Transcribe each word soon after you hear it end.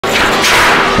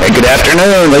And good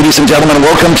afternoon, ladies and gentlemen.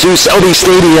 Welcome to Selby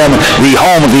Stadium, the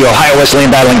home of the Ohio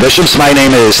Wesleyan Battling Bishops. My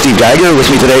name is Steve Geiger. With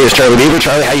me today is Charlie Beaver.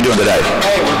 Charlie, how you doing today?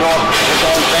 Hey, we're doing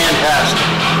fantastic.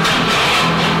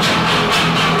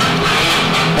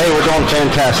 Hey, we're doing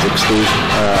fantastic, Steve.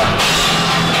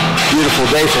 Beautiful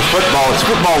day for football. It's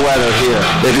football weather here.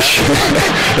 It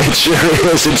sure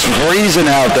is. It's freezing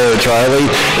out there,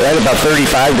 Charlie. We're at about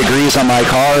 35 degrees on my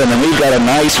car, and then we've got a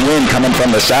nice wind coming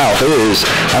from the south.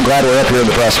 I'm glad we're up here in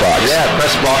the press box. Yeah,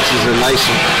 press boxes are nice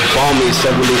and balmy,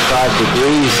 75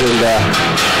 degrees, and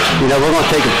we're going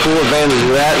to take a full advantage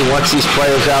of that and watch these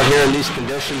players out here in these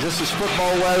conditions. This is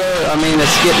football weather. I mean,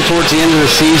 it's getting towards the end of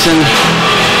the season.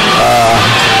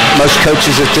 Most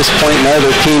coaches at this point know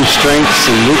their team's strengths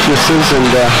and weaknesses, and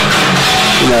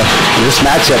this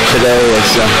matchup today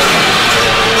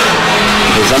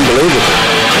is unbelievable.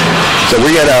 So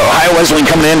we got Ohio Wesleyan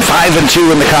coming in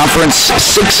 5-2 in the conference,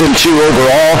 6-2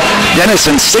 overall.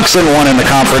 Denison 6-1 in the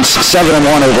conference, 7-1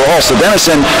 overall. So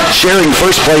Denison sharing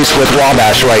first place with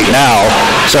Wabash right now.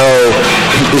 So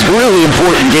it's a really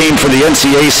important game for the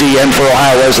NCAC and for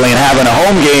Ohio Wesleyan having a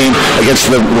home game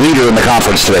against the leader in the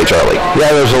conference today, Charlie.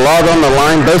 Yeah, there's a lot on the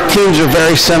line. Both teams are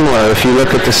very similar. If you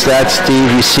look at the stats,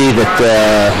 Steve, you see that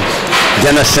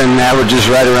Denison averages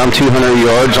right around 200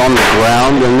 yards on the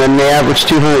ground, and then they average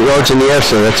 200 yards in the air,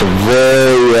 so that's a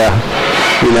very,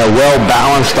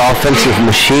 well-balanced offensive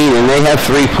machine, and they have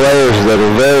three players that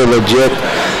are very legit,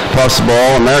 possible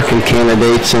All-American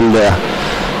candidates, and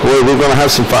we're going to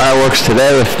have some fireworks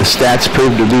today if the stats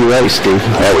prove to be right, Steve.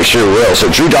 Yeah, we sure will. So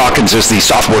Drew Dawkins is the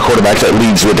sophomore quarterback that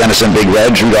leads the Denison Big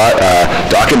Red. Drew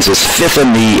Dawkins is fifth in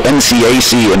the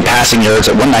NCAC in passing yards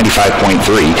at 195.3,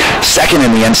 second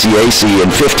in the NCAC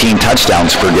in 15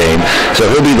 touchdowns per game. So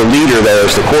he'll be the leader there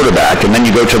as the quarterback. And then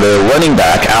you go to the running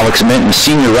back. Alex Minton,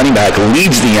 senior running back,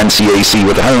 leads the NCAC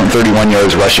with 131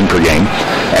 yards rushing per game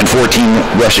and 14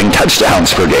 rushing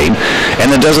touchdowns per game. And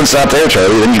it doesn't stop there,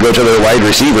 Charlie. Then you go to the wide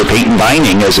receiver, Peyton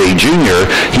Vining, as a junior.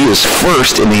 He is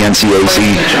first in the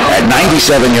NCAC at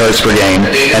 97 yards per game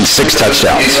and 6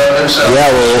 touchdowns.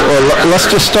 Yeah, well, let's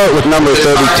just start with number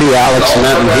 32, Alex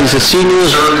Minton. He's a senior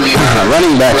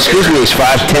running back. He's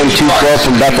 5'10", 212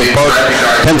 from Bethel Park,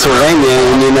 Pennsylvania.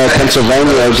 And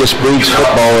Pennsylvania just breeds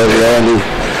football over there, and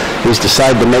he's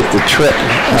decided to make the trip.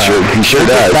 He sure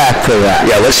does. Get back to that.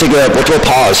 Yeah, let's take a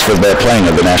pause for the playing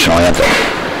of the national anthem.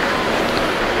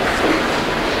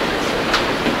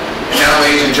 Now,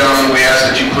 ladies and gentlemen, we ask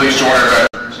that you please join our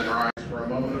veterans and rise for a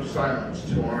moment of silence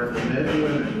to honor the men and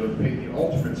women who have paid the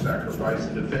ultimate sacrifice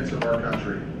in defense of our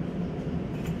country.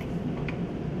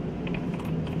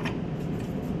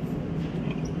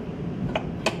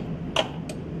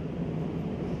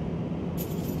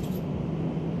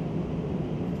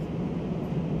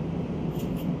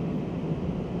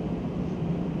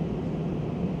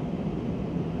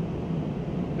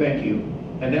 Thank you.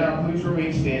 And now please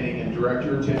remain standing and direct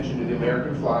your attention to the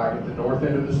American flag at the north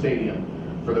end of the stadium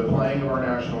for the playing of our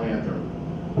national anthem,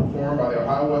 performed by the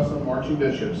Ohio Wesleyan Marching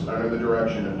Bishops under the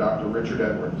direction of Dr. Richard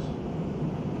Edwards.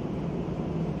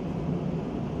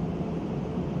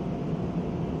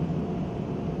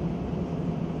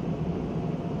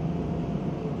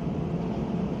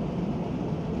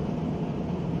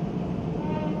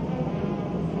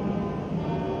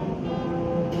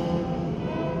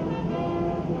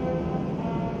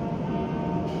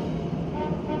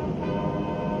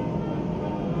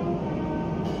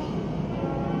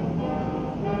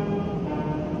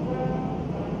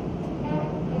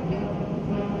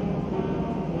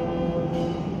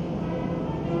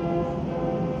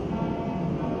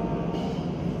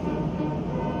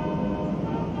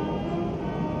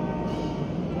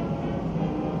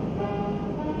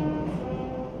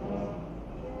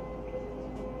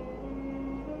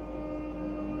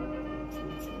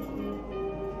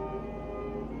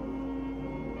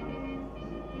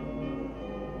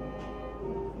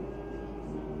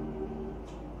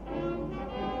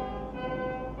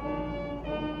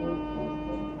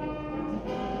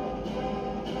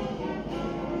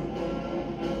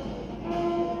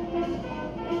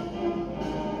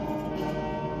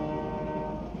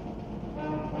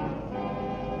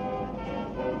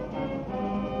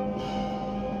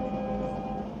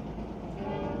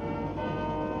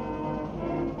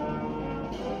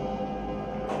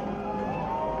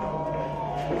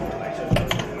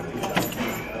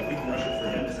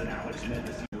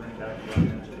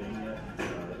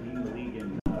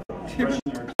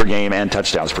 game and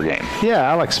touchdowns per game.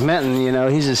 Yeah, Alex Minton,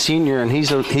 he's a senior, and he's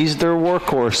their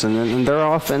workhorse, and their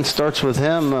offense starts with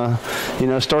him,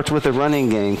 starts with the running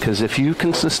game, because if you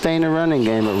can sustain a running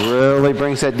game, it really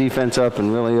brings that defense up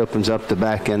and really opens up the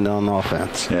back end on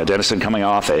offense. Yeah, Denison coming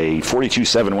off a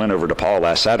 42-7 win over DePaul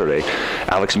last Saturday.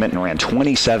 Alex Minton ran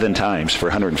 27 times for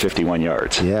 151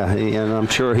 yards. Yeah, and I'm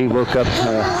sure he woke up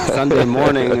Sunday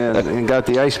morning and got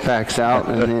the ice packs out,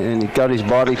 and he got his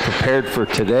body prepared for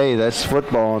today. That's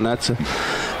football, and that's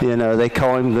they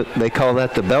call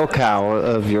that the bell cow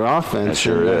of your offense. It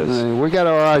sure is. We got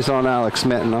our eyes on Alex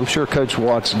Minton. I'm sure Coach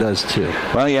Watts does too.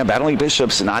 Well, yeah, Battling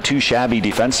Bishop's not too shabby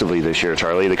defensively this year,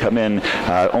 Charlie. They come in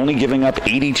only giving up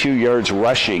 82 yards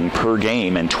rushing per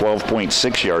game and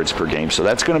 12.6 yards per game. So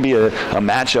that's going to be a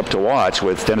matchup to watch,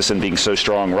 with Denison being so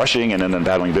strong rushing, and then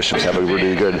Battling Bishops have a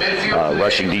really good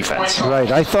rushing defense.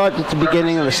 Right. I thought at the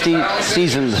beginning of the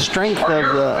season, the strength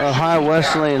of the Ohio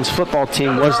Wesleyan's football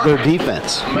team was their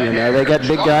defense. They got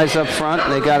big guys up front,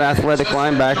 they got athletic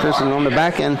linebackers, and on the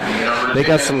back end, they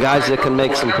got some guys that can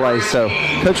make some plays. So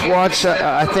Coach Watts,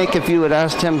 I think if you had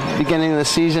asked him beginning of the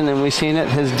season, and we've seen it,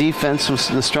 his defense was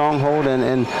the stronghold,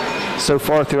 and so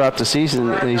far throughout the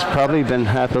season, he's probably been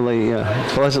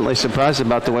pleasantly surprised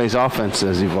about the way his offense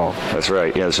has evolved. That's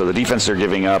right. Yeah. So the defense, they're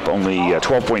giving up only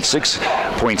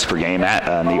 12.6 points per game.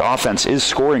 And the offense is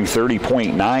scoring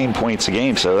 30.9 points a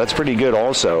game. So that's pretty good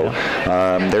also.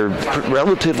 They're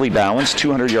relatively balanced,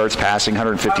 200 yards passing,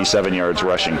 157 yards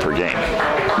rushing per game.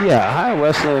 Yeah, Ohio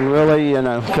Wesleyan really,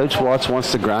 Coach Watts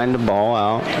wants to grind the ball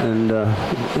out and,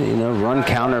 run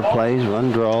counter plays,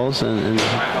 run draws, and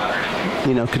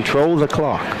control the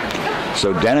clock.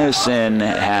 So Denison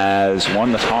has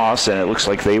won the toss, and it looks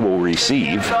like they will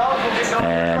receive.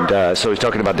 And so he's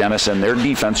talking about Denison. Their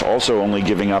defense also only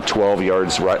giving up 12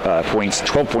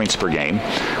 points per game.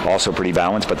 Also pretty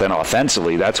balanced. But then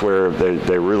offensively, that's where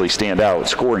they really stand out,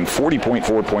 scoring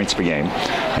 40.4 points per game.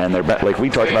 And they're, like we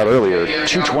talked about earlier,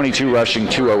 222 rushing,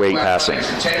 208 passing.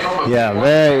 Yeah,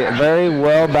 very, very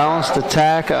well-balanced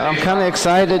attack. I'm kind of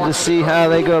excited to see how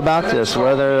they go about this,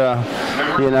 whether,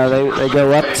 they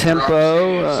go up-tempo,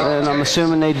 and I'm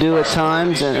assuming they do at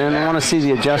times, and I want to see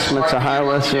the adjustments Ohio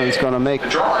Wesleyan's going to make,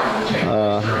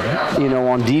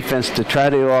 on defense to try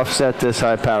to offset this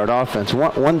high-powered offense.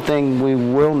 One thing we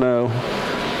will know,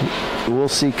 we'll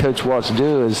see Coach Watts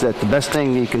do, is that the best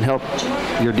thing you can help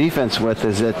your defense with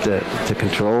is that to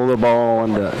control the ball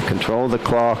and to control the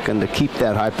clock and to keep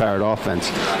that high-powered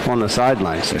offense on the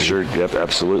sidelines. Sure, yep,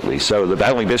 absolutely. So the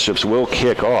Battling Bishops will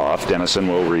kick off. Denison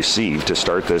will receive to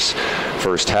start this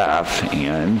first half,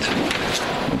 and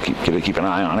we'll keep an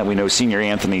eye on it. We know senior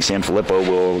Anthony Sanfilippo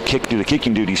will do the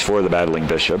kicking duties for the Battling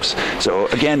Bishops. So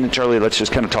again, Charlie, let's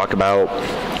just kind of talk about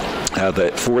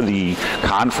for the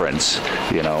conference,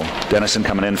 Denison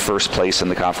coming in first place in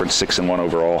the conference, 6-1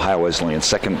 overall. Ohio Wesleyan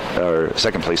second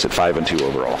place at 5-2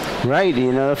 overall. Right.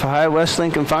 If Ohio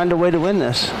Wesleyan can find a way to win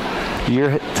this,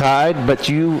 you're tied, but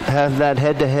you have that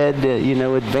head-to-head,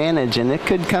 advantage, and it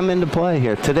could come into play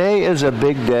here. Today is a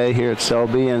big day here at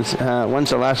Selby, and when's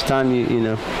the last time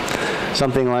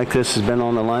something like this has been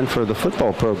on the line for the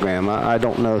football program? I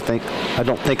don't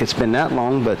think it's been that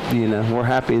long, but we're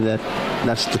happy that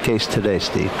that's the case today,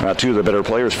 Steve. Two of the better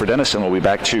players for Denison will be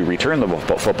back to return the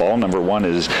football. Number 1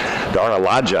 is Dara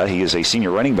Ladja. He is a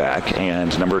senior running back,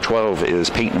 and number 12 is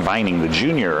Peyton Vining, the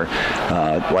junior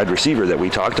wide receiver that we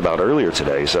talked about earlier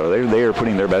today. So they are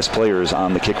putting their best players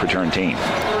on the kick return team.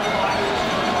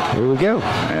 Here we go.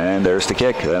 And there's the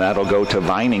kick. Then that'll go to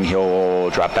Vining. He'll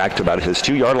drop back to about his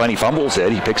 2-yard line. He fumbles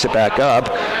it. He picks it back up.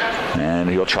 And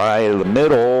he'll try the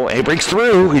middle. And he breaks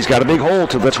through. He's got a big hole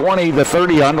to the 20, the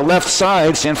 30 on the left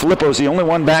side. Sanfilippo's the only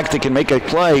one back that can make a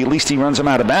play. At least he runs him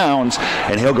out of bounds.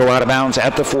 And he'll go out of bounds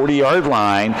at the 40-yard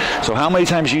line. So how many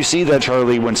times you see that,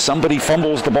 Charlie, when somebody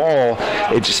fumbles the ball,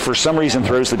 it just for some reason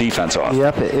throws the defense off?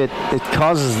 Yep, it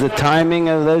causes the timing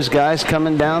of those guys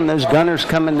coming down, those gunners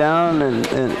coming down,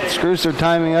 and screws their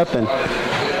timing up.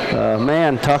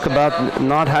 And talk about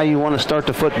not how you want to start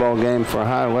the football game for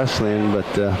Ohio Wesleyan, but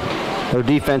their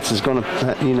defense is going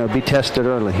to, be tested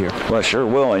early here. Well, it sure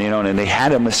will. And, and they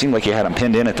had him, it seemed like he had him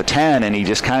pinned in at the 10, and he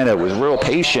just kind of was real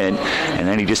patient, and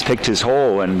then he just picked his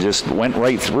hole and just went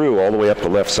right through all the way up the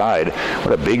left side.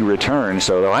 What a big return.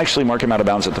 So they'll actually mark him out of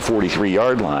bounds at the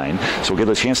 43-yard line. So we'll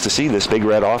get a chance to see this Big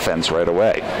Red offense right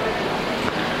away.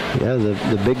 Yeah,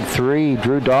 the big 3,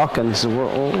 Drew Dawkins.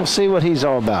 We'll see what he's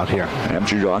all about here. And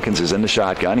Drew Dawkins is in the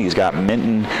shotgun. He's got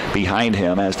Minton behind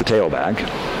him as the tailback.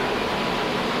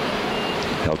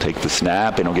 He'll take the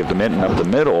snap, and he'll give to Minton up the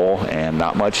middle, and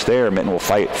not much there. Minton will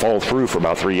fall through for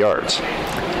about 3 yards.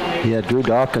 Yeah, Drew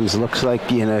Dawkins looks like,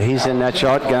 he's in that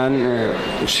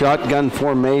shotgun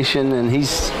formation, and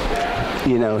he's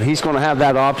going to have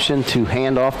that option to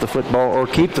hand off the football or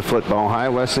keep the football. High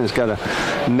Wesleyan's got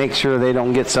to make sure they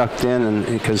don't get sucked in, and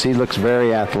because he looks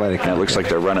very athletic. And it looks like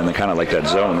they're running the kind of like that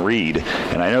zone read.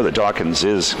 And I know that Dawkins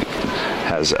has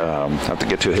have to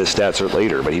get to his stats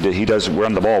later, but he does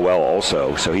run the ball well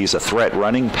also. So he's a threat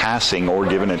running, passing, or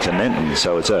giving it to Minton.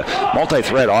 So it's a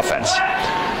multi-threat offense.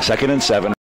 2nd and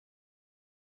 7.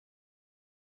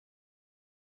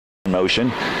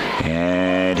 Motion,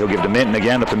 and he'll give to Minton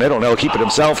again up the middle. No, he'll keep it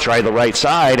himself, try the right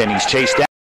side, and he's chased down.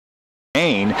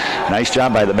 Nice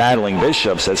job by the battling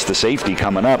Bishops. That's the safety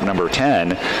coming up, number 10,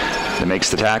 that makes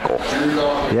the tackle.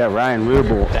 Yeah, Ryan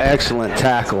Rubel, excellent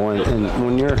tackle. And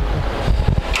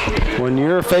when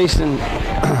you're facing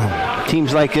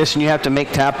teams like this and you have to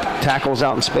make tackles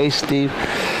out in space, Steve,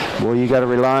 well, you got to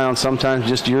rely on sometimes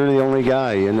just you're the only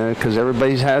guy, because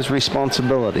everybody has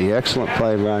responsibility. Excellent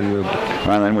play, Ryan Rubel.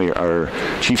 Well, then our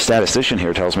chief statistician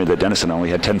here tells me that Denison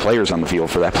only had 10 players on the field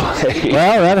for that play.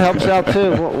 Well, that helps out too.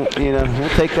 We'll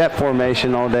take that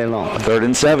formation all day long. 3rd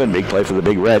and 7, big play for the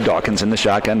Big Red. Dawkins in the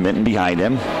shotgun, Minton behind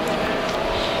him.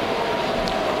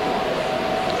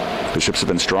 Bishops have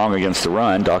been strong against the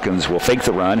run. Dawkins will fake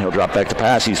the run. He'll drop back to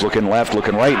pass. He's looking left,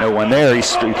 looking right. No one there.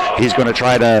 He's going to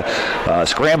try to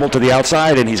scramble to the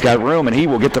outside, and he's got room, and he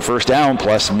will get the first down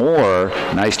plus more.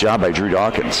 Nice job by Drew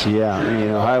Dawkins. Yeah,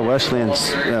 High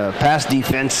Wesleyan's pass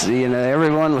defense,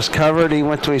 everyone was covered. He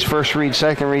went to his first read,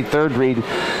 second read, third read.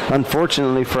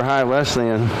 Unfortunately for High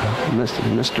Wesleyan,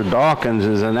 Mr. Dawkins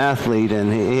is an athlete,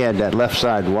 and he had that left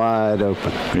side wide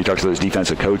open. When you talk to those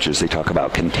defensive coaches, they talk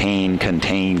about contain.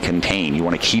 You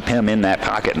want to keep him in that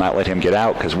pocket, not let him get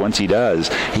out, because once he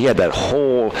does, he had that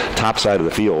whole top side of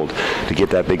the field to get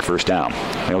that big first down.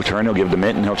 He'll turn, he'll give to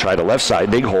Minton, he'll try the left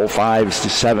side, big hole, 5,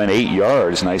 7, 8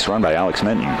 yards. Nice run by Alex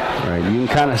Minton. Right, you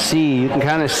can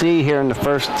kind of see here in the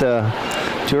first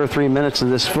 2 or 3 minutes of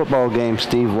this football game,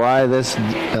 Steve, why this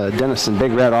Denison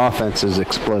Big Red offense is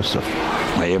explosive.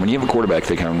 Yeah, when you have a quarterback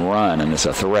that can run and it's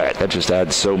a threat, that just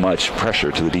adds so much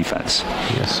pressure to the defense.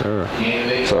 Yes, sir.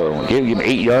 So give him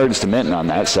 8 yards to Minton on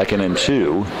that, 2nd and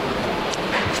 2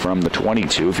 from the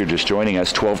 22. If you're just joining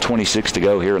us, 12:26 to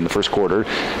go here in the first quarter.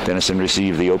 Denison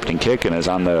received the opening kick and is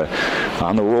on the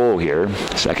roll here.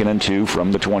 2nd and 2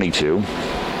 from the 22.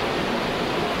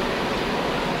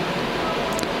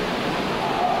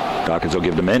 Dawkins will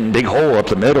give to Minton. Big hole up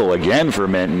the middle again for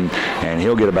Minton, and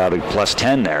he'll get about a plus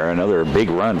 10 there. Another big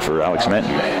run for Alex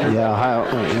Minton. Yeah,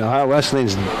 Ohio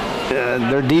Wesleyan's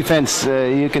their defense,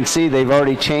 you can see they've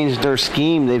already changed their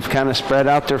scheme. They've kind of spread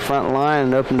out their front line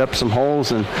and opened up some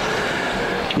holes. And,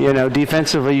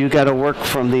 defensively, you got to work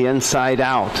from the inside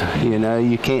out.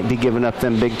 You can't be giving up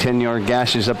them big 10-yard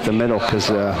gashes up the middle, because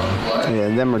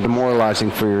them are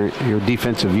demoralizing for your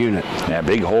defensive unit. Yeah,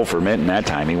 big hole for Minton that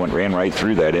time. He ran right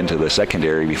through that into the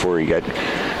secondary before he got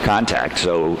contact.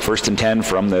 So 1st and 10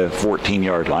 from the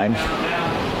 14-yard line.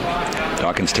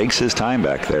 Dawkins takes his time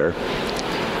back there.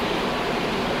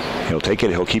 He'll take it.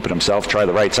 He'll keep it himself. Try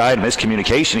the right side.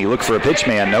 Miscommunication. He looked for a pitch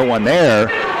man. No one there.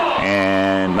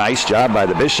 And nice job by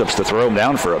the Bishops to throw him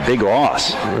down for a big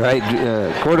loss. Right.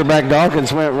 Quarterback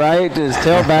Dawkins went right. His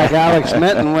tailback Alex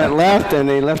Minton went left, and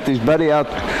he left his buddy out,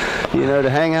 to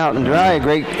hang out and dry.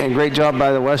 Great job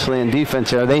by the Wesleyan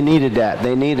defense there. They needed that.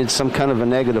 They needed some kind of a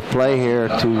negative play here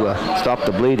to stop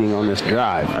the bleeding on this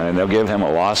drive. And they'll give him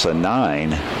a loss of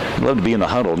 9. I'd love to be in the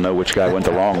huddle and know which guy went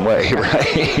the wrong way,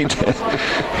 right?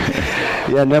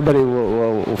 Yeah, nobody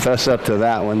will fess up to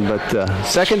that one. But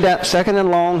second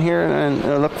and long here,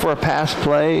 and look for a pass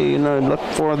play. Look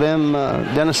for them,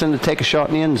 Denison, to take a shot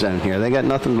in the end zone here. They got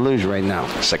nothing to lose right now.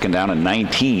 2nd down and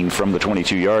 19 from the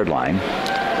 22-yard line.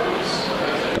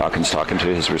 Dawkins talking to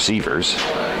his receivers.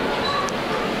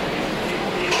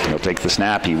 He'll take the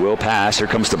snap. He will pass. Here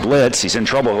comes the blitz. He's in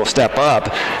trouble. He'll step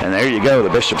up. And there you go. The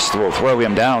Bishops will throw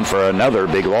him down for another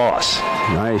big loss.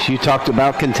 Nice. You talked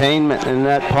about containment in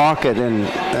that pocket, and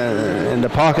the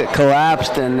pocket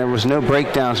collapsed, and there was no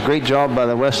breakdowns. Great job by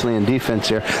the Wesleyan defense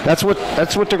here. That's what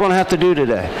they're going to have to do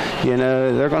today.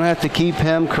 They're going to have to keep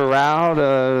him corralled.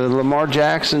 Lamar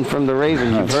Jackson from the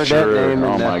Ravens. You've heard that name.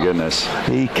 Oh, my goodness.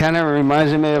 He kind of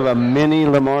reminds me of a mini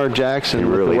Lamar Jackson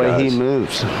with the way he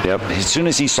moves. Yep. As soon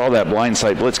as he saw that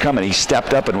blindside blitz coming, he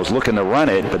stepped up and was looking to run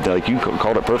it, but like you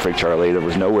called it perfect, Charlie. There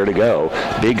was nowhere to go.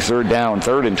 Big 3rd down,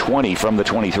 3rd and 20 from the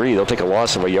 23. They'll take a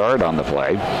loss of a yard on the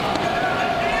play.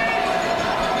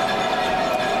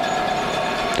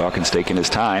 Dawkins taking his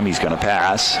time. He's going to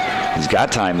pass. He's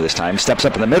got time this time. Steps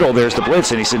up in the middle. There's the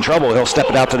blitz, and he's in trouble. He'll step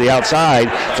it out to the outside.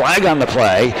 Flag on the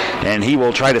play, and he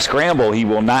will try to scramble. He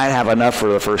will not have enough for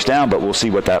the first down, but we'll see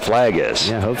what that flag is.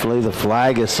 Yeah, hopefully the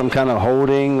flag is some kind of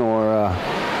holding or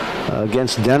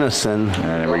against Denison.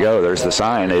 And there we go. There's the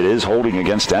sign. It is holding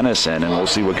against Denison, and we'll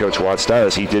see what Coach Watts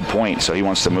does. He did point, so he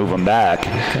wants to move them back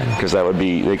because that would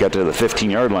be, they got to the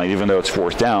 15-yard line. Even though it's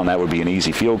fourth down, that would be an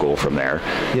easy field goal from there.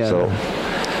 Yeah. So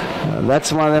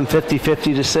that's one of them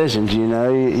 50-50 decisions.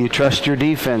 You trust your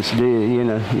defense.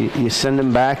 You send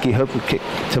them back. You hope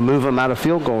to move them out of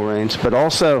field goal range. But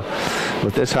also,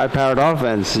 with this high-powered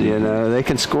offense, they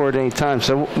can score at any time.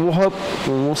 So we'll hope,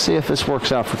 and we'll see if this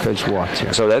works out for Coach Watts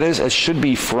here. So it should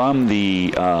be from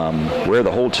the where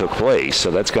the hold took place.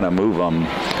 So that's going to move them.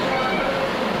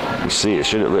 We see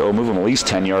it'll move them at least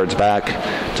 10 yards back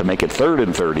to make it 3rd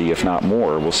and 30, if not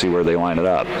more. We'll see where they line it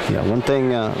up. Yeah, one thing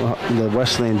the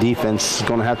Wesleyan defense is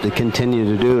going to have to continue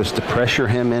to do is to pressure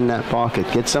him in that pocket,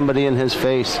 get somebody in his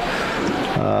face,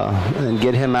 and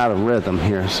get him out of rhythm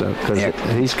here. So, because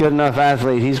he's a good enough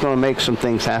athlete, he's going to make some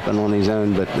things happen on his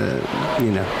own. But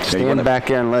stand back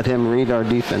there and let him read our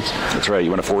defense. That's right.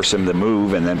 You want to force him to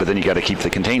move, but then you got to keep the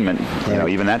containment.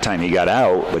 Even that time he got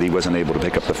out, but he wasn't able to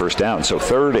pick up the first down. So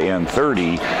 3rd and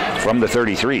 30 from the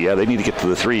 33. Yeah, they need to get to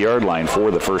the 3-yard line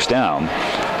for the first down.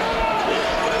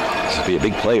 This will be a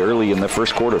big play early in the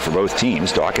first quarter for both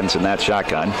teams. Dawkins in that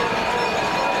shotgun.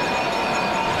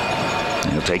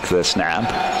 He'll take the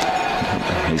snap.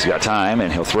 He's got time,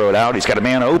 and he'll throw it out. He's got a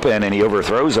man open, and he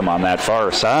overthrows him on that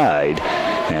far side.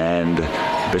 And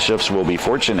Bishops will be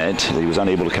fortunate that he was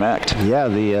unable to connect. Yeah,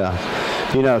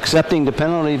 accepting the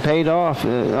penalty paid off.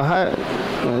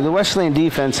 The Wesleyan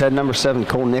defense had number 7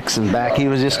 Cole Nixon back. He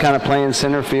was just kind of playing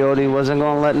center field. He wasn't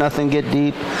going to let nothing get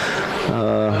deep.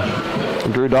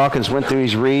 Drew Dawkins went through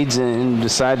his reads and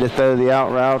decided to throw the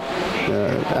out route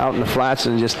out in the flats,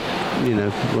 and just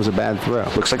was a bad throw.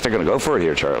 Looks like they're going to go for it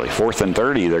here, Charlie. 4th and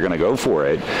 30, they're going to go for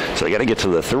it. So they got to get to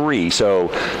the 3.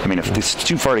 So, if it's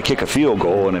too far to kick a field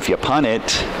goal, and if you punt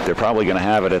it, they're probably going to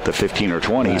have it at the 15 or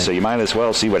 20. Right. So you might as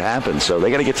well see what happens. So they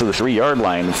got to get to the 3-yard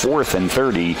line, 4th and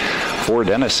 30 for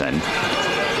Denison.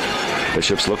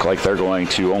 Bishops look like they're going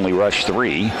to only rush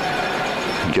 3.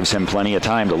 It gives him plenty of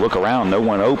time to look around. No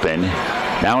one open.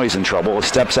 Now he's in trouble. He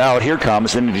steps out. Here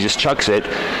comes. Then he just chucks it.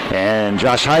 And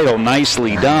Josh Heidel,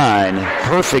 nicely done.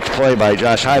 Perfect play by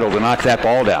Josh Heidel to knock that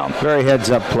ball down. Very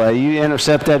heads-up play. You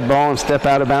intercept that ball and step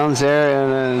out of bounds there,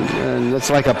 and it's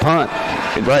like a punt.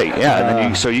 Right, yeah.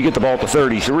 And then you get the ball at the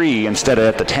 33 instead of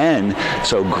at the 10.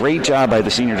 So great job by the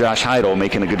senior Josh Heidel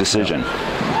making a good decision.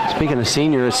 Speaking of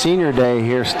it's senior day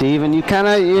here, Steve, and you kind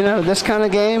of, this kind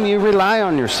of game, you rely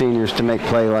on your seniors to make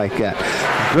play like that.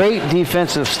 Great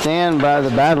defensive stand by the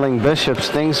battling Bishops.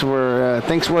 Things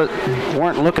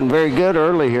weren't looking very good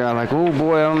early here. I'm like, oh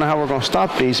boy, I don't know how we're going to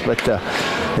stop these, but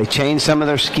they changed some of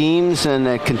their schemes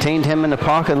and contained him in the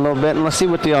pocket a little bit, and let's see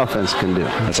what the offense can do.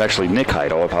 That's actually Nick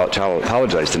Heidel. I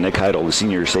apologize to Nick Heidel, the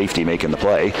senior safety, making the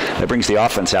play. That brings the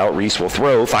offense out. Reese will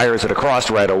throw, fires it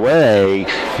across right away,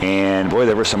 and boy,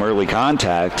 there was some early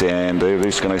contact, and they're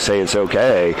just going to say it's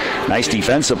okay. Nice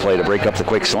defensive play to break up the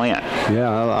quick slant. Yeah,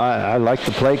 I like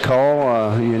the play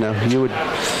call. You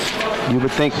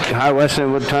would think High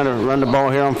Wesleyan would try to run the ball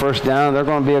here on first down. They're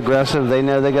going to be aggressive. They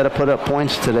know they got to put up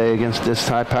points today against this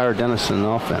high-powered Denison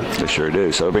offense. They sure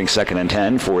do. So it brings 2nd and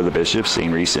 10 for the Bishops.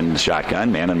 Seeing Reese in the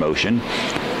shotgun, man in motion.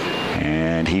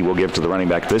 And he will give to the running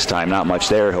back this time. Not much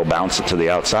there. He'll bounce it to the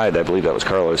outside. I believe that was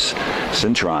Carlos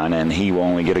Cintron, and he will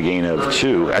only get a gain of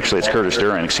 2. Actually, it's Curtis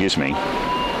Duran, excuse me.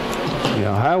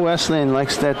 Yeah, High Wesleyan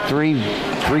likes that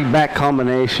three-back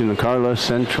combination of Carlos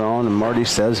Cintron and Marty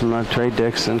Sesma, Trey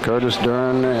Dixon, Curtis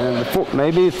Duran, and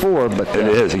maybe 4. But it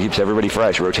is. It keeps everybody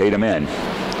fresh. Rotate them in.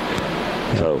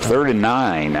 So 3rd and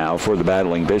 9 now for the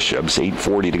battling Bishops.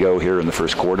 8:40 to go here in the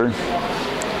first quarter.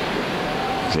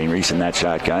 Zane Reese in that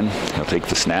shotgun. He'll take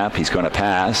the snap. He's going to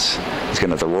pass. He's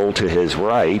going to have to roll to his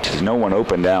right. There's no one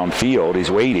open downfield.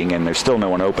 He's waiting, and there's still no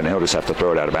one open. He'll just have to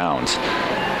throw it out of bounds.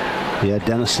 Yeah,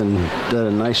 Denison did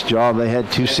a nice job. They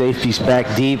had 2 safeties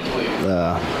back deep.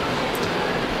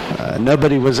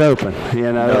 Nobody was open.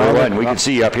 No one. We could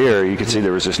see up here. You could see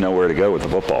there was just nowhere to go with the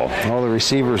football. All the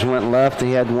receivers went left.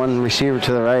 He had one receiver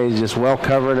to the right. He's just well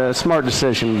covered. A smart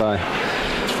decision by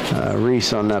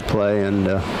Reese on that play, and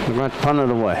they're going to punt it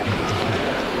away.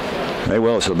 They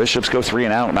will. So Bishops go 3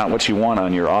 and out. Not what you want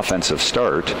on your offensive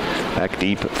start. Back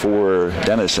deep for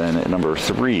Denison at number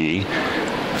 3.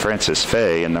 Francis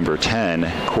Fay, and number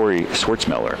 10, Corey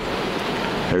Swartzmiller.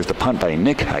 There's the punt by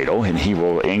Nick Heidel, and he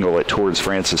will angle it towards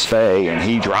Francis Fay, and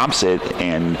he drops it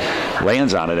and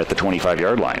lands on it at the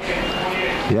 25-yard line.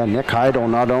 Yeah, Nick Heidel,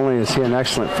 not only is he an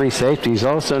excellent free safety, he's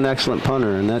also an excellent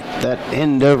punter. And that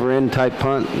end-over-end type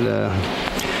punt,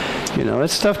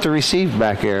 it's tough to receive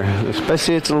back here.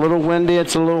 Especially it's a little windy,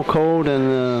 it's a little cold,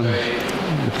 and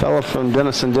the fellow from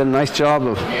Denison did a nice job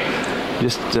of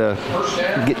just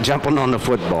jumping on the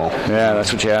football. Yeah,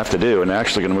 that's what you have to do. And they're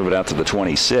actually going to move it out to the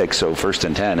 26, so 1st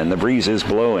and 10. And the breeze is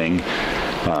blowing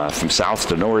from south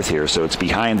to north here, so it's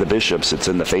behind the Bishops. It's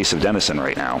in the face of Denison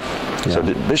right now. Yeah. So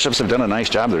the Bishops have done a nice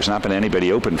job. There's not been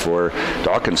anybody open for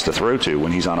Dawkins to throw to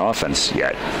when he's on offense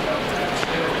yet.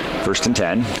 1st and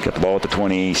 10. Got the ball at the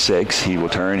 26. He will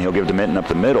turn. He'll give to Minton up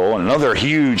the middle. And another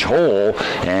huge hole.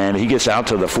 And he gets out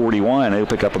to the 41. He'll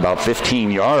pick up about 15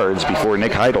 yards before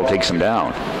Nick Heidel takes him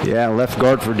down. Yeah, left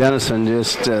guard for Denison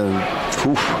just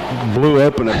blew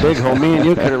open a big hole. Me and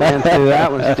you could have ran through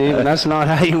that one, Steve. And that's not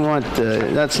how you want.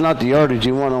 That's not the yardage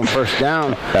you want on 1st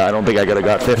down. I don't think I could have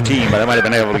got 15, but I might have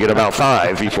been able to get about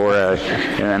 5 before,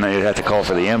 and I'd have to call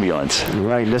for the ambulance.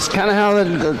 Right. That's kind of how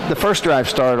the first drive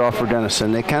started off for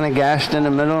Denison. They kind of gashed in the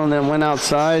middle and then went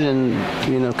outside, and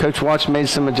Coach Watts made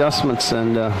some adjustments.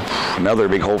 And another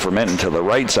big hole for Minton to the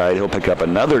right side. He'll pick up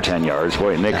another 10 yards.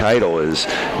 Boy, Nick Heidel is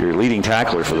your leading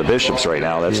tackler for the Bishops right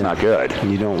now. That's not good.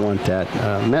 You don't want that.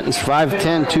 Minton's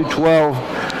 5'10", 212.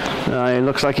 He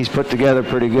looks like he's put together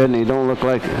pretty good, and he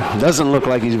doesn't look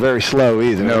like he's very slow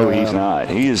either. No, he's not.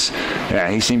 He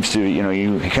seems to,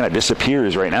 he kind of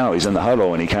disappears right now. He's in the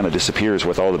huddle, and he kind of disappears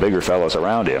with all the bigger fellows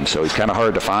around him. So he's kind of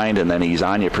hard to find, and then he's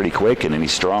on you pretty quick, and then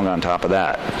he's strong on top of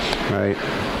that. Right.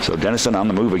 So Denison on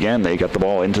the move again. They got the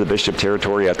ball into the Bishop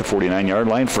territory at the 49-yard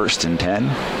line, 1st and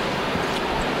 10.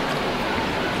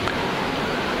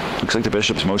 Looks like the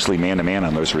Bishops mostly man-to-man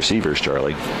on those receivers,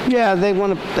 Charlie. Yeah, they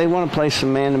want to play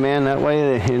some man-to-man. That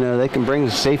way, they can bring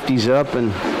the safeties up,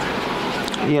 and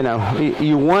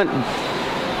you want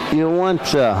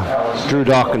Drew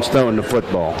Dawkins throwing the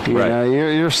football.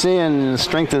 You're seeing the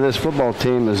strength of this football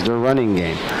team is their running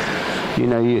game.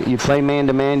 You play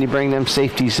man-to-man, you bring them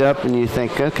safeties up, and you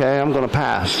think, okay, I'm going to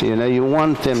pass. You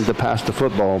want them to pass the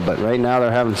football, but right now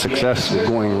they're having success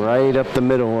going right up the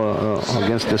middle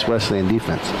against this Wesleyan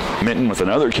defense. Minton with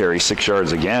another carry, 6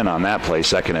 yards again on that play,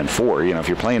 2nd and 4. If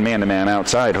you're playing man-to-man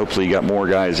outside, hopefully you got more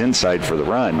guys inside for the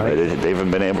run. Right. But they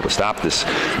haven't been able to stop this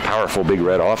powerful Big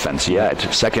Red offense yet.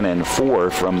 2nd and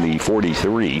 4 from the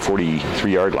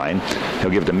 43-yard line. He'll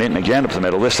give to Minton again up the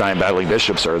middle. This time, Battling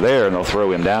Bishops are there, and they'll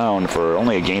throw him down for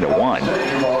only a gain of 1.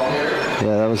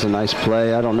 Yeah, that was a nice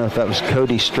play. I don't know if that was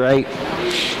Cody Straight.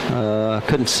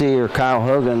 Couldn't see, or Kyle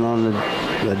Hogan on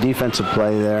the defensive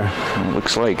play there. It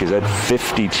looks like, is that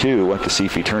 52? We'll have to see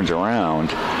if he turns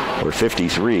around. Or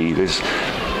 53. There's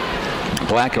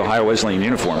black Ohio Wesleyan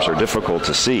uniforms are difficult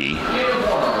to see.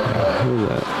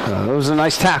 It was a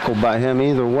nice tackle by him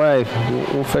either way.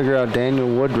 We'll figure out Daniel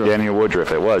Woodruff. Daniel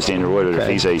Woodruff, it was. Daniel Woodruff,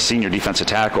 okay. He's a senior defensive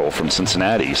tackle from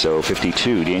Cincinnati. So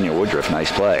 52, Daniel Woodruff,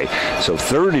 nice play. So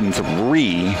 3rd and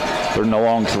 3, 3rd and a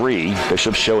long 3.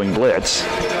 Bishop's showing blitz.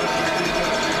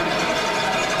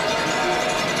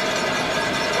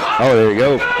 Oh, there you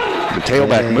go. The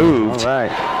tailback moved. All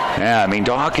right. Yeah,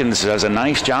 Dawkins does a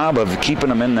nice job of keeping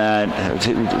them in that,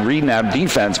 reading that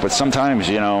defense, but sometimes,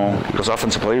 those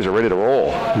offensive players are ready to roll.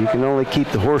 You can only keep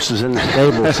the horses in the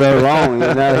stable so long.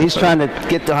 He's trying to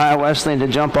get the Ohio Wesleyan to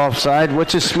jump offside,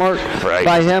 which is smart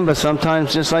by him, but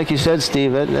sometimes, just like you said,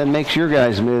 Steve, that makes your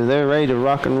guys move. They're ready to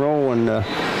rock and roll, and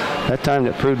that time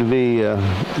that proved to be, a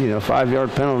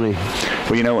 5-yard penalty.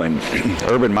 Well, and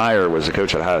Urban Meyer was the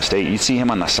coach at Ohio State. You'd see him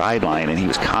on the sideline, and he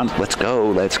was let's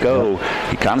go.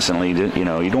 Yep. He constantly did, you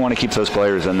don't want to keep those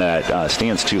players in that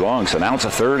stance too long. So now it's a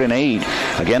 3rd and 8.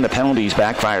 Again, the penalties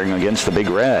backfiring against the Big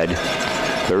Red.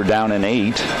 3rd down and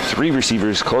 8. 3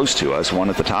 receivers close to us. 1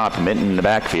 at the top, Minton in the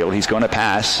backfield. He's going to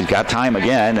pass. He's got time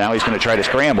again. Now he's going to try to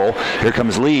scramble. Here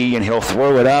comes Lee, and he'll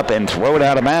throw it up and throw it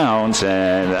out of bounds,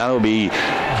 and that'll be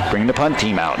bringing the punt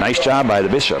team out. Nice job by the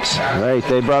Bishops. Right.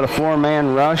 They brought a 4-man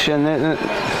rush, and they've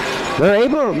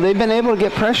been able to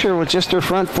get pressure with just their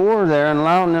front 4 there and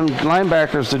allowing them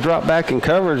linebackers to drop back in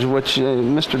coverage, which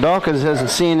Mr. Dawkins hasn't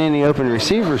seen any open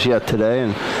receivers yet today.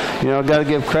 And, got to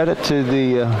give credit to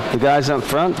the guys up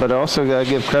front, but also got to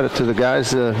give credit to the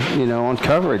guys, on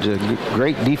coverage. A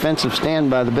great defensive stand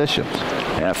by the Bishops.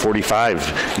 Yeah,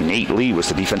 45, Nate Lee was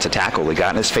the defensive tackle. They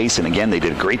got in his face, and again, they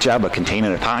did a great job of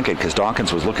containing the pocket because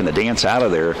Dawkins was looking to dance out of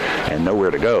there and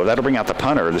nowhere to go. That'll bring out the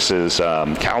punter. This is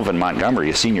Calvin Montgomery,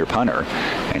 a senior punter. punter,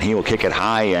 and he will kick it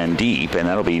high and deep, and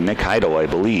that'll be Nick Heidel, I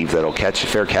believe, that'll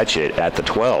fair catch it at the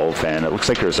 12, and it looks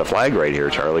like there's a flag right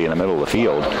here, Charlie, in the middle of the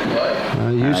field.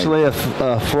 Usually a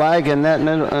flag in that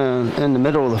in the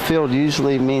middle of the field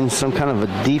usually means some kind of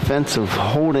a defensive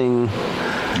holding.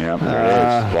 Yeah, there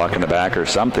it is, blocking the back or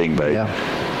something, but...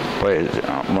 Yeah. Boy,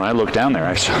 when I looked down there,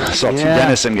 I saw two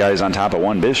Denison guys on top of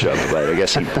one Bishop, but I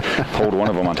guess he pulled one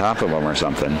of them on top of him or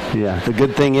something. Yeah, the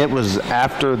good thing it was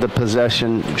after the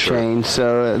possession change,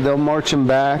 so they'll march him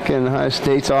back, and Ohio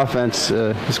State's offense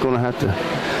is going to have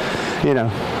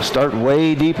to, start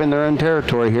way deep in their own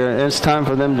territory here. It's time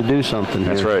for them to do something.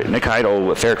 That's right. Nick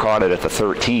Heidel fair caught it at the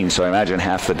 13, so I imagine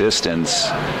half the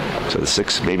distance. So the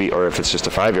 6 maybe, or if it's just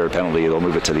a 5-yard penalty, they'll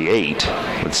move it to the 8.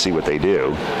 Let's see what they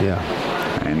do. Yeah.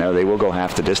 And no, they will go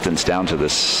half the distance down to the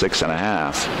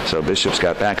 6.5. So Bishop's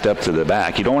got backed up to the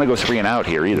back. You don't want to go 3 and out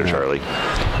here either, Charlie.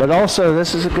 But also,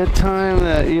 this is a good time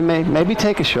that you maybe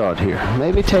take a shot here.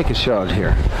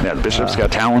 Yeah, Bishop's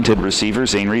got talented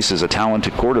receivers. Zane Reese is a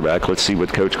talented quarterback. Let's see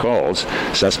what coach calls.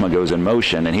 Sesma goes in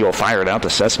motion, and he will fire it out to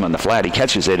Sesma in the flat. He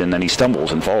catches it, and then he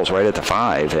stumbles and falls right at the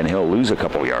 5, and he'll lose a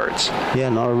couple yards. Yeah,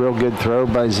 not a real good throw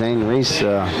by Zane Reese.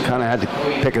 Kind of had to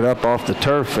pick it up off the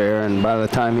turf there, and by the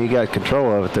time he got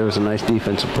control of it, there was a nice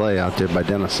defensive play out there by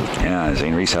Denison. Yeah,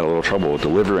 Zane Reese had a little trouble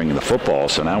delivering the football,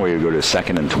 so now we go to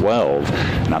 2nd and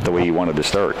 12, not the way he wanted to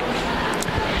start.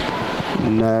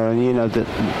 No, and the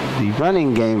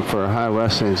running game for Ohio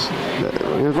Wesleyan is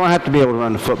you're going to have to be able to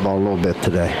run the football a little bit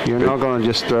today. You're not going to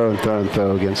just throw and throw and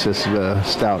throw against this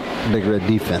stout Big Red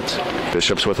defense.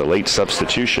 Bishop's with a late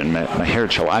substitution. Maher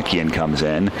Chalakian comes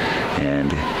in,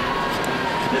 and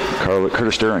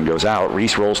Curtis Duran goes out.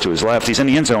 Reese rolls to his left. He's in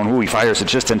the end zone. He fires it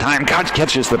just in time. God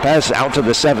catches the pass out to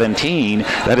the 17.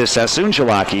 That is Sassoon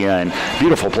Chalakian.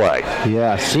 Beautiful play.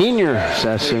 Yeah, senior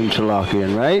Sassoon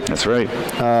Chalakian, right? That's right.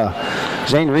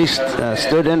 Zane Reese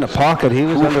stood in the pocket. He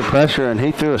was under pressure, and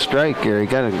he threw a strike here. He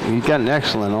got an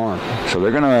excellent arm. So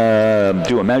they're going to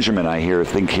do a measurement, I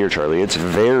think here, Charlie. It's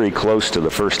very close to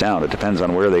the first down. It depends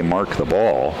on where they mark the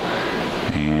ball.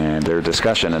 And their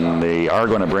discussion, and they are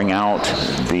going to bring out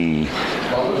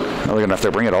they're going to have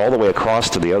to bring it all the way across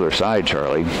to the other side,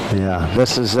 Charlie. Yeah,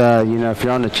 this is, if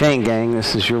you're on the chain gang,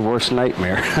 this is your worst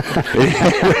nightmare.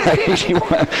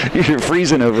 You're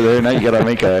freezing over there, now you got to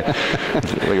make a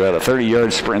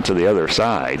 30-yard sprint to the other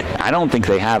side. I don't think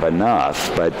they have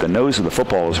enough, but the nose of the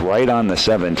football is right on the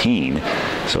 17,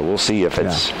 so we'll see if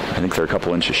it's, I think they're a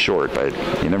couple inches short, but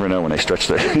you never know when they stretch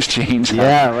those chains out.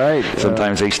 Yeah, right.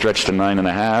 Sometimes they stretch to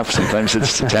 9.5, sometimes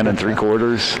it's 10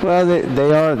 3/4. Well,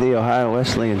 they are the Ohio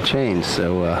Wesleyan chains,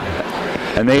 so...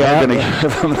 and they are going to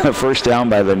give them the first down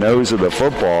by the nose of the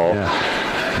football.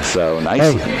 Yeah. So nice.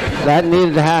 Hey, that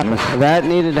needed to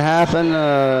happen.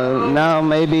 Now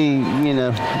maybe,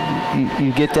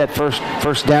 you get that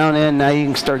first down in. Now you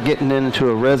can start getting into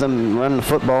a rhythm and running the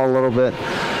football a little bit.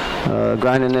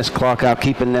 Grinding this clock out,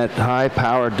 keeping that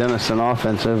high-powered Denison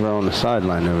offense over on the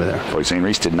sideline over there. Boy, St.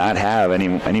 Reese did not have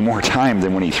any more time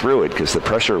than when he threw it because the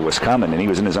pressure was coming, and he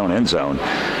was in his own end zone.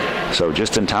 So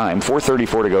just in time,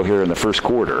 4:34 to go here in the first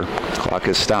quarter. Clock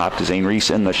is stopped. Zane Reese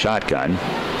in the shotgun.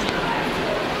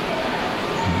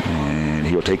 And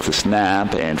he'll take the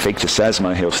snap and fake to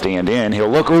Sesma. He'll stand in. He'll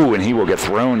look, and he will get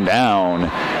thrown down,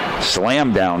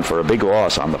 slammed down for a big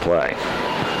loss on the play.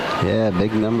 Yeah,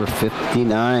 big number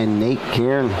 59, Nate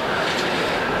Kieran.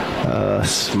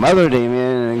 Smothered him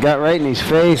and got right in his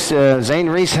face. Zane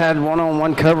Reese had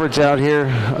one-on-one coverage out here,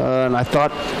 and I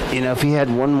thought, if he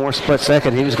had one more split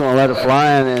second, he was going to let it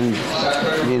fly, and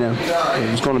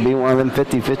it was going to be one of them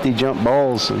 50-50 jump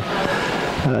balls. And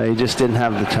he just didn't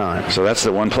have the time. So that's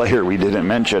the one player we didn't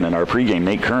mention in our pregame.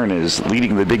 Nate Kern is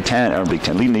leading the Big Ten,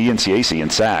 leading the NCAC in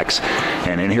sacks.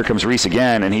 And then here comes Reese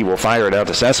again, and he will fire it out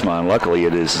to Sesma. And luckily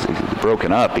it is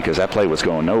broken up because that play was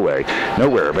going nowhere.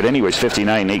 But anyways,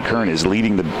 59, Nate Kern is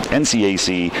leading the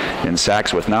NCAC in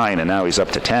sacks with 9, and now he's up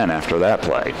to 10 after that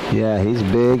play. Yeah, he's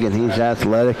big, and he's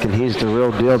athletic, and he's the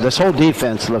real deal. This whole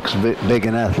defense looks big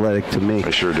and athletic to me.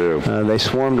 They sure do. They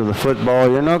swarm to the football.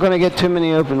 You're not going to get too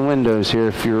many open windows here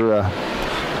if you're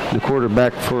the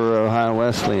quarterback for Ohio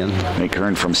Wesleyan. Nate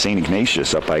Kern from St.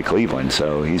 Ignatius up by Cleveland,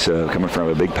 so he's coming from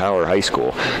a big power high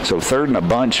school. So 3rd and a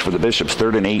bunch for the Bishops,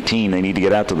 3rd and 18. They need to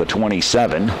get out to the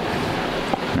 27.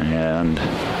 And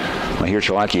here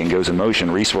Chalakian goes in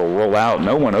motion. Reese will roll out.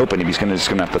 No one open. He's just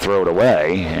going to have to throw it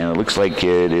away. And it looks like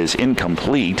it is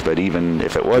incomplete, but even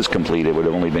if it was complete, it would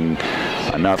have only been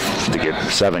enough to get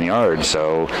 7 yards.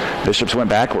 So Bishops went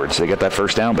backwards. They got that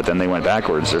first down, but then they went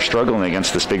backwards. They're struggling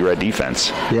against this Big Red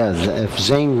defense. Yeah, if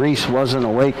Zane Reese wasn't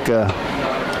awake,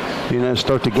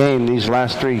 start the game, these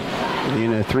last 3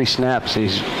 3 snaps,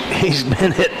 he's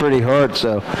been hit pretty hard.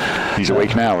 So he's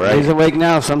awake now, right? He's awake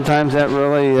now. Sometimes that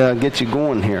really gets you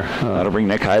going here. That'll bring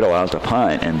Nick Heidel out to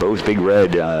punt, and both Big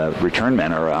Red return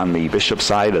men are on the Bishop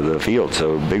side of the field,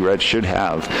 so Big Red should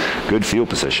have good field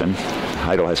position.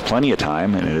 Heidel has plenty of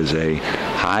time, and it is a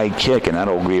high kick, and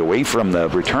that'll be away from the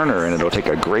returner, and it'll take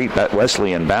a great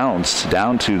Wesleyan bounce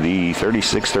down to the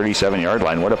 36, 37-yard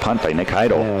line. What a punt by Nick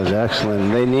Heidel. Yeah, it was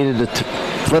excellent. They needed to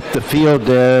flip the field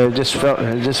there. It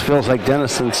just feels like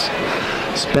Denison's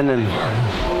spinning.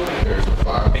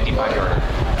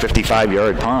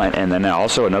 55-yard punt, and then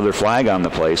also another flag on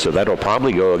the play, so that'll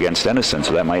probably go against Denison,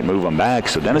 so that might move them back.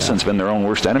 So Denison's been their own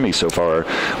worst enemy so far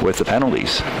with the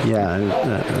penalties. Yeah,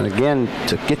 and again,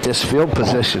 to get this field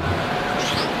position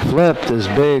flipped is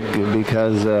big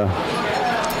because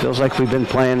feels like we've been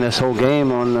playing this whole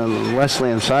game on the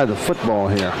Wesleyan side of the football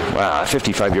here. Wow, a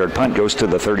 55-yard punt goes to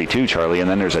the 32, Charlie, and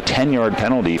then there's a 10-yard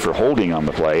penalty for holding on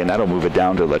the play, and that'll move it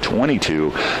down to the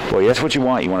 22. Boy, that's what you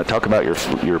want. You want to talk about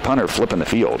your punter flipping the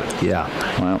field. Yeah.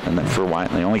 Well, and then for why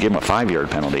they only gave him a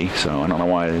 5-yard penalty, so I don't know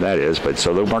why that is, but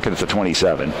so they'll mark it at the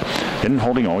 27. Isn't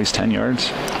holding always 10 yards?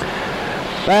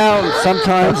 Well,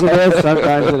 sometimes it is,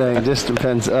 sometimes it ain't. It just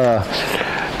depends.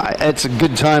 It's a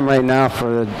good time right now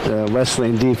for the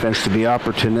Wesleyan defense to be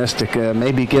opportunistic.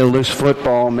 Maybe get a loose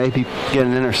football, maybe get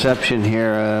an interception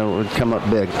here. Would come up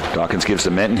big. Dawkins gives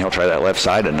to Minton. He'll try that left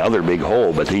side, another big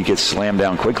hole, but he gets slammed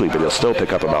down quickly, but he'll still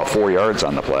pick up about 4 yards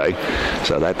on the play.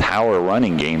 So that power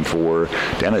running game for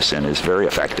Denison is very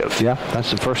effective. Yeah,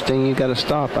 that's the first thing you got to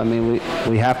stop. I mean,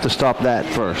 we have to stop that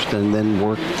first and then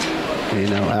work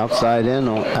outside in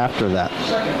after that.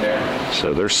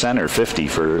 So their center 50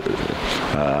 for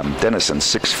Denison,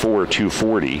 6'4",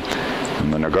 240.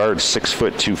 And then their guard's 6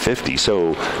 foot 250.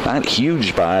 So not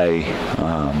huge by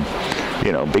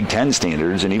Big Ten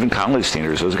standards and even college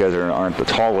standards. Those guys aren't the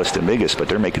tallest and biggest, but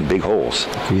they're making big holes.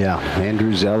 Yeah,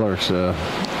 Andrew Zeller's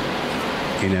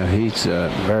he's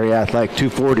very athletic.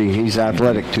 240. He's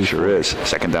athletic, too. Sure is.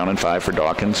 2nd down and 5 for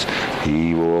Dawkins.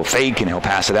 He will fake, and he'll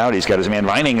pass it out. He's got his man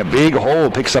Vining, a big hole,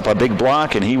 picks up a big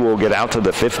block, and he will get out to the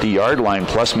 50-yard line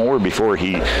plus more before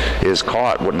he is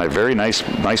caught. What a very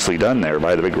nicely done there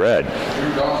by the Big Red.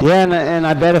 Yeah, and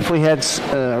I bet if we had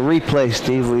a replay,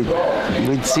 Steve,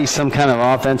 we'd see some kind of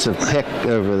offensive pick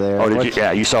over there. Oh, did you?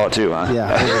 Yeah, you saw it too, huh?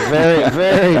 Yeah, it's very,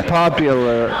 very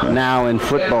popular now in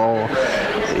football.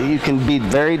 You can be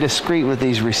very discreet with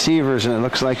these receivers, and it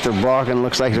looks like they're blocking,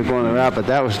 looks like they're going the route, but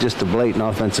that was just a blatant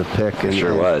offensive pick. And,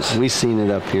 sure was. We've seen it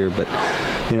up here, but,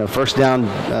 first down,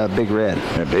 Big Red.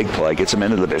 A big play. Gets him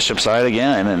into the Bishop side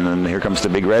again, and then here comes the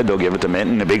Big Red. They'll give it to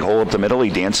Minton. A big hole up the middle. He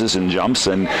dances and jumps,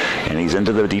 and he's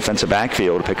into the defensive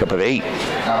backfield to pick up of 8.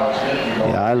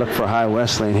 Yeah, I look for High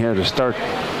Wesleyan here to start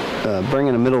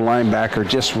bringing a middle linebacker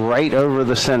just right over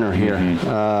the center here,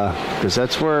 because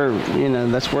that's where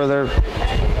they're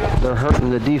hurting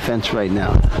the defense right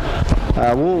now.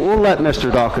 We'll let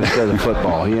Mr. Dawkins throw the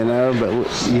football,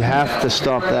 but you have to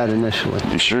stop that initially.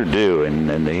 You sure do,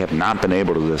 and they have not been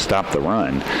able to stop the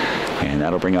run, and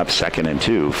that'll bring up 2nd and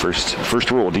 2.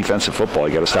 First rule of defensive football,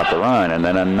 you got to stop the run, and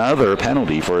then another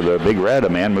penalty for the Big Red. A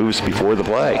man moves before the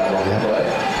play.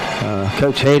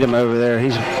 Coach Hayden over there,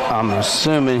 I'm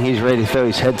assuming he's ready to throw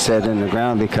his headset in the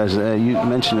ground because you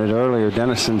mentioned it earlier,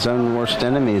 Denison's own worst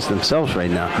enemy is themselves right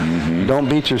now. Mm-hmm. Don't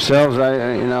beat yourselves.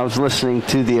 I was listening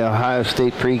to the Ohio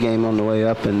State pregame on the way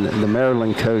up, and the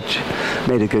Maryland coach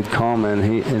made a good comment.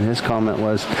 And his comment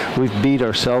was, we've beat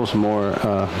ourselves more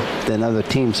than other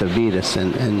teams have beat us,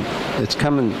 and it's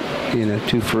coming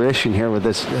to fruition here with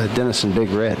this Denison Big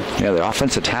Red. Yeah, the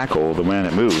offensive tackle, the man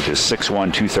that moved, is 6'1",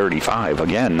 235.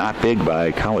 Again, not big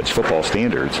by college football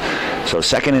standards. So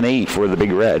 2nd and 8 for the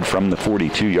Big Red from the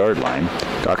 42-yard line.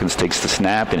 Dawkins takes the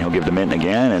snap, and he'll give the Minton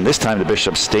again. And this time the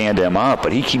Bishops stand him up,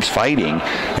 but he keeps fighting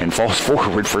and falls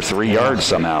forward for 3 yards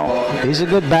somehow. He's a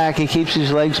good back. He keeps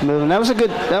his legs moving. That was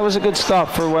a good stop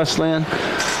for Wesleyan.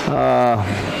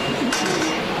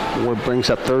 What brings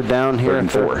up 3rd down here?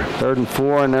 3rd and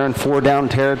 4, and they're in 4-down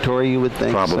territory, you would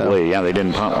think. Probably, so. Yeah. They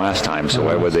didn't punt last time, so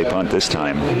why would they punt this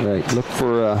time? Right. Look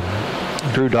for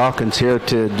Drew Dawkins here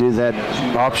to do that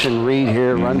option read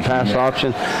here, run pass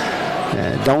option.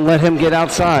 Don't let him get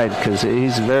outside because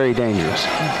he's very dangerous.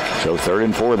 So 3rd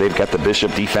and 4, they've got the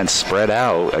Bishop defense spread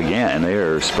out again.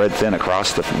 They're spread thin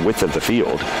across the width of the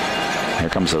field. Here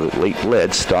comes a late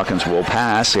blitz. Dawkins will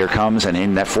pass. Here comes, and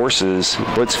in that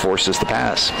blitz forces the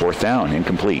pass. 4th down,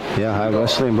 incomplete. Yeah, High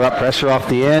Wesleyan brought pressure off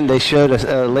the end. They showed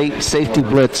a late safety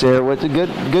blitz there with a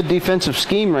good defensive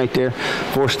scheme right there.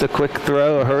 Forced a quick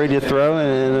throw, a hurry to throw,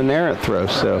 and an errant throw.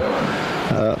 So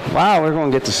Wow, we're going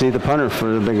to get to see the punter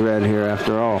for the Big Red here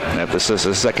after all. Yep, this is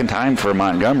the second time for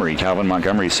Montgomery. Calvin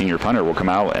Montgomery, senior punter, will come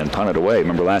out and punt it away.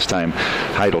 Remember last time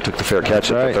Heidel took the fair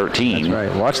catch at the 13. That's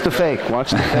right. Watch the fake.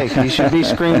 Watch the fake. He should be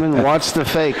screaming, watch the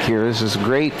fake here. This is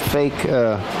great fake.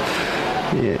 The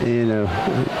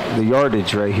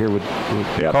yardage right here would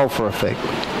call for a fake.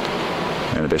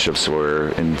 And the Bishops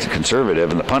were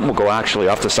conservative, and the punt will go actually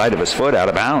off the side of his foot out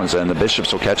of bounds, and the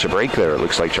Bishops will catch a break there. It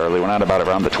looks like Charlie went out about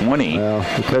around the 20. Well,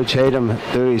 Coach Hayden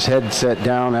threw his headset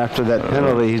down after that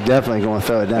penalty. He's definitely going to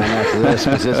throw it down after this,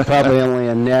 because it's probably only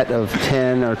a net of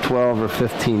 10 or 12 or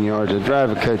 15 yards. It'll drive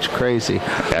a coach crazy.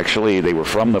 Actually, they were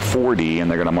from the 40,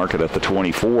 and they're going to mark it at the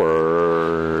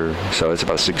 24, so it's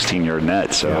about a 16-yard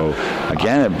net. So,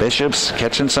 again, the Bishops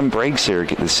catching some breaks here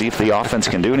to see if the offense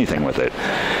can do anything with it.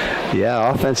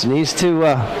 Yeah, offense needs to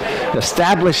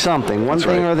establish something, one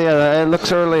thing or the other. It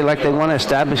looks early like they want to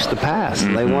establish the pass.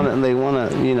 They want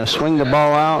to swing the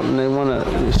ball out, and they want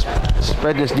to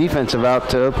spread this defensive out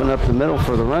to open up the middle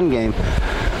for the run game.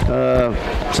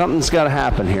 Something's got to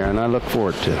happen here, and I look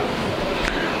forward to it.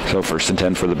 So 1st and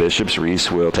 10 for the Bishops.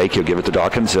 Reese will take. He'll give it to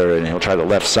Dawkins there, and he'll try the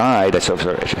left side.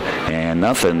 And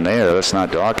nothing there. That's not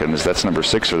Dawkins. That's number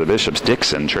 6 for the Bishops.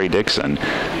 Dixon, Trey Dixon.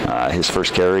 His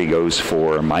first carry goes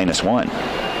for -1.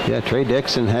 Yeah, Trey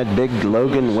Dixon had big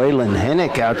Logan Waylon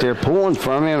Hennick out there pulling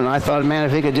from him, and I thought, man,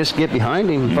 if he could just get behind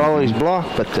him and follow his block.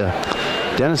 But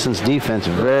Denison's defense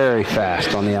very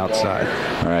fast on the outside.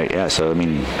 All right, yeah, so,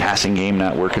 passing game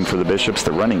not working for the Bishops,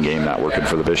 the running game not working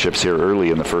for the Bishops here early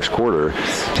in the first quarter.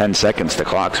 10 seconds, the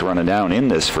clock's running down in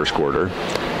this first quarter,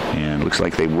 and looks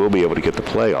like they will be able to get the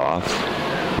play off.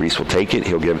 Reese will take it.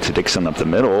 He'll give it to Dixon up the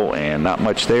middle, and not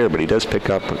much there, but he does pick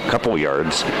up a couple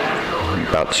yards,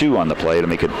 about 2 on the play to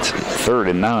make it 3rd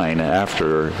and 9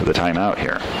 after the timeout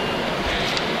here.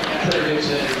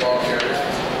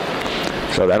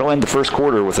 So that'll end the first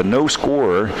quarter with a no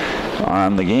score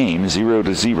on the game.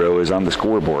 0-0 is on the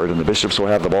scoreboard, and the Bishops will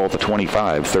have the ball at the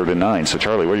 25, 3rd and 9. So,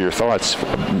 Charlie, what are your thoughts?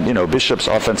 Bishops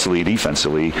offensively,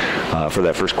 defensively for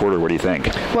that first quarter. What do you think?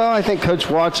 Well, I think Coach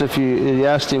Watts, if you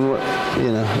asked him,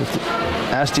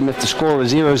 asked him if the score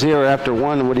was 0-0 after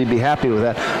 1, would he be happy with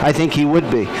that? I think he would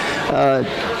be.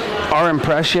 Our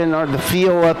impression, or the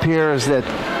feel up here is that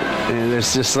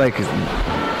there's just like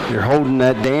you're holding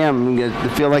that dam. You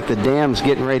feel like the dam's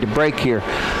getting ready to break here.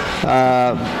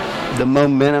 The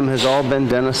momentum has all been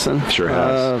Denison. Sure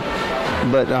has.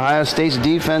 But Ohio State's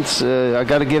defense, I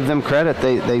got to give them credit.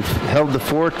 They've held the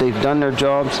fort. They've done their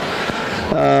jobs.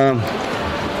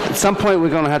 At some point, we're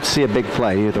going to have to see a big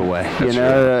play either way.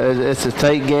 It's a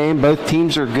tight game. Both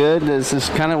teams are good. This is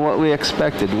kind of what we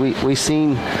expected. We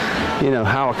seen,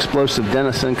 how explosive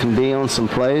Denison can be on some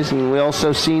plays, and we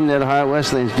also seen that Ohio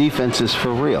Wesleyan's defense is for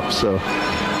real. So,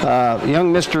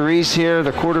 young Mr. Reese here,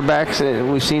 the quarterback,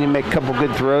 we've seen him make a couple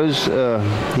good throws.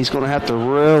 He's going to have to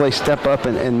really step up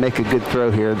and make a good throw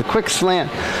here. The quick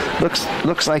slant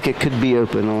looks like it could be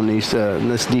open on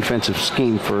this defensive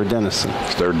scheme for Denison.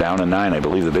 It's 3rd down and 9. I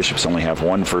believe the Bishops only have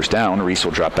 1 first down. Reese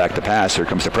will drop back to pass. Here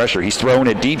comes the pressure. He's throwing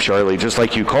it deep, Charlie, just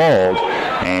like you called.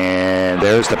 And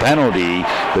there's the penalty.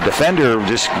 The defender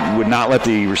just would not let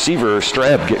the receiver,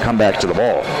 Streb, come back to the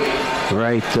ball.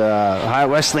 Right. Ohio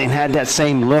Wesleyan had that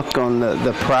same look on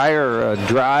the prior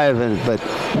drive, but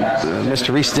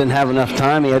Mr. Reese didn't have enough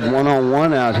time. He had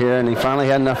one-on-one out here, and he finally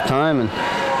had enough time.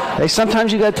 And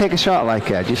sometimes you got to take a shot like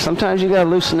that. Sometimes you got to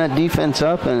loosen that defense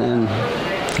up and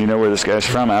You know where this guy's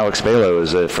from? Alex Balo.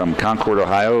 Is it from Concord,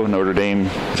 Ohio? Notre Dame?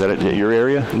 Is that your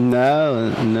area?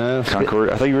 No.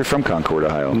 Concord? I thought you were from Concord,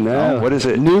 Ohio. No. Oh, what is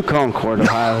it? New Concord,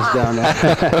 Ohio is down there.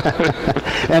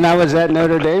 And I was at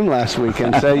Notre Dame last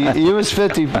weekend, so you was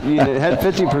 50. You had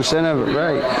 50% of it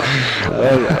right.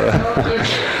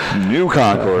 New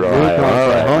Concord, Ohio. New Concord,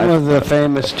 all right. home of the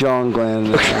famous John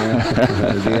Glenn,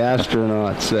 the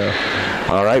astronaut. So.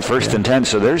 All right, 1st and 10.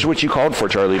 So there's what you called for,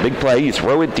 Charlie. Big play. You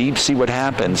throw it deep, see what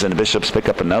happens. And the Bishops pick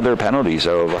up another penalty.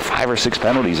 So 5 or 6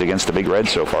 penalties against the Big Red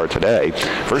so far today.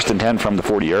 1st and 10 from the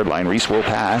 40-yard line. Reese will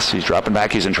pass. He's dropping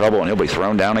back. He's in trouble, and he'll be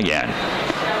thrown down again.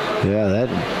 Yeah,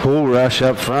 that bull rush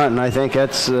up front, and I think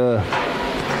that's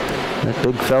that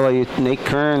big fella, Nate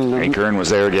Kern. Nate Kern was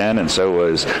there again, and so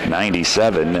was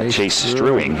 97, Chase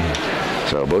Strewing.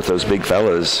 So both those big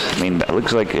fellas, it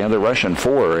looks like they're rushing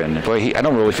 4. And, boy, I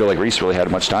don't really feel like Reese really had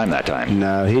much time that time.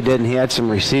 No, he didn't. He had some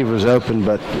receivers open,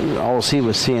 but all he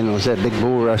was seeing was that big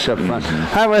bull rush up front.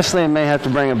 High Wesleyan may have to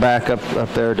bring it back up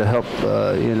there to help,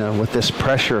 with this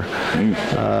pressure.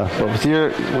 But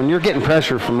when you're getting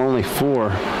pressure from only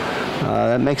 4,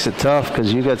 That makes it tough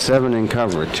because you got 7 in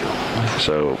coverage.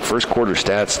 So first quarter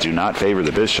stats do not favor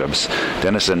the Bishops.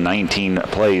 Denison 19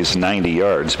 plays, 90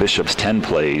 yards. Bishops 10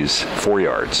 plays, 4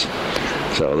 yards.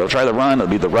 So they'll try the run. It'll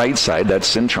be the right side.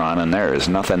 That's Cintron, and there is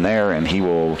nothing there, and he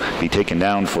will be taken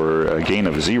down for a gain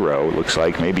of 0. It looks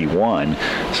like maybe 1.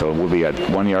 So we'll be at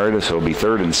 1 yard, so it'll be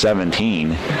 3rd and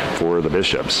 17 for the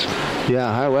Bishops.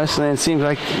 Yeah, High Wesleyan seems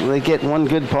like they get one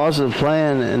good positive play,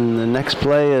 and the next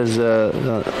play is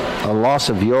a loss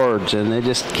of yards, and they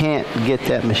just can't get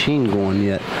that machine going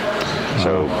yet.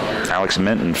 So Alex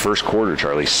Minton, first quarter,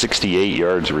 Charlie, 68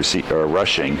 yards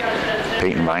rushing.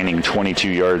 Peyton Vining, 22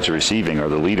 yards receiving, are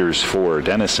the leaders for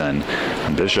Denison.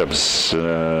 And Bishops,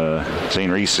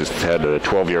 St. Reese has had a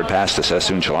 12-yard pass to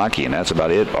Sassoon Chalaki, and that's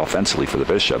about it offensively for the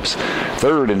Bishops.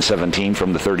 3rd and 17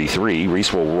 from the 33.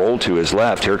 Reese will roll to his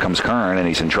left. Here comes Kern, and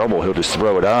he's in trouble. He'll just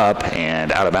throw it up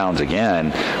and out of bounds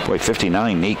again. Boy,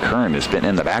 59, Nate Kern has been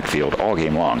in the backfield all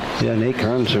game long. Yeah, Nate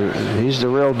Kern's he's the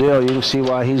real deal. You can see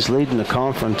why he's leading the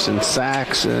conference in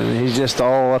sacks, and he's just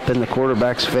all up in the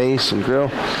quarterback's face and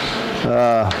grill.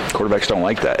 Quarterbacks don't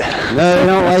like that. No, they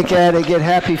don't like that. They get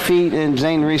happy feet, and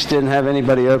Zane Reese didn't have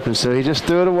anybody open, so he just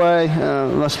threw it away.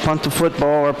 Let's punt the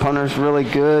football. Our punter's really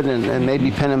good, and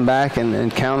maybe pin him back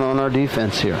and count on our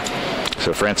defense here.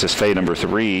 So Francis Fay, number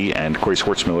 3, and Corey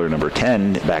Schwartzmiller, number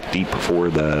 10, back deep for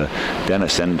the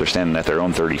Denison. They're standing at their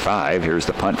own 35. Here's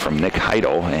the punt from Nick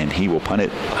Heidel, and he will punt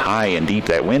it high and deep.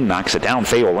 That wind knocks it down.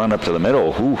 Fay will run up to the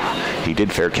middle. Ooh, he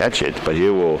did fair catch it, but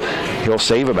he'll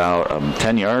save about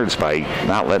 10 yards by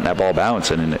not letting that ball bounce,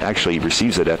 and actually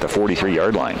receives it at the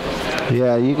 43-yard line.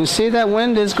 Yeah, you can see that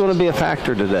wind is going to be a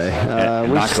factor today. It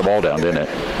knocked the ball down, didn't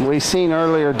it? We seen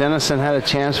earlier Denison had a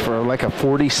chance for like a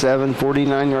 47,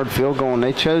 49-yard field goal, and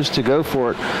they chose to go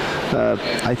for it,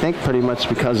 I think pretty much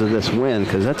because of this wind,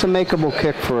 because that's a makeable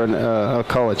kick for a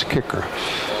college kicker.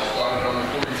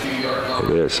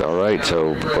 It is. All right,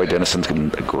 so boy, Denison's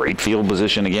in a great field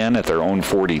position again at their own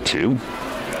 42.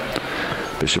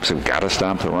 Bishops have got to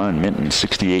stop the run. Minton,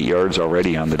 68 yards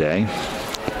already on the day.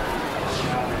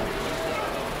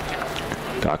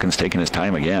 Dawkins taking his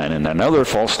time again, and another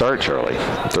false start, Charlie.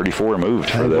 34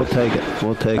 moved for We'll take it.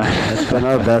 We'll take it. That's been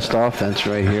our best offense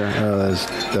right here.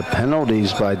 The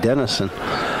penalties by Denison.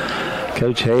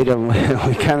 Coach Hayden,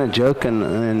 we kind of joking,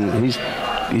 and he's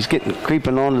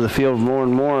creeping onto the field more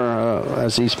and more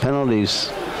as these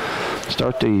penalties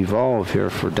start to evolve here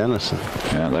for Denison.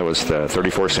 Yeah, that was the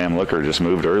 34 Sam Looker, just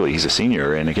moved early. He's a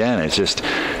senior, and again, it's just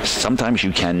sometimes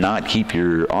you cannot keep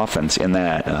your offense in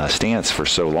that stance for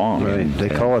so long. Right. They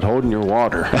call it holding your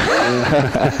water.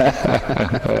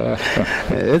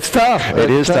 It's tough. It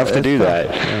is tough to do that.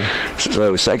 Yeah.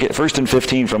 So first and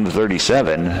 15 from the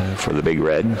 37 for the Big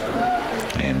Red.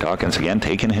 And Dawkins again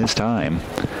taking his time.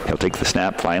 He'll take the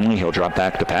snap finally. He'll drop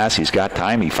back to pass. He's got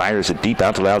time. He fires it deep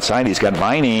out to the outside. He's got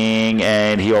Vining,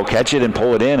 and he'll catch it and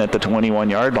pull it in at the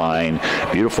 21-yard line.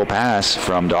 Beautiful pass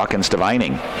from Dawkins to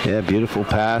Vining. Yeah, beautiful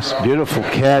pass. Beautiful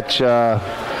catch.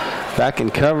 Back in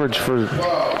coverage for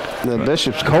the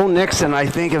Bishops. Cole Nixon, I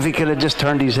think if he could have just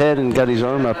turned his head and got his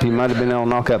arm up, he might have been able to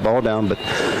knock that ball down. But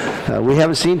we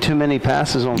haven't seen too many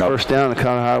passes on first down to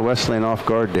kind of High Wesleyan off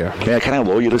guard there. Yeah, kind of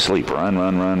lull you to sleep. Run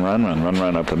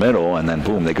up the middle, and then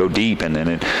boom, they go deep, and then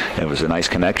it was a nice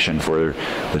connection for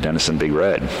the Denison Big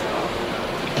Red.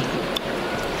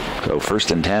 So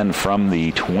first and 10 from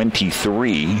the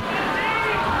 23.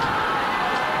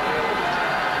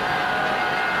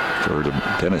 For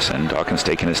Denison. Dawkins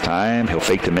taking his time. He'll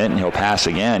fake the Minton. He'll pass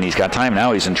again. He's got time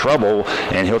now. He's in trouble,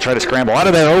 and he'll try to scramble out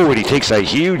of there. Oh, and he takes a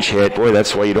huge hit. Boy,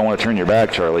 that's why you don't want to turn your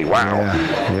back, Charlie. Wow.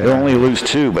 Yeah. They'll only lose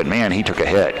 2, but, man, he took a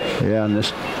hit. Yeah, in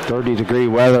this 30-degree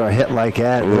weather, a hit like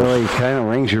that really kind of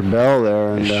rings your bell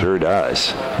there. And, it sure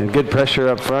does. And good pressure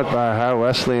up front by High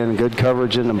Wesleyan, good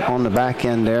coverage on the back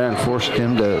end there, and forced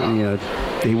him to,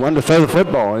 he wanted to throw the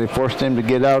football, and he forced him to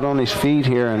get out on his feet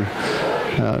here, and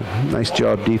nice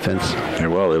job defense. Yeah,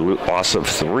 well, a loss of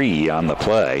 3 on the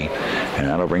play, and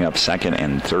that'll bring up 2nd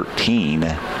and 13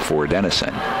 for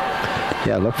Denison.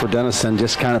 Yeah, look for Denison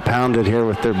just kind of pounded here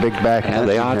with their big back. Yeah,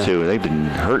 they ought to. They've been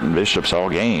hurting Bishops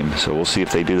all game, so we'll see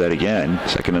if they do that again.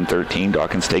 2nd and 13.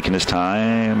 Dawkins taking his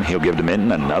time. He'll give to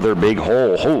Minton another big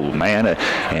hole. Oh, man.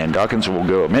 And Dawkins will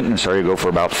go, go for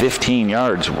about 15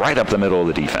 yards right up the middle of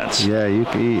the defense. Yeah, you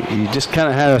just kind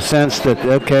of had a sense that,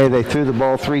 okay, they threw the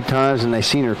ball 3 times and they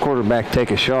seen their quarterback take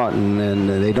a shot, and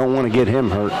they don't want to get him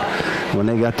hurt. When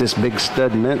they got this big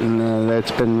stud Minton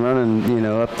that's been running,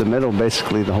 up the middle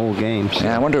basically the whole game. So.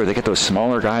 Yeah, I wonder if they get those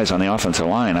smaller guys on the offensive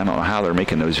line. I don't know how they're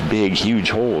making those big, huge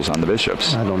holes on the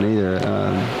Bishops. I don't either.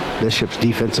 Bishop's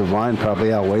defensive line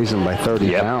probably outweighs them by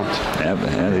 30 pounds. Yeah,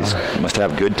 they must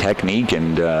have good technique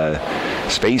and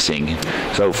spacing.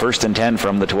 So 1st and 10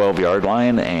 from the 12-yard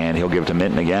line, and he'll give it to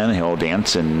Minton again. He'll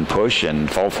dance and push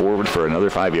and fall forward for another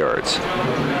 5 yards.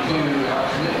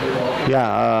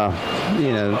 Yeah,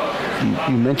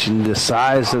 you mentioned the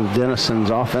size of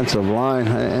Denison's offensive line,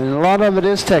 and a lot of it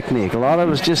is technique. A lot of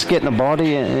it is just getting a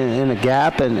body in a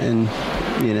gap, and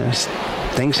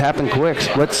things happen quick.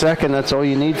 Split second, that's all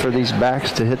you need for these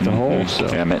backs to hit the hole.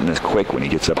 So. Yeah, Minton is quick when he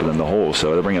gets up in the hole.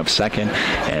 So they'll bring up 2nd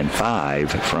and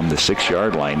 5 from the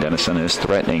 6-yard line. Denison is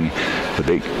threatening the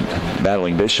big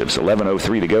battling Bishops.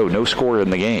 11:03 to go. No score in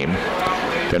the game.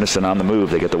 Denison on the move.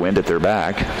 They get the wind at their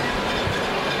back.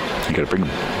 You got to bring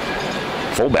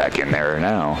fullback in there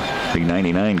now. Big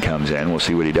 99 comes in. We'll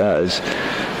see what he does.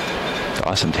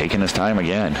 Dawson taking his time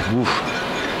again. Oof.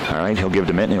 All right, he'll give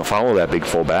to Minton. He'll follow that big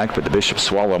fullback, but the Bishops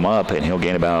swallow him up, and he'll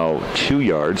gain about 2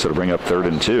 yards, so it'll bring up 3rd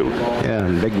and 2. Yeah,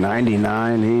 and big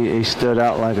 99, he stood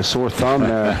out like a sore thumb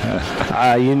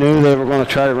there. You knew they were going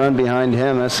to try to run behind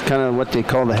him. That's kind of what they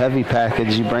call the heavy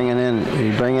package. You bring in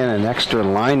an extra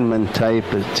lineman type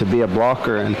to be a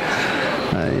blocker, and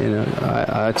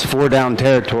it's 4-down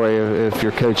territory. If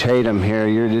you're Coach Hayden here,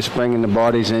 you're just bringing the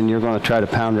bodies in. You're going to try to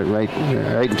pound it right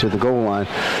into the goal line.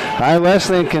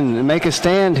 Wesleyan can make a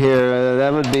stand here.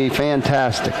 That would be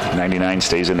fantastic. 99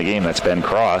 stays in the game. That's Ben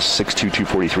Cross, 6'2",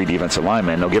 243 defensive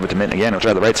lineman. They'll give it to Minton again. He'll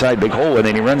try the right side, big hole, and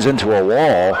then he runs into a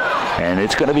wall, and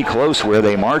it's going to be close where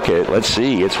they mark it. Let's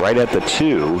see. It's right at the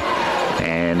 2.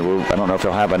 And I don't know if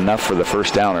he'll have enough for the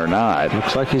first down or not.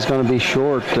 Looks like he's going to be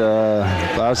short. If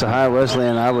I was a high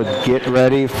Wesleyan, I would get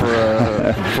ready for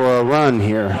a run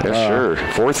here. Yeah, sure.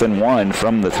 4th and 1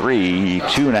 from the 3,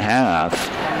 2.5.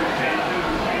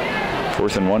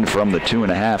 4th and 1 from the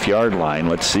 2.5-yard line.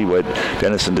 Let's see what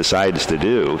Denison decides to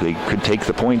do. They could take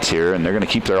the points here, and they're going to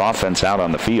keep their offense out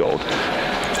on the field.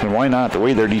 And why not? The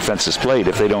way their defense is played,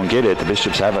 if they don't get it, the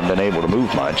Bishops haven't been able to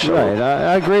move much. So. Right.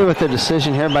 I agree with the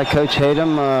decision here by Coach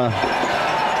Hayden.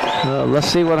 Let's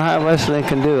see what High Wesleyan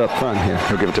can do up front here.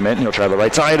 He'll give it to Minton. He'll try the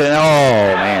right side,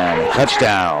 and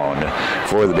touchdown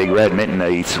for the Big Red. Minton,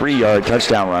 a 3-yard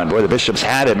touchdown run. Boy, the Bishops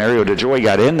had it. Mario DeJoy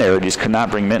got in there, just could not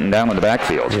bring Minton down in the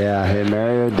backfield. Yeah,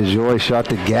 Mario DeJoy shot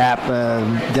the gap.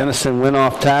 Denison went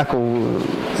off tackle,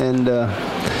 and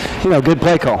good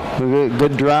play call,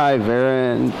 good drive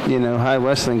there, and High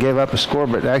Wesleyan gave up a score,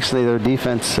 but actually their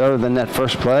defense, other than that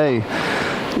first play,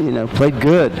 played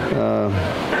good.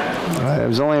 It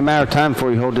was only a matter of time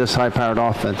before you hold this high-powered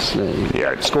offense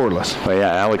scoreless. Well,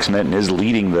 yeah, Alex Minton is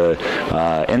leading the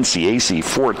NCAC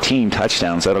 14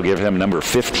 touchdowns. That'll give him number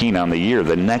 15 on the year.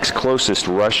 The next closest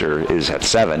rusher is at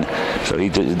 7, so he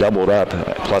doubled up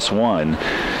 +1.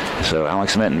 So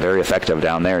Alex Minton, very effective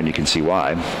down there, and you can see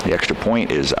why. The extra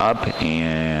point is up,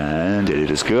 and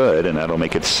it is good, and that'll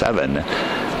make it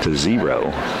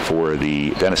 7-0 for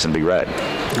the Denison Big Red.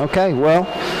 Okay, well,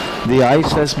 the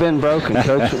ice has been broken.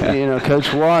 Coach,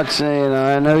 Coach Watts,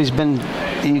 I know he's been,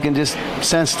 you can just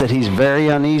sense that he's very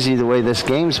uneasy the way this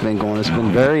game's been going. It's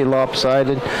been very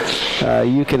lopsided.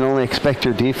 You can only expect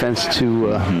your defense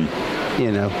to,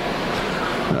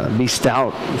 be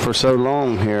stout for so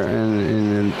long here,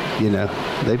 and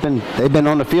they've been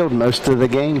on the field most of the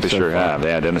game. They sure have.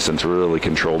 Yeah, Denison's really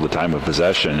controlled the time of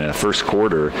possession. In the first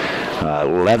quarter,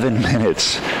 11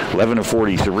 minutes,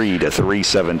 11:43 to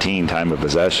 3:17 time of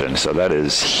possession. So that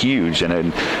is huge.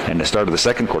 And the start of the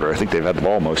second quarter, I think they've had the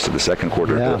ball most of the second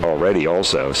quarter already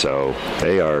also. So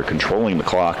they are controlling the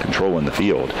clock, controlling the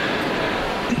field.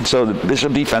 So the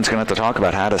Bishop defense going to have to talk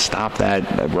about how to stop that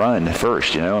run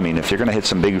first. If you're going to hit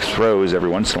some big throws every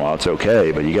once in a while, it's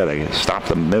okay, but you got to stop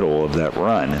the middle of that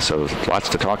run. So lots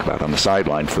to talk about on the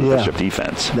sideline for the Bishop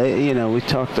defense. We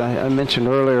talked. I mentioned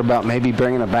earlier about maybe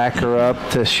bringing a backer up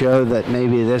to show that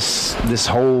maybe this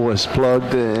hole was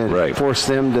plugged and force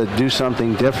them to do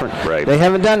something different. Right. They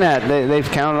haven't done that.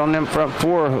 They've counted on them front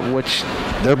 4, which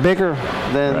they're bigger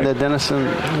than the Denison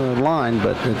line,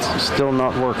 but it's still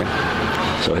not working.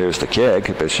 So here's the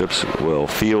kick. Bishops will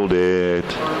field it,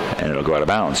 and it'll go out of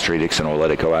bounds. Trey Dixon will let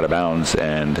it go out of bounds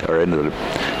out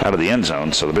of the end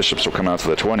zone. So the Bishops will come out to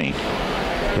the 20.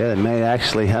 Yeah, they may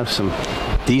actually have some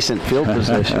decent field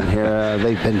position here.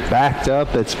 They've been backed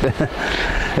up. It's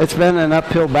been an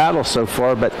uphill battle so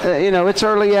far, but it's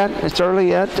early yet.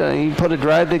 You put a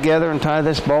drive together and tie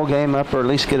this ball game up, or at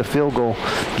least get a field goal.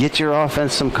 Get your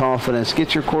offense some confidence.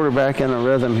 Get your quarterback in a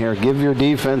rhythm here. Give your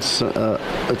defense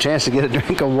a chance to get a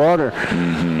drink of water.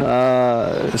 Mm-hmm.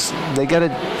 They got to,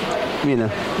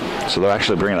 So they'll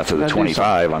actually bring it up to the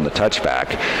 25 on the touchback.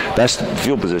 Best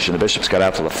field position, the Bishops got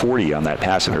out to the 40 on that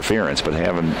pass interference, but they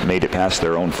haven't made it past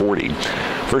their own 40.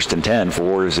 1st and 10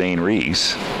 for Zane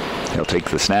Reese. He'll take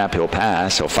the snap, he'll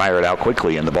pass, he'll fire it out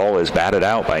quickly, and the ball is batted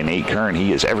out by Nate Kern.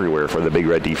 He is everywhere for the Big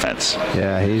Red defense.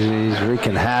 Yeah, he's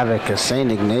wreaking havoc. A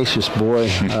St. Ignatius boy.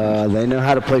 They know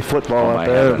how to play football up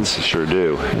there. Heavens, sure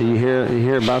do. You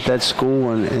hear about that school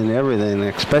and everything,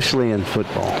 especially in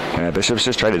football. Yeah, Bishops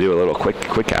just tried to do a little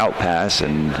quick out pass,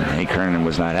 and Nate Kern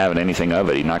was not having anything of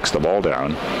it. He knocks the ball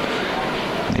down.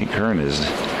 Nate Kern is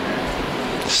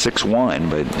 6'1",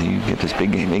 but he gets his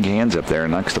big hands up there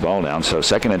and knocks the ball down. So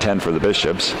 2nd and 10 for the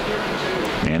Bishops.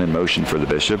 Man in motion for the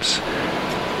Bishops.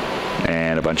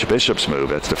 And a bunch of Bishops move.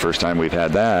 That's the first time we've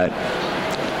had that.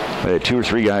 They had 2 or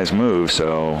 3 guys move,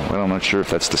 so I'm not sure if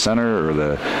that's the center or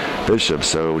the Bishops.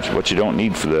 So what you don't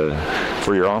need for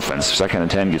your offense. 2nd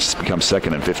and 10 becomes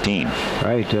 2nd and 15.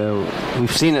 Right.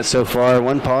 We've seen it so far.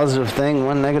 One positive thing,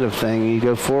 one negative thing. You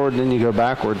go forward, then you go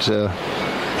backwards.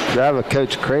 Drive a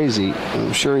coach crazy.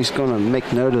 I'm sure he's going to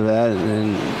make note of that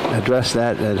and address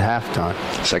that at halftime.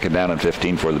 2nd down and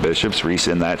 15 for the Bishops. Reese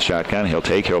in that shotgun. He'll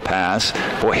pass.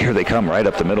 Boy, here they come right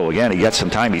up the middle again. He gets some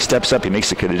time. He steps up. He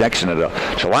makes a connection at a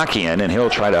Chalakian, and he'll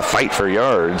try to fight for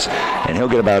yards, and he'll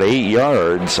get about 8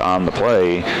 yards on the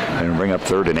play and bring up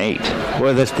 3rd and 8.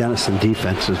 Boy, this Denison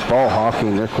defense is ball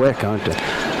hawking. They're quick, aren't they?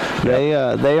 They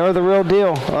are the real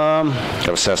deal. That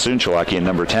was Sassoon Chalakian,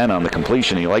 number 10 on the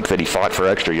completion. He liked that he fought for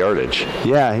extra yardage.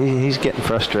 Yeah, he's getting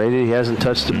frustrated. He hasn't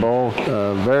touched the ball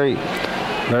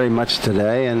very much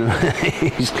today, and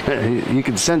you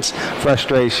can sense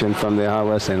frustration from the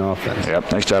Ohio Wesleyan offense.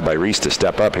 Yep, nice job by Reese to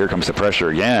step up. Here comes the pressure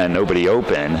again. Nobody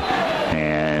open,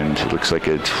 and it looks like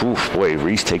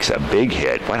Reese takes a big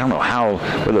hit. I don't know how.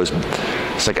 What those?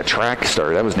 It's like a track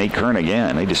start. That was Nate Kern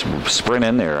again. They just sprint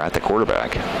in there at the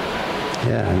quarterback.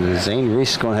 Yeah, and Zane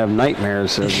Reese is going to have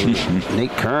nightmares of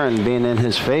Nate Kern being in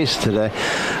his face today.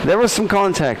 There was some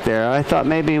contact there. I thought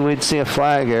maybe we'd see a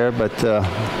flag there, but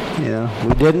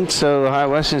we didn't. So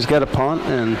Ohio Wesleyan's got a punt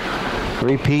and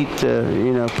repeat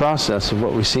process of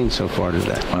what we've seen so far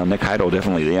today. Well, Nick Heidel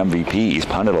definitely the MVP. He's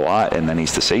punted a lot, and then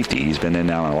he's the safety. He's been in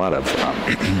now on a lot of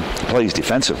plays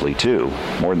defensively too,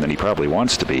 more than he probably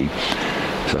wants to be.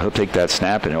 So he'll take that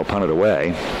snap and he'll punt it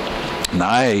away.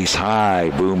 Nice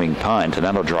high booming punt, and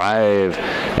that'll drive.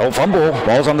 Oh, fumble!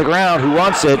 Ball's on the ground. Who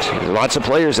wants it? Lots of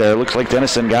players there. Looks like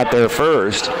Denison got there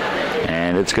first,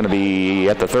 and it's going to be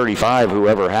at the 35.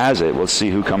 Whoever has it, we'll see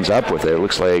who comes up with it. It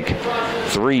looks like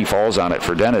 3 falls on it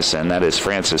for Denison. That is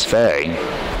Francis Fay.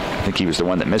 I think he was the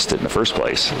one that missed it in the first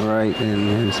place. Right,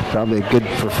 and it's probably good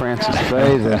for Francis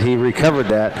Fay that he recovered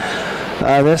that.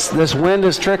 This wind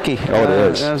is tricky. Oh,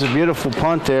 it is. That was a beautiful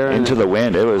punt there. Into the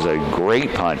wind. It was a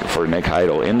great punt for Nick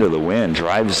Heidel. Into the wind.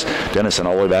 Drives Denison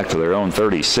all the way back to their own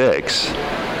 36.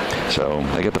 So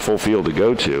they get the full field to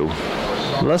go to.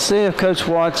 Let's see if Coach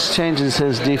Watts changes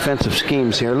his defensive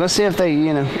schemes here. Let's see if they,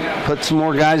 put some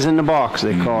more guys in the box,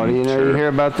 they call it. Sure. You hear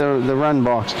about the run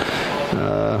box.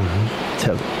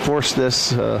 To force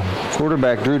this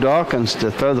quarterback, Drew Dawkins, to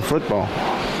throw the football.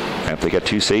 They got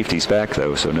 2 safeties back,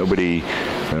 though, so they're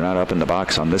not up in the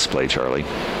box on this play, Charlie.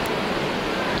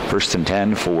 1st and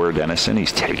 10 for Denison.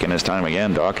 He's taking his time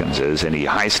again, Dawkins is. And he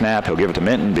high snap. He'll give it to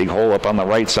Minton. Big hole up on the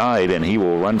right side, and he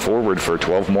will run forward for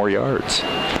 12 more yards.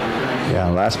 Yeah,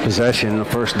 last possession, the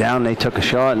 1st down, they took a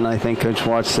shot, and I think Coach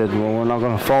Watts said, well, we're not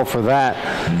going to fall for that.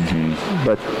 Mm-hmm.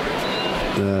 But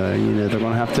they're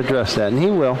going to have to address that, and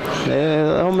he will.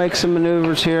 He'll make some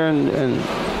maneuvers here and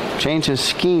change his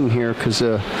scheme here, because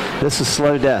this is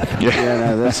slow death.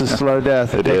 Yeah. This is slow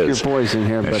death. It Pick is. Your poison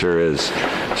here. It sure is.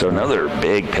 So another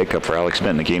big pickup for Alex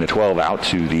Minton, a gain of 12 out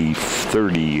to the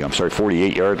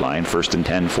 48-yard line. 1st and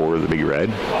 10 for the Big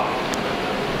Red.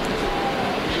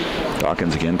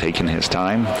 Dawkins again taking his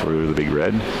time for the Big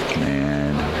Red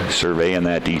and surveying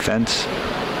that defense.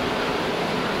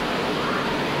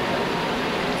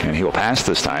 And he'll pass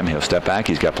this time. He'll step back.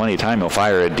 He's got plenty of time. He'll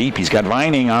fire it deep. He's got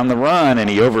Vining on the run, and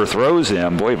he overthrows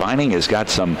him. Boy, Vining has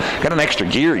got an extra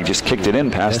gear. He just kicked it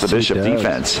in past the Bishop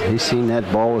defense. He's seen that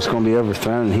ball was going to be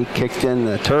overthrown. He kicked in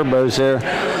the turbos there.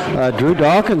 Drew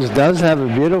Dawkins does have a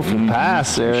beautiful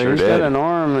pass there. Sure He's got an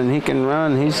arm, and he can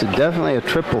run. He's definitely a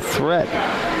triple threat.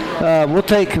 We'll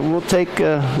take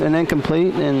an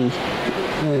incomplete and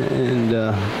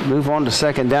move on to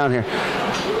 2nd down here.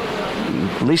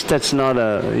 At least that's not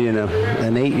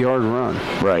an 8-yard run.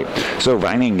 Right. So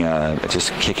Vining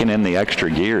just kicking in the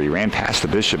extra gear. He ran past the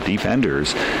Bishop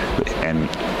defenders, and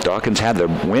Dawkins had the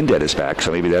wind at his back,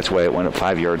 so maybe that's why it went up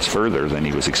 5 yards further than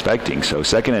he was expecting. So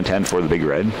 2nd and 10 for the Big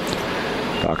Red.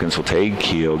 Dawkins will take.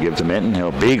 He'll give to Minton.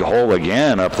 He'll big hole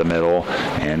again up the middle,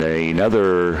 and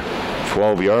another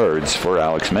 12 yards for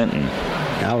Alex Minton.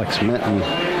 Alex Minton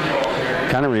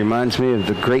kind of reminds me of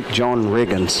the great John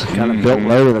Riggins. Kind of built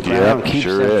low to the ground, keeps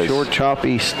them short,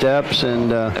 choppy steps,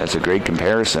 and that's a great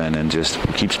comparison, and just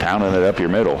keeps pounding it up your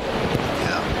middle.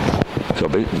 Yeah. So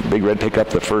Big Red pick up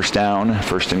the first down,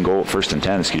 first and 10,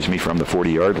 from the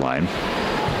 40-yard line.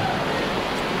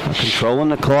 Controlling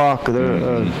the clock.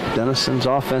 Denison's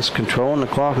offense controlling the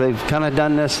clock. They've kind of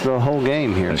done this the whole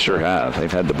game here. They sure have.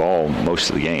 They've had the ball most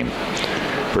of the game.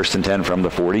 First and 10 from the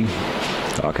 40.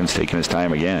 Dawkins taking his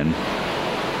time again.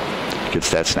 Gets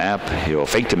that snap. He'll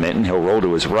fake to Minton. He'll roll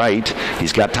to his right.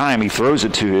 He's got time. He throws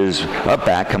it to his up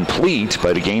back, complete,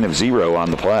 but a gain of 0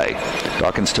 on the play.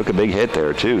 Dawkins took a big hit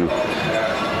there, too.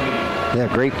 Yeah,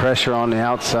 great pressure on the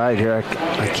outside here.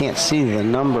 I can't see the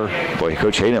number. Boy,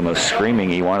 Coach Hayden was screaming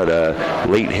he wanted a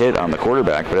late hit on the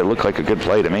quarterback, but it looked like a good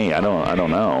play to me. I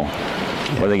don't know.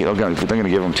 Well, they're going to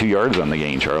give him 2 yards on the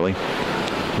gain, Charlie.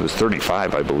 It was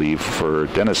 35, I believe, for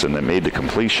Denison that made the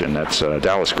completion. That's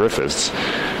Dallas Griffiths,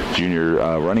 junior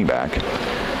running back.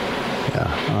 Yeah.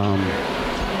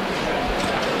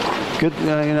 Good.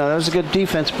 That was a good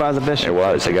defense by the Bishop. It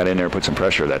was. They got in there and put some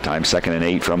pressure that time. 2nd and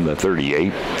 8 from the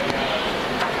 38.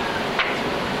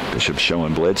 Bishop's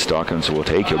showing blitz. Dawkins will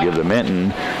take. He'll give the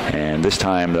Minton, and this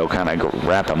time they'll kind of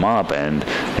wrap him up. And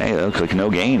hey, it looks like no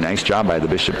gain. Nice job by the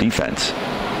Bishop defense.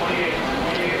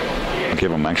 I'll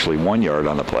give him actually 1 yard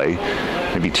on the play,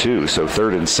 maybe 2. So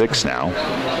 3rd and 6 now.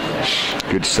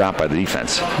 Good stop by the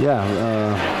defense. Yeah.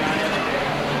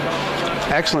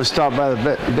 Excellent stop by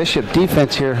the Bishop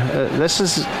defense here. This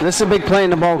is a big play in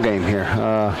the ball game here.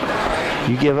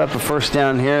 You give up a first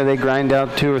down here, they grind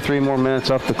out 2 or 3 more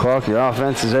minutes off the clock. Your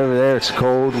offense is over there. It's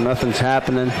cold. Nothing's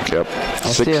happening. Yep.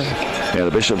 The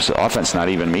Bishop's offense not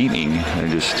even meeting. They're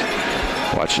just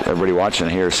everybody watching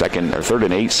here. 3rd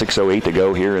and 8, 6:08 to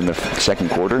go here in the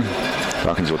second quarter.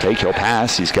 Dawkins will take. He'll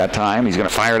pass. He's got time. He's going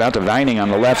to fire it out to Vining on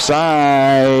the left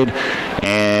side,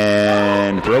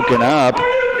 and broken up.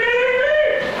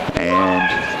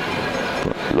 And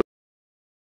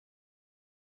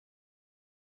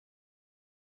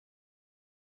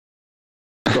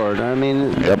I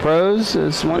mean, the pros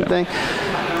is one thing.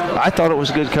 I thought it was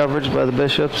good coverage by the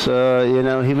Bishops.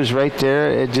 He was right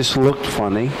there. It just looked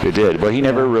funny. It did. But he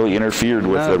never really interfered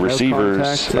with the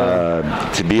receivers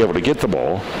to be able to get the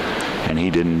ball. And he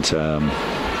didn't.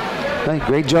 Hey,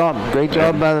 great job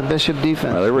by the Bishop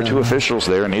defense. There were 2 officials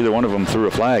there, and neither one of them threw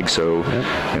a flag, so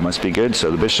it must be good. So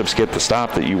the Bishops get the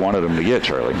stop that you wanted them to get,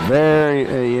 Charlie. Very,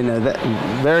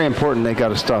 very important. They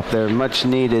got a stop there. Much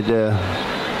needed.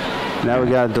 Now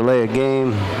we got to delay a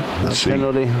game,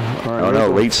 penalty.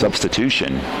 Late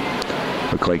substitution.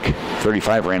 Looked like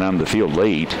 35 ran onto the field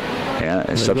late.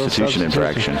 Yeah, substitution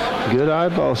infraction. Good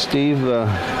eyeball, Steve.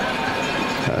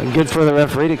 Good for the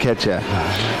referee to catch that.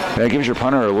 That gives your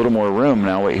punter a little more room.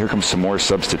 Now, wait, here comes some more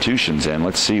substitutions in.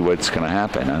 Let's see what's going to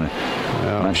happen. I'm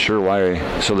not sure why.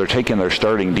 So they're taking their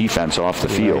starting defense off the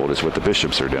field is what the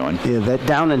Bishops are doing. Yeah, that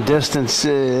down and distance,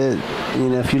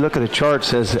 if you look at a chart,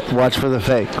 says watch for the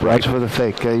fake. Watch for the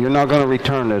fake. You're not going to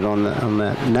return it on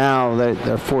that. Now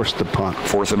they're forced to punt.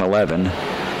 4th and 11.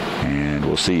 And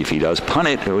we'll see if he does punt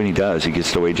it. When he does, he gets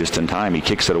it away just in time. He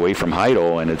kicks it away from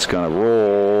Heidel, and it's going to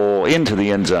roll into the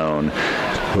end zone.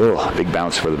 Big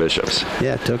bounce for the Bishops.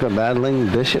 Yeah, it took a battling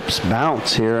Bishops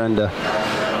bounce here. And,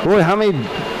 boy, how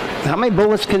many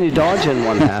bullets can you dodge in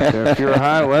one half? If you're a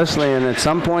high Wesleyan, at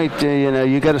some point,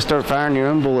 you got to start firing your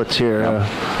own bullets here.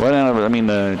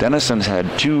 The Denison's had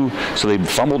 2, so they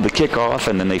fumbled the kickoff,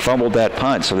 and then they fumbled that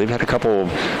punt. So they've had a couple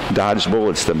of dodged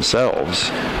bullets themselves.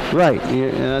 Right.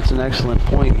 That's an excellent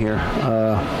point here.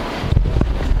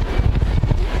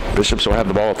 Bishops will have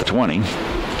the ball at the 20.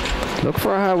 Look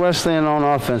for a high Wesleyan on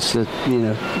offense to,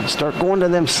 start going to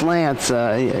them slants.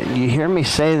 You hear me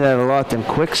say that a lot, them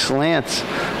quick slants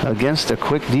against a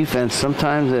quick defense.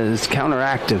 Sometimes it's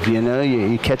counteractive,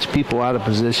 you catch people out of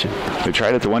position. They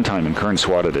tried it the one time, and Kern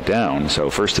swatted it down. So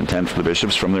 1st and 10 for the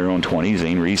Bishops from their own 20.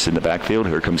 Zane Reese in the backfield.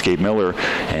 Here comes Gabe Miller,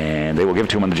 and they will give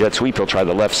it to him on the jet sweep. He'll try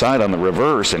the left side on the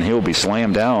reverse, and he'll be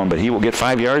slammed down, but he will get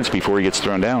 5 yards before he gets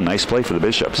thrown down. Nice play for the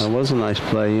Bishops. That was a nice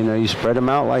play. You spread them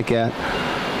out like that.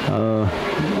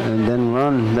 And then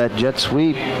run that jet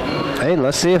sweep. Hey,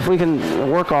 let's see if we can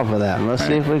work off of that. Let's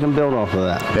see if we can build off of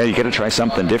that. Yeah, you got to try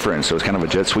something different. So it's kind of a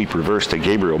jet sweep reverse to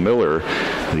Gabriel Miller,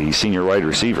 the senior wide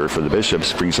receiver for the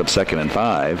Bishops. Brings up 2nd and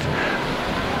 5.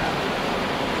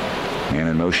 And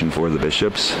in motion for the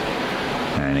Bishops.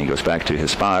 And he goes back to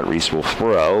his spot. Reese will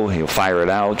throw. He'll fire it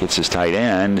out, gets his tight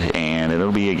end, and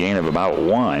it'll be a gain of about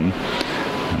 1.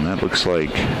 And that looks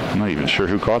like, I'm not even sure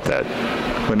who caught that.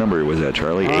 What number was that,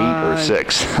 Charlie? 8 or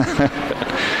 6?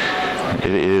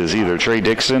 It is either Trey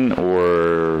Dixon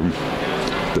or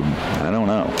I don't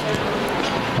know.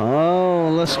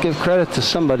 Oh, let's give credit to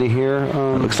somebody here.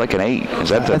 It looks like an 8. Is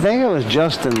that I think it was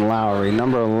Justin Lowry,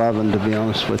 number 11, to be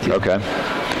honest with you. Okay.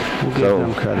 We'll give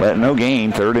them credit. But no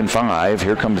gain, 3rd and 5.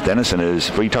 Here comes Denison.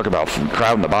 Well, you talk about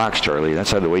crowding the box, Charlie.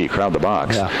 That's how the way you crowd the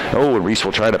box. Yeah. Oh, Reese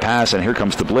will try to pass, and here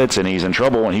comes the blitz, and he's in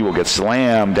trouble, and he will get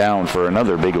slammed down for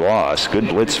another big loss. Good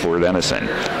blitz for Denison.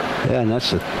 Yeah, and that's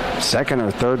the 2nd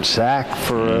or 3rd sack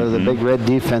for the Big Red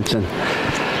defense.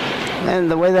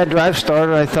 And the way that drive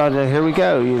started, I thought, here we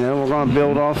go. We're going to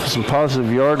build off some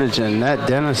positive yardage, and that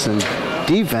Denison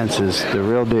defense is the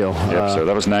real deal. Yep, so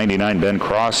that was 99, Ben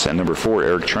Cross, and number 4,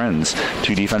 Eric Trends.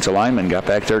 2 defensive linemen got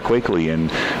back there quickly,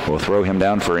 and will throw him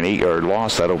down for an 8-yard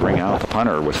loss. That'll bring out the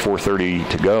punter with 4:30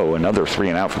 to go. Another 3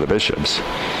 and out for the Bishops.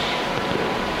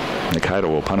 Nick Heidel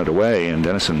will punt it away, and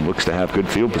Denison looks to have good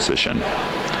field position.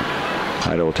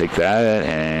 Heidel will take that,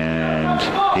 and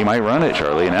he might run it,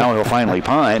 Charlie. Now he'll finally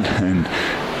punt, and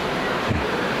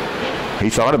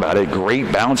he thought about it.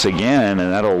 Great bounce again,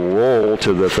 and that'll roll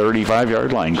to the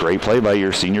 35-yard line. Great play by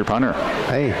your senior punter.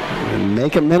 Hey,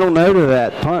 make a mental note of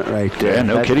that punt right there. Yeah,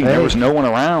 no kidding. There was no one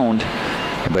around.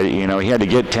 But, he had to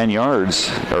get 10 yards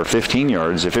or 15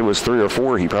 yards. If it was 3 or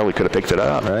 4, he probably could have picked it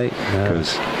up. Right.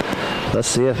 Let's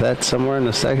see if that's somewhere in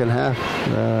the second half.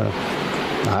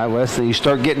 Wesleyan, you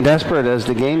start getting desperate as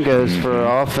the game goes for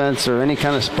offense or any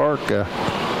kind of spark.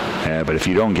 Yeah, but if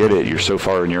you don't get it, you're so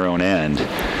far in your own end.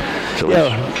 So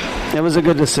it was a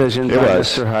good decision by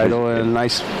Mr. Heidel, and a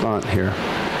nice punt here.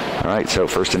 All right, so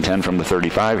 1st and 10 from the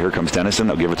 35. Here comes Denison.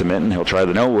 They'll give it to Minton. He'll try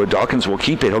the no. Dawkins will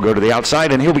keep it. He'll go to the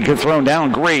outside, and he'll be thrown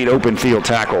down. Great open field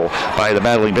tackle by the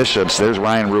battling Bishops. There's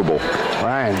Ryan Rubel.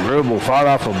 Ryan Rubel fought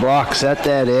off a block, set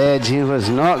that edge. He was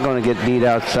not going to get beat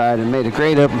outside and made a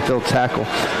great open field tackle.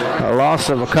 A loss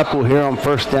of a couple here on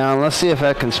 1st down. Let's see if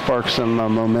that can spark some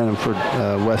momentum for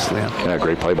Wesleyan. Yeah,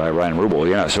 great play by Ryan Rubel.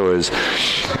 Yeah, so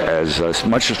as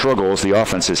much a struggle as the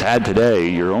offense has had today,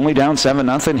 you're only down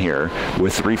 7-0 here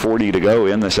with 3:40 to go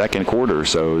in the 2nd quarter.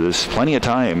 So there's plenty of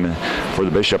time for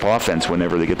the Bishop offense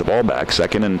whenever they get the ball back.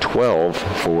 2nd and 12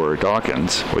 for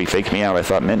Dawkins. Well, he faked me out. I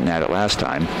thought Minton had it last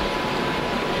time.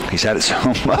 He's had it so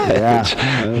much.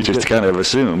 He just kind of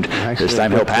assumed. This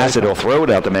time he'll pass it, he'll throw it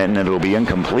out to Minton, and it'll be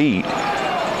incomplete.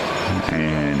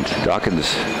 And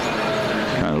Dawkins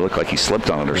kind of looked like he slipped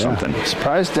on it or something.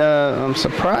 I'm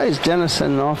surprised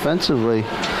Denison offensively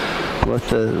with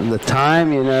the time,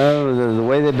 the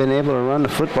way they've been able to run the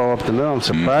football up the middle. I'm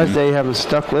surprised they haven't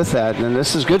stuck with that. And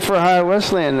this is good for Ohio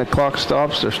Wesleyan. The clock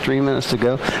stops. There's 3 minutes to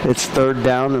go. It's 3rd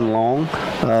down and long.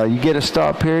 You get a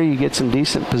stop here, you get some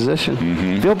decent position,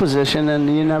 field position, and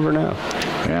you never know.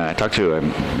 Yeah, I talked to a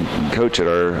coach at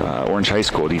our Orange High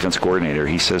School, defense coordinator.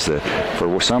 He says that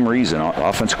for some reason,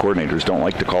 offense coordinators don't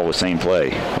like to call the same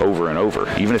play over and over,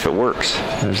 even if it works.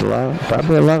 There's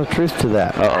probably a lot of truth to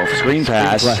that. Screen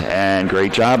pass, and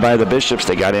great job by the Bishops.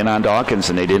 They got in on Dawkins,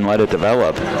 and they didn't let it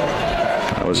develop.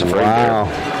 I was afraid there.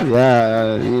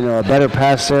 Yeah, a better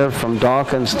pass there from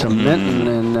Dawkins to Minton,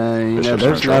 and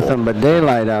there's nothing but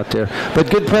daylight out there.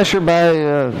 But good pressure by...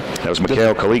 that was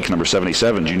Mikhail Kalik, number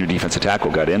 77, junior defensive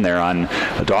tackle, got in there on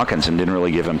Dawkins and didn't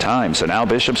really give him time. So now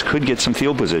Bishops could get some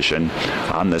field position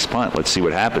on this punt. Let's see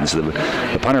what happens.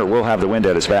 The punter will have the wind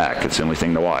at his back. It's the only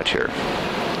thing to watch here.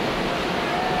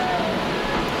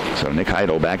 So Nick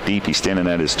Heidel back deep. He's standing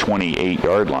at his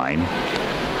 28-yard line.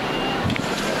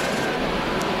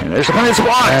 And there's the punt. It's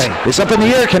blocked. Hey. It's up in the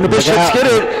air. Can the Bishops get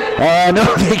it? No,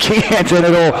 they can't. And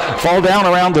it'll fall down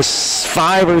around the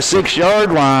 5 or 6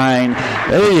 yard line.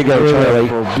 There you go, Charlie.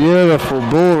 Beautiful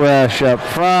bull rush up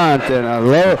front. And a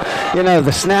low,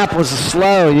 the snap was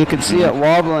slow. You could see it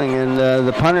wobbling. And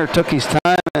the punter took his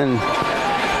time. And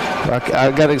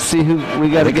I got to see who we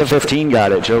got to give. 15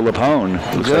 got it. Joe Lapone.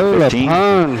 Joe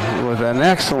Lapone with an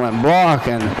excellent block,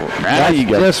 and that's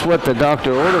just what the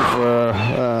doctor ordered for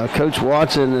Coach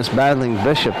Watson, this battling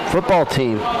Bishop football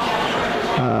team.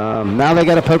 Now they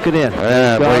got to poke it in.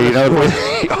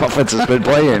 The offense has been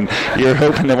playing. You're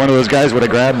hoping that one of those guys would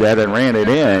have grabbed that and ran it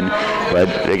in,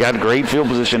 but they got great field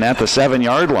position at the 7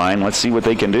 yard line. Let's see what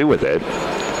they can do with it.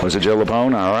 Was it Joe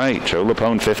Lapone? All right. Joe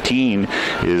Lapone, 15,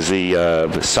 is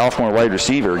the sophomore wide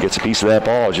receiver. Gets a piece of that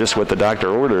ball, just what the doctor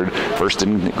ordered. First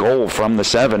and goal from the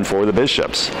 7 for the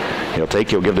Bishops. He'll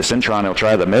give the Cintron. He'll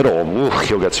try the middle. Ooh,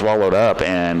 he'll get swallowed up,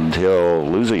 and he'll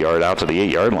lose a yard out to the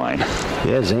 8-yard line.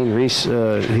 Yeah, Zane Reese.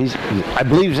 I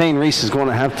believe Zane Reese is going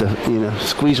to have to,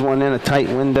 squeeze one in a tight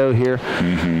window here.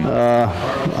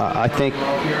 I think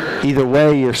either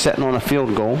way, you're setting on a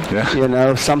field goal.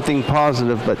 Yeah. Something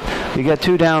positive, but you got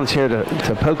 2 downs here to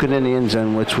poke it in the end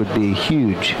zone, which would be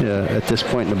huge at this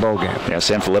point in the ball game. Yeah,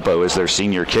 Sanfilippo is their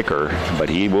senior kicker, but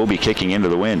he will be kicking into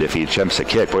the wind if he attempts a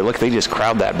kick. Boy, look, they just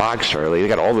crowd that box, Charlie. They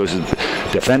got all those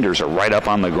defenders are right up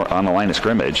on the line of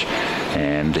scrimmage,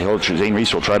 and Zane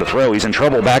Reese will try to throw. He's in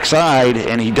trouble backside,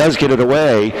 and he does get it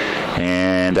away,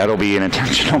 and that'll be an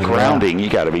intentional grounding. You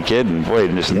got to be kidding. Boy,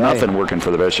 just nothing working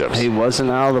for the Bishops. He wasn't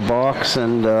out of the box,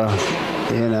 and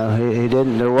he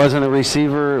didn't. There wasn't a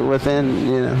receiver within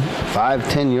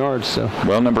 5-10 yards. So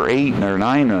number 8 or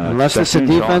 9. Unless it's a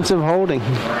defensive holding.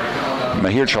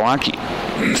 Mahir Chalaki,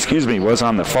 was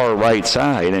on the far right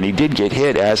side, and he did get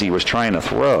hit as he was trying to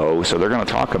throw. So they're going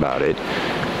to talk about it.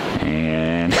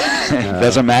 And it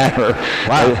doesn't matter.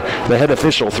 Wow. The head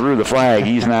official threw the flag.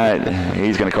 He's going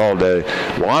to call the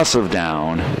loss of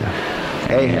down.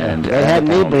 Hey, they had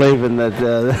me believing that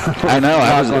I know.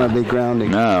 I was going to be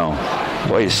grounding. No.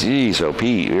 Boy, so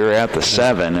Pete, you're at the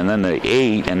 7 and then the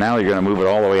 8, and now you're going to move it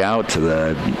all the way out to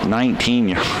the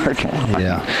 19-yard line.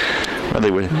 Yeah. Well, they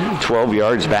were 12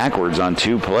 yards backwards on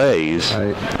 2 plays.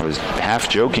 Right. I was half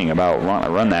joking about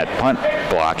run that punt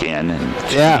block in.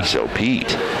 And so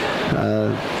Pete.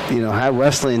 High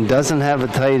Wesleyan doesn't have a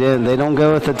tight end. They don't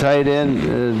go with the tight end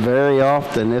very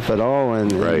often, if at all.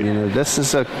 And this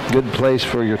is a good place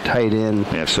for your tight end.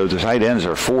 Yeah, so the tight ends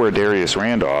are 4 Darius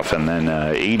Randolph and then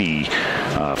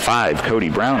 85 Cody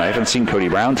Brown. I haven't seen Cody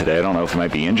Brown today. I don't know if he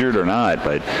might be injured or not.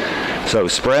 But so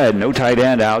spread, no tight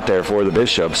end out there for the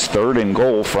Bishops. 3rd and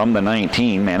goal from the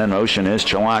 19. Man in motion is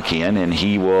Chalakian, and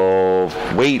he will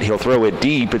wait. He'll throw it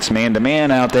deep. It's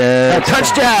man-to-man out there. A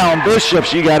touchdown,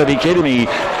 Bishops. You got to be kidding me.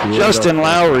 Justin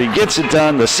Lowry gets it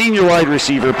done, the senior wide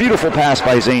receiver. Beautiful pass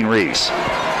by Zane Reese.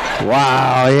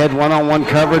 Wow, he had one-on-one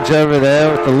coverage over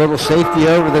there with the little safety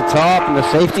over the top, and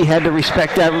the safety had to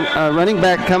respect that running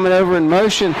back coming over in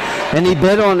motion, and he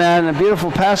bid on that, and a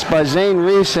beautiful pass by Zane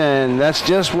Reese, and that's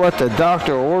just what the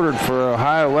doctor ordered for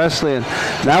Ohio Wesleyan.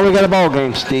 Now we got a ball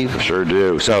game, Steve. Sure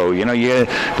do. So,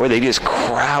 they just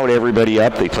crowd everybody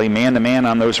up. They play man-to-man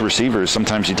on those receivers.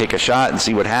 Sometimes you take a shot and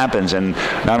see what happens, and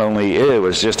not only it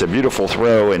was just a beautiful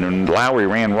throw, and Lowry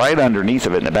ran right underneath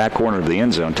of it in the back corner of the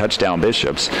end zone. Touchdown,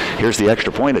 Bishops. Here's the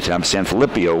extra point attempt.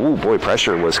 Sanfilippo,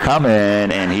 pressure was coming,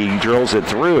 and he drills it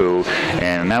through,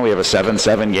 and now we have a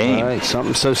 7-7 game. All right,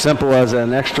 something so simple as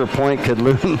an extra point could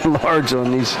loom large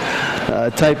on these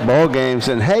type ball games.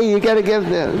 And, hey, you got to give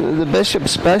the Bishop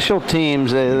special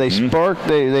teams. They sparked.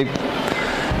 They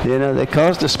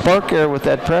caused a spark there with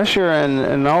that pressure,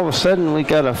 and all of a sudden we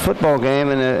got a football game,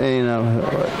 and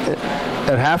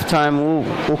at halftime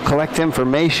we'll collect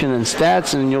information and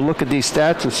stats, and you'll look at these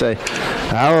stats and say,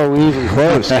 how are we even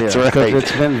close? That's here? Right. Because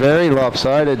it's been very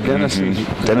lopsided.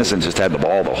 Denison just had the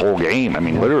ball the whole game. I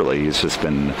mean, literally, it's just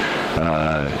been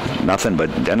nothing but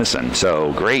Denison.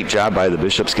 So great job by the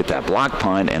Bishops. Get that block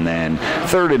punt, and then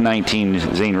 3rd and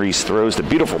 19, Zane Reese throws the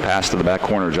beautiful pass to the back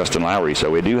corner of Justin Lowry. So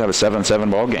we do have a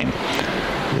 7-7 ball game.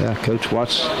 Yeah, Coach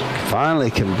Watts finally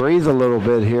can breathe a little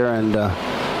bit here, and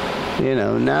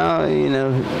now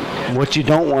what you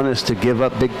don't want is to give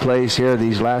up big plays here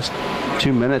these last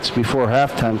 2 minutes before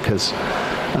halftime, because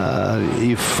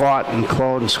you fought and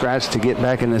clawed and scratched to get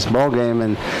back in this ball game,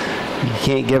 and you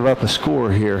can't give up a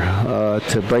score here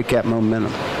to break that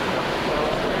momentum.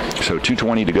 So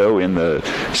 2:20 to go in the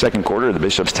second quarter. The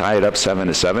Bishops tie it up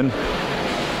 7-7.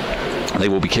 They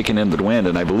will be kicking into the wind,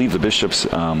 and I believe the Bishops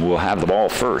will have the ball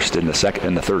first in the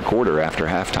third quarter after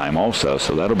halftime also.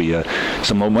 So that'll be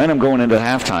some momentum going into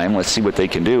halftime. Let's see what they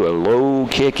can do. A low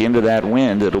kick into that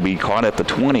wind. It'll be caught at the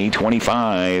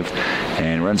 20-25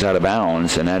 and runs out of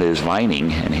bounds, and that is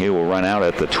Vining, and he will run out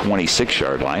at the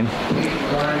 26-yard line.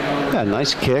 Yeah,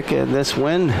 nice kick in this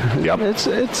wind. Yep.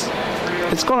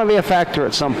 It's going to be a factor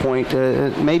at some point.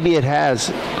 Maybe it has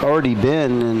already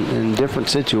been in different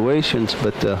situations,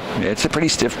 but it's a pretty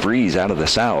stiff breeze out of the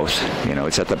south.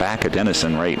 It's at the back of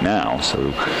Denison right now,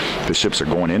 so Bishops are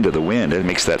going into the wind. It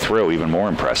makes that throw even more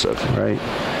impressive. Right.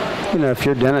 If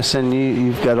you're Denison,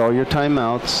 you've got all your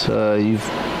timeouts.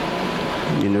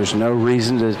 There's no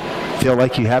reason to feel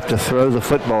like you have to throw the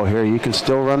football here. You can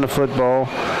still run the football.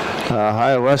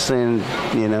 Ohio Wesleyan,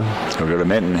 He'll go to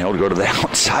Minton. He'll go to the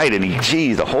outside. outside, and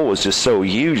the hole was just so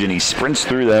huge, and he sprints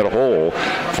through that hole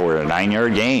for a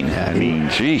 9-yard gain. I mean,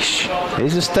 sheesh.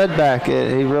 He's a stud back.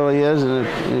 He really is. And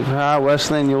if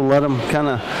Wesleyan, you'll let him kind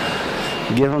of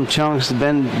give him chunks to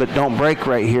bend, but don't break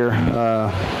right here.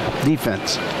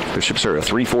 Defense. Bishops are a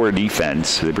 3-4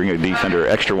 defense. They bring a defender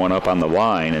extra one up on the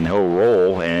line, and he'll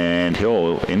roll, and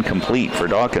he'll incomplete for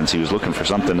Dawkins. He was looking for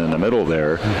something in the middle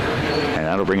there, and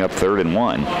that'll bring up 3rd and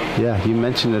 1. Yeah, you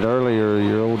mentioned it earlier.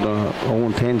 Your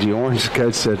old Tangy Orange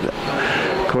coach said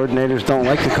coordinators don't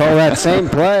like to call that same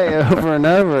play over and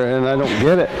over, and I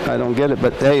don't get it.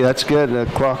 But, hey, that's good.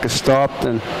 The clock is stopped,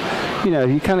 and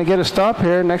you kind of get a stop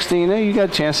here. Next thing you know, you got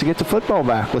a chance to get the football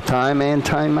back with time and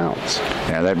timeouts.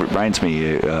 Yeah, that reminds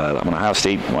me, when Ohio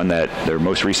State won their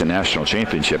most recent national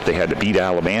championship, they had to beat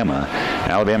Alabama.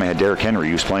 And Alabama had Derrick Henry,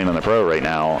 who's playing on the pro right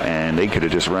now, and they could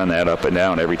have just run that up and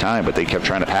down every time, but they kept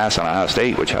trying to pass on Ohio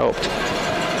State, which helped.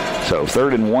 So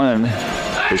 3rd and 1,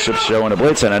 Bishop's showing a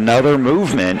blitz, and another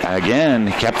movement.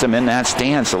 Again, kept them in that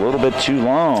stance a little bit too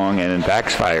long, and it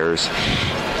backfires.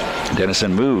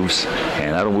 Denison moves,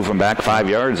 and that'll move him back 5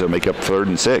 yards. They'll make up 3rd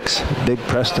and 6. Big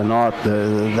Preston Ott,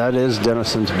 that is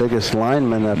Denison's biggest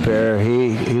lineman up there.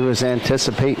 He was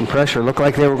anticipating pressure. Looked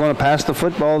like they were going to pass the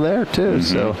football there, too. Mm-hmm.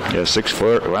 So yeah,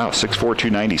 6'4",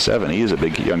 297. He is a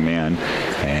big young man,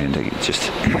 and just...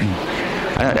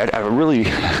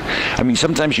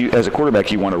 sometimes you, as a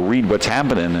quarterback, you want to read what's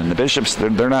happening, and the Bishops,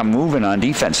 they're not moving on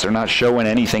defense. They're not showing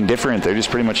anything different. They're just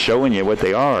pretty much showing you what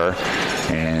they are,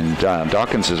 and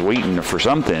Dawkins is waiting for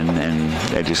something,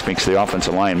 and it just makes the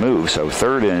offensive line move. So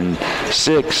 3rd and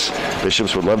 6,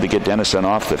 Bishops would love to get Denison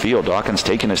off the field. Dawkins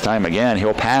taking his time again.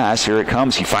 He'll pass. Here it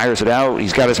comes. He fires it out.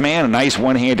 He's got his man. A nice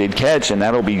one-handed catch, and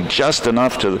that'll be just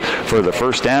enough for the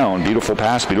first down. Beautiful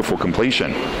pass, beautiful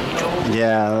completion.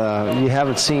 Yeah, you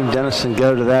haven't seen Denison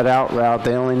go to that out route.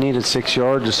 They only needed 6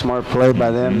 yards. A smart play by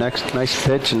them. Nice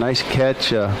pitch, a nice catch.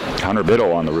 Hunter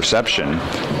Biddle on the reception.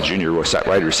 Junior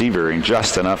wide receiver, and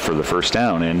just enough for the first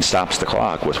down, and stops the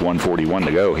clock with 1:41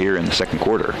 to go here in the second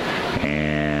quarter.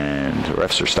 And the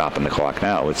refs are stopping the clock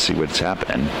now. Let's see what's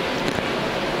happening.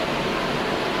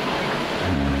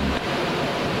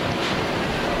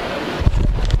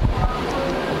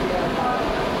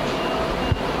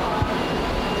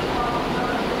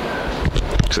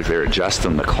 Looks like they're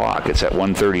adjusting the clock. It's at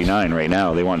 1:39 right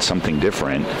now. They want something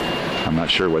different. I'm not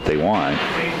sure what they want.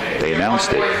 They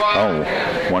announced it.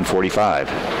 1:45.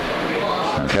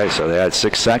 Okay, so they had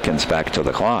 6 seconds back to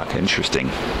the clock. Interesting.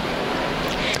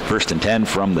 1st and 10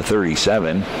 from the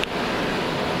 37.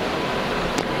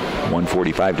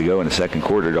 1:45 to go in the second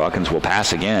quarter. Dawkins will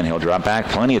pass again. He'll drop back.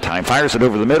 Plenty of time. Fires it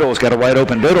over the middle. He's got a wide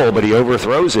open Biddle, but he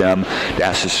overthrows him.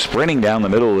 Dash is sprinting down the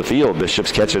middle of the field.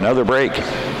 Bishops catch another break.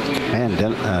 Man,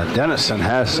 Denison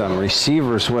has some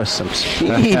receivers with some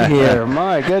speed here.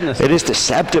 My goodness. It is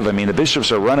deceptive. I mean, the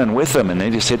Bishops are running with them, and they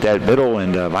just hit that Biddle,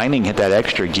 and Vining hit that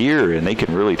extra gear, and they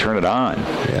can really turn it on.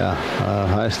 Yeah,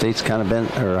 Ohio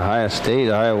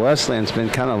Wesleyan's been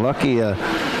kind of lucky.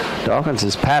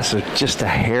 Dawkins' pass is just a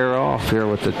hair off here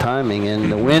with the timing,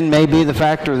 and the wind may be the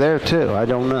factor there, too. I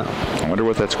don't know. I wonder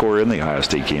what that score in the Ohio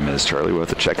State game is, Charlie. We'll have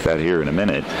to check that here in a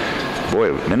minute.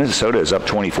 Boy, Minnesota is up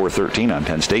 24-13 on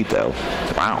Penn State, though.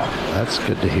 Wow. That's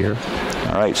good to hear.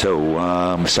 All right, so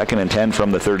 2nd and 10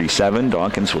 from the 37.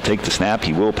 Dawkins will take the snap.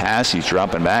 He will pass. He's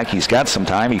dropping back. He's got some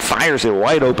time. He fires a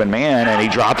wide open man, and he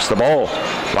drops the ball.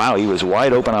 Wow, he was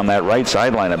wide open on that right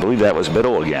sideline. I believe that was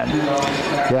Biddle again.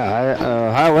 Yeah,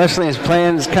 Ohio Wesleyan's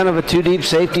playing is kind of a two-deep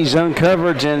safety zone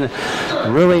coverage, and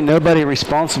really nobody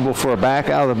responsible for a back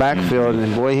out of the backfield.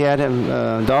 And boy, he had him.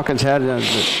 Dawkins had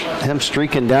him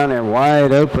streaking down there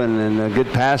wide open, and a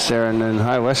good pass there, and then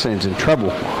Ohio Wesleyan's in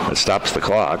trouble. It stops the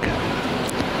clock,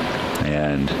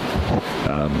 and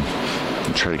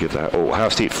try to get that. Ohio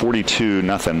State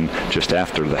 42-0 just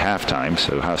after the halftime.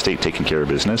 So Ohio State taking care of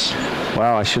business.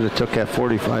 Wow, I should have took that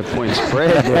 45-point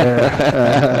spread there.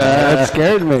 That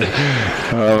scared me.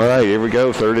 All right, here we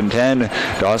go. 3rd and 10.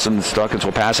 Dawkins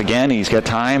will pass again. He's got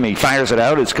time. He fires it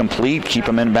out. It's complete. Keep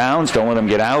him in bounds. Don't let him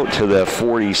get out to the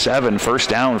 47. First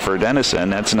down for Denison.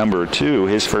 That's number 2.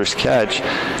 His first catch.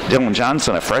 Dylan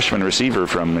Johnson, a freshman receiver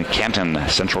from Canton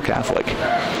Central Catholic.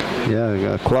 Yeah,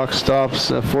 the clock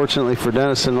stops, fortunately for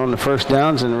Denison, on the first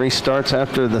downs and restarts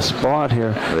after the spot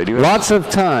here. They do lots of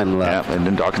time left. Yeah, and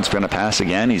then Dawkins going to pass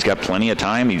again. He's got plenty of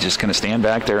time. He's just going to stand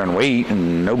back there and wait,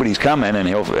 and nobody's coming, and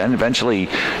he'll eventually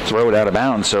throw it out of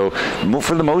bounds. So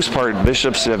for the most part,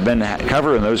 Bishops have been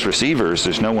covering those receivers.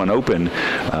 There's no one open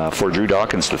for Drew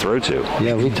Dawkins to throw to.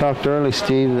 Yeah, we talked early,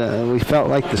 Steve. We felt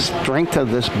like the strength of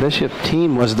this Bishop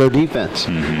team was their defense,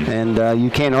 and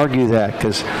you can't argue that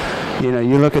because you know,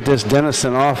 you look at this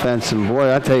Denison offense, and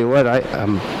boy, I tell you what,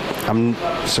 I'm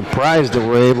surprised that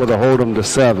we're able to hold them to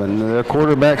 7. Their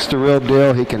quarterback's the real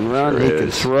deal. He can run, he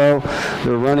can throw.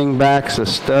 Their running back's a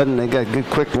stud, and they got good,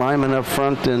 quick linemen up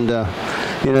front. And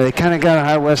you know, they kind of got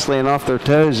High Wesleyan off their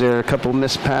toes there. A couple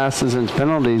missed passes and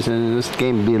penalties, and this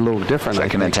game would be a little different.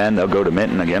 Second and 10, they'll go to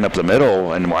Minton again up the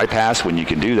middle, and why pass when you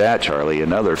can do that, Charlie?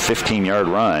 Another 15-yard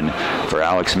run for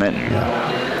Alex Minton.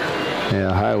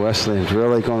 Yeah, High Wesleyan's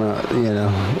really going to, you know,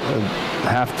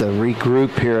 have to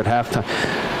regroup here at halftime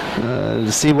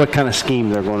to see what kind of scheme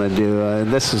they're going to do.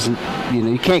 This is, you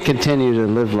know, you can't continue to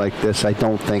live like this, I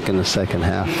don't think, in the second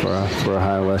half for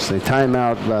High Wesleyan.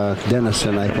 Timeout,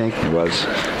 Denison, I think. It was.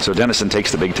 So Denison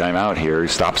takes the big timeout here. He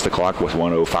stops the clock with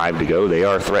 1:05 to go. They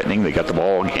are threatening. They got the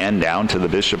ball again down to the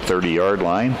Bishop 30-yard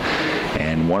line.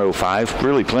 And 1:05,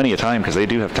 really plenty of time because they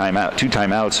do have two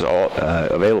timeouts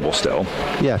available still.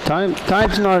 Yeah,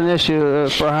 time's not an issue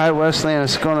for High Wesleyan.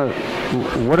 It's going to,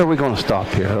 what are we going to stop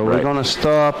here? Are we going to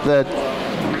stop that,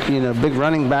 you know, big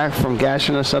running back from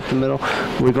gashing us up the middle?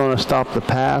 We're going to stop the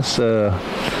pass. You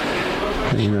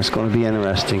know, it's going to be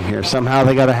interesting here. Somehow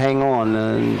they got to hang on.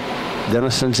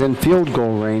 Denison's in field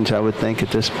goal range, I would think, at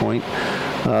this point,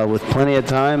 with plenty of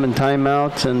time and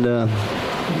timeouts. And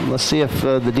let's see if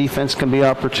the defense can be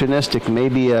opportunistic.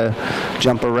 Maybe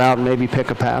jump a route, maybe pick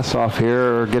a pass off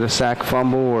here, or get a sack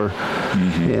fumble, or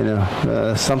you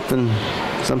know,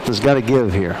 something's got to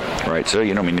give here. Right. So,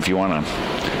 you know, I mean, if you want to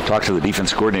talk to the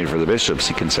defense coordinator for the Bishops,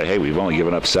 he can say, hey, we've only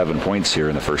given up 7 points here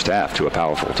in the first half to a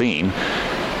powerful team.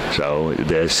 So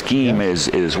the scheme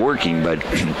is working, but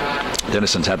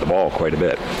Denison's had the ball quite a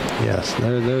bit. Yes,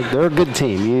 they're a good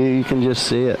team. You can just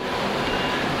see it.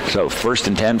 So 1st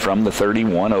and 10 from the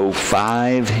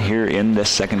 31:05 here in this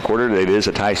second quarter. It is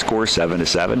a tie score,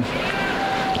 7-7.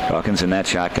 Dawkins in that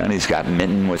shotgun. He's got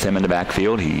Minton with him in the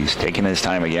backfield. He's taking his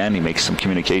time again. He makes some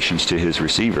communications to his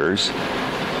receivers.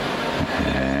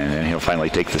 And then he'll finally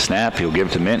take the snap. He'll give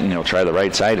it to Minton. He'll try the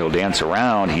right side. He'll dance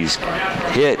around. He's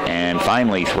hit and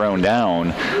finally thrown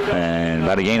down. And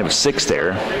about a gain of 6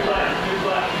 there.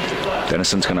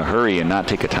 Denison's going to hurry and not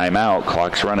take a timeout.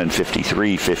 Clock's running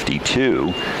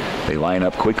 53-52. They line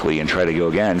up quickly and try to go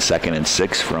again. 2nd and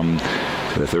 6 from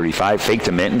the 35. Fake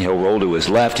to Minton. He'll roll to his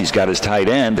left. He's got his tight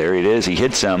end. There it is. He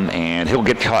hits him, and he'll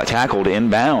get tackled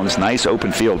inbounds. Nice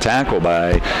open field tackle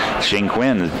by Shane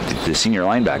Quinn, the senior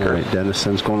linebacker. All right,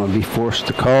 Denison's going to be forced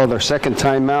to call their second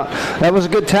timeout. That was a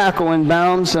good tackle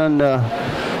inbounds, and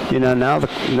you know, now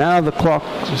the clock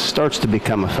starts to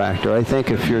become a factor. I think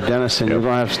if you're Denison, you're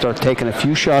going to have to start taking a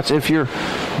few shots. If you're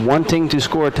wanting to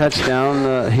score a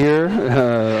touchdown here,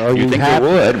 are you think happy?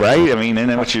 You would, right? I mean, and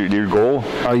then what's your goal?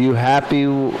 Are you happy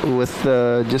with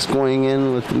just going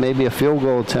in with maybe a field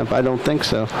goal attempt? I don't think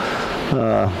so.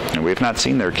 And we have not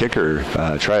seen their kicker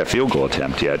try a field goal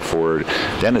attempt yet for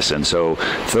Denison. So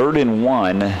 3rd and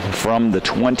 1 from the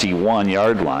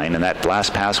 21-yard line, and that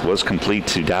last pass was complete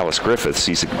to Dallas Griffiths.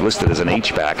 He's listed as an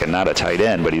H-back and not a tight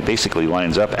end, but he basically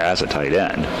lines up as a tight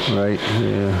end. Right,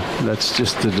 yeah. That's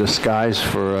just a disguise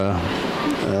for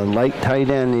a light tight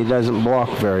end. He doesn't block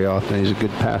very often. He's a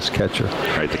good pass catcher.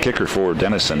 All right, the kicker for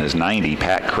Denison is 90,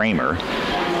 Pat Kramer.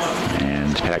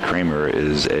 And Pat Kramer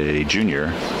is a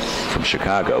junior from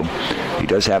Chicago. He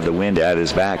does have the wind at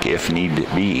his back if need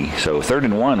be. So 3rd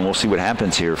and 1, we'll see what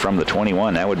happens here from the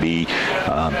 21. That would be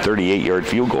 38-yard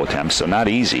field goal attempts, so not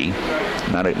easy.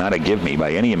 Not a give me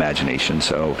by any imagination.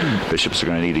 So Bishops are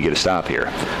going to need to get a stop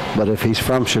here. But if he's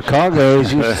from Chicago,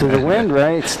 he's used to the wind,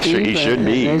 right, Steve? He should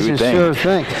be. It's a sure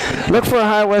thing. Look for a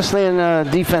High Wesleyan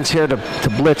defense here to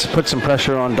blitz, put some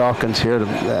pressure on Dawkins here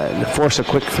to force a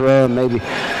quick throw. Maybe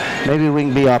we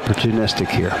can be opportunistic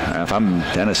here. If I'm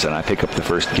Denison, I pick up the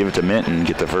first, give it to Minton,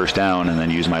 get the first down, and then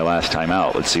use my last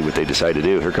timeout. Let's see what they decide to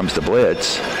do. Here comes the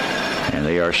blitz. And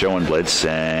they are showing blitz,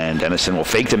 and Denison will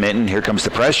fake to Minton. Here comes the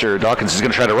pressure. Dawkins is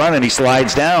going to try to run, and he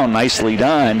slides down. Nicely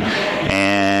done.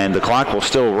 And the clock will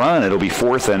still run. It'll be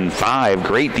 4th and 5.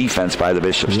 Great defense by the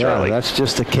Bishops, Charlie. That's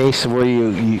just a case where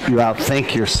you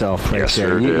outthink yourself right yes,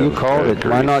 there. Sir, you called it.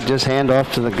 Why not just hand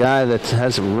off to the guy that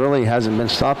hasn't been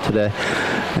stopped today?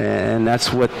 And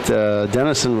that's what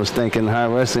Denison was thinking. High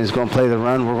Wesleyan is going to play the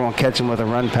run. We're going to catch him with a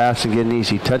run pass and get an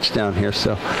easy touchdown here.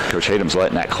 So Coach Hadom's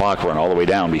letting that clock run all the way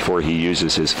down before he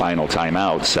uses his final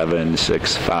timeout. 7,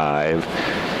 6, 5,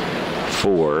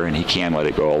 4, and he can let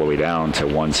it go all the way down to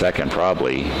 1 second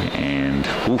probably. And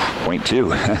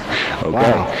 0.2. Okay.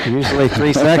 Wow. Usually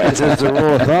 3 seconds is the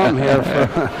rule of thumb here.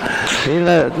 He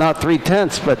let it, not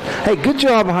 3/10, but hey, good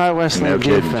job, High Wesleyan no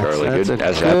defense. kidding, Charlie.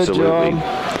 That's absolutely.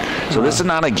 job. So this is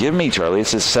not a give me, Charlie.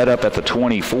 This is set up at the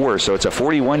 24, so it's a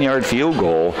 41-yard field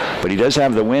goal, but he does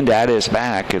have the wind at his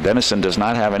back. Denison does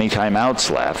not have any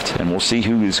timeouts left, and we'll see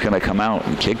who's going to come out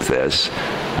and kick this.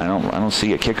 I don't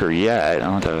see a kicker yet.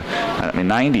 I mean,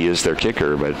 90 is their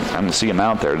kicker, but I don't see him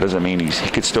out there. It doesn't mean he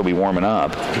could still be warming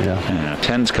up. Yeah.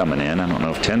 10's coming in. I don't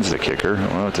know if 10's the kicker.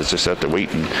 Well, it's just have to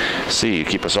wait and see.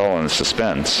 Keep us all in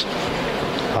suspense.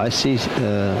 I see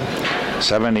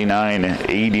 79,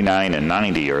 89, and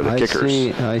 90 are the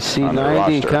kickers. I see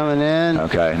 90 coming in.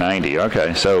 Okay, 90.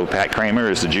 Okay, so Pat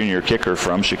Kramer is the junior kicker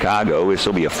from Chicago. This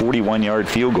will be a 41-yard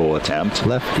field goal attempt.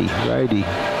 Lefty, righty.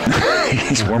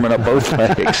 He's warming up both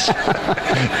legs.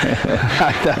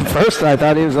 At first, I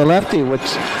thought he was a lefty, which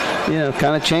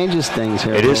kind of changes things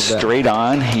here. It is straight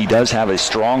on. He does have a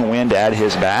strong wind at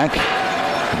his back.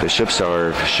 Bishops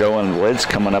are showing blitz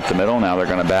coming up the middle. Now they're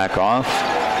going to back off.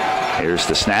 Here's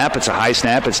the snap. It's a high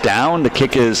snap. It's down. The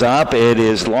kick is up. It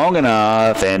is long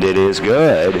enough, and it is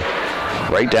good.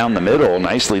 Right down the middle.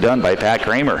 Nicely done by Pat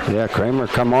Kramer. Yeah, Kramer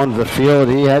come onto the field.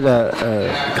 He had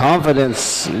a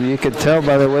confidence. You could tell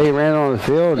by the way he ran on the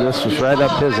field. This was right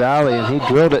up his alley, and he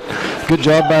drilled it. Good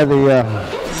job by the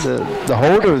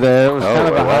holder there. It was kind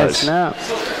of a high snap.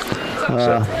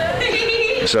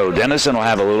 So Denison will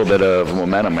have a little bit of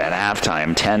momentum at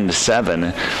halftime,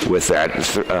 10-7, with that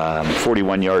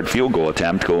 41-yard field goal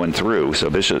attempt going through. So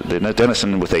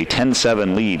Denison with a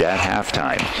 10-7 lead at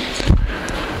halftime.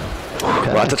 Okay.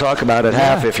 A lot to talk about at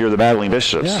half if you're the Battling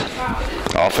Bishops,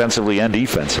 offensively and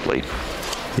defensively.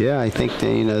 Yeah, I think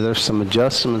there's some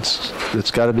adjustments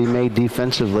that's got to be made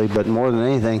defensively, but more than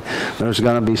anything, there's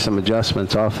going to be some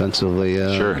adjustments offensively.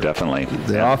 Sure, definitely.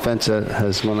 The offense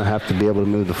is going to have to be able to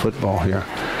move the football here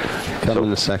in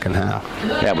the second half.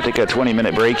 Yeah, we'll take a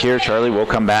 20-minute break here, Charlie. We'll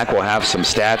come back. We'll have some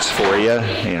stats for you.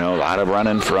 A lot of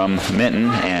running from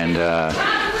Minton, and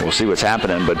we'll see what's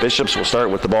happening. But Bishops will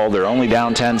start with the ball. They're only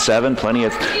down 10-7. Plenty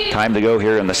of time to go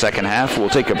here in the second half. We'll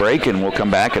take a break, and we'll come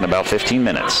back in about 15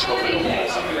 minutes.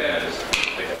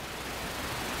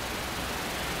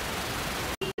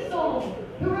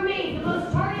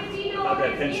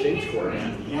 Penn State score,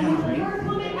 man. Yeah, right.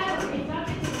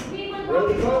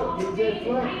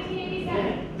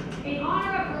 In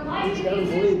honor of her life and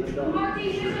music, the Martin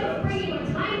Bishop bring you a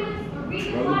timeless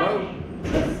Aretha Franklin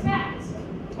respect.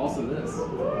 Also this.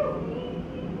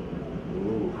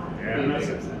 Ooh. Yeah, that's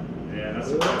upset. Yeah,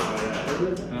 that's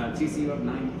upset. TCU up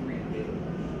 9-3.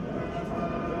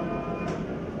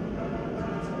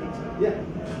 Yeah.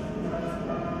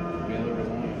 Baylor was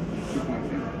only 2-point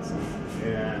favorites.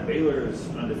 Yeah, Baylor's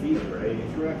undefeated, right?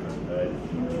 Correct.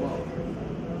 12.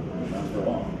 Not for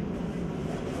long.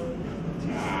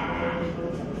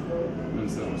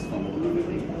 Minnesota was fumbled. Ooh.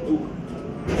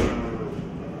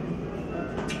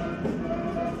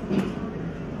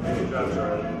 Good job,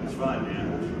 Charlie. It's fun, man.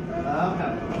 I'm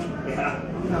having fun. Yeah.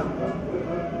 I'm having fun.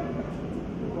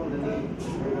 We're going to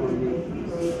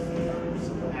need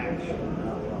some action.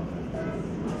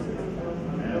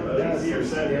 Yeah, well, easier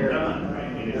said than done,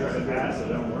 right? You try to pass, it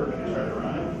don't work. You try to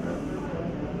run it,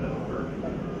 that'll work.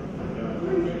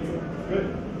 Good.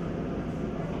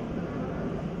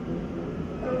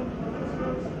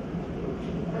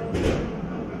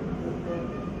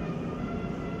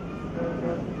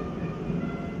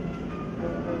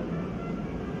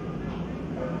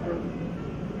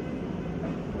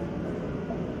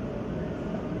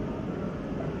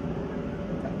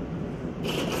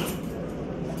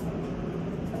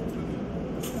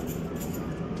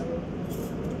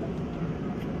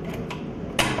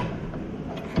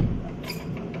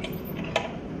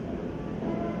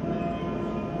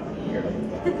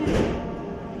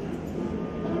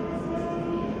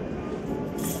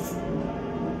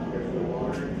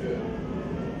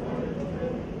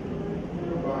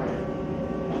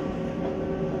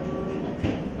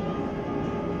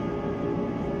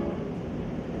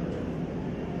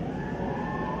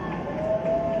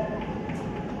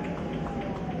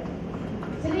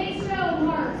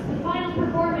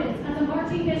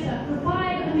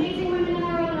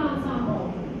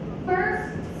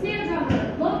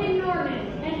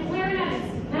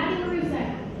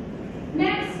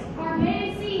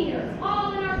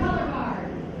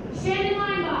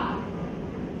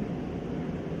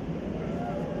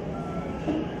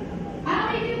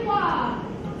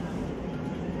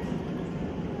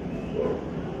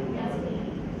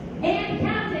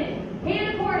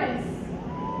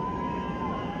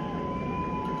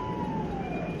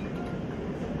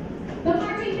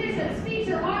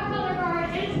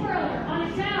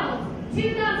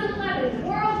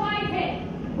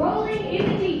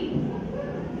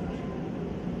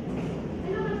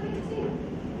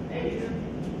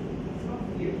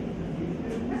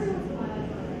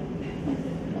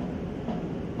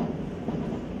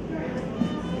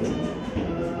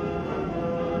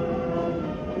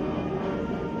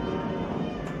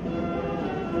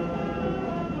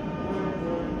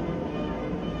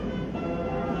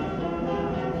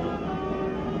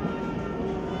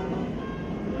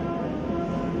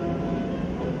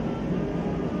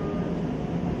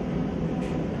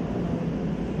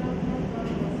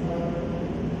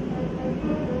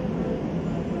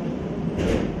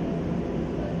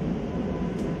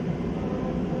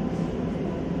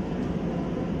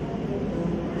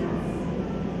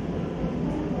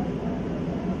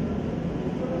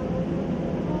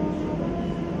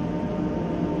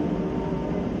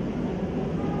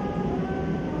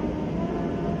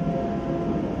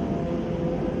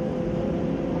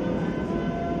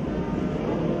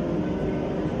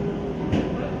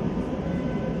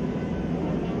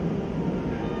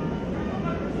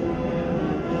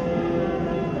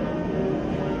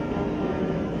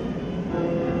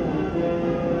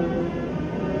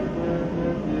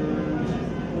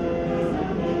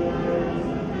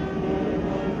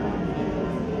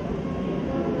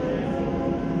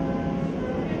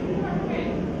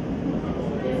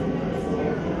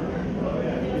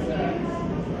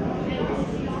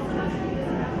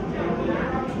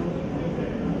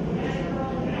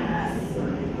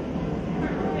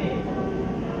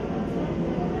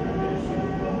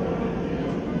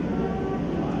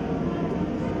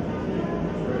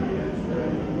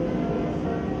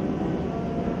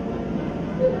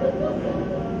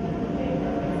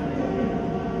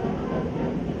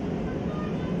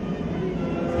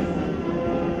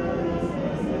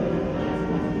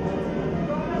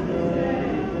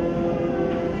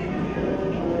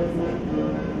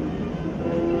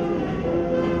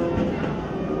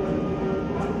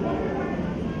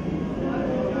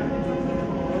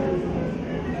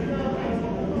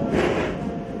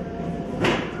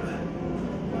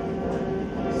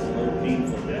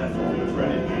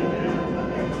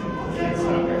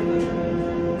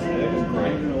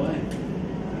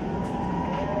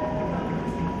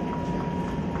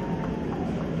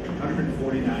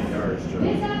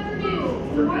 This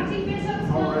afternoon, the Marching Bishops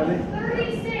welcome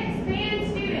 36 band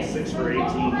students 6 for from 18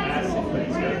 local high passes, schools in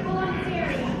thanks, Greater guys. Columbus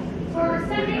area for our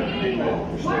second annual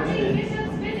Marching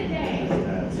Bishops Visit Day.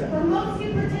 For most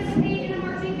who participate in a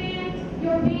marching band,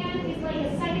 your band is like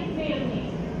a second family.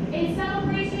 In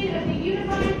celebration of the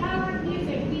unifying power of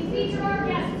music, we feature our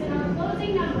guests in our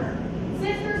closing number,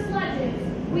 Sister Sledges,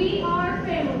 We Are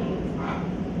Family.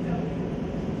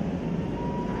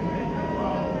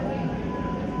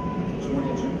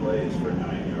 22 plays for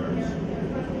 9 yards. The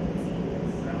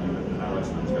high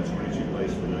Wesleyan's got 22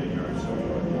 plays for 9 yards so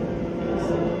far.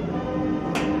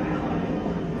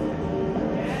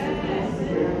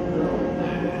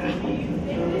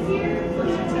 This year,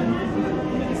 First and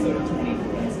 10, Minnesota 20 for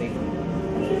Wednesday.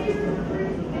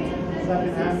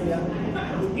 Second half, yeah.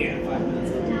 Yeah, 5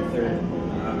 minutes left in the third.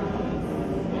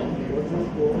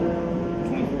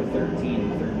 24-13, third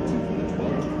and 2 from the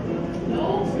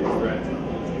 12. Safe threat.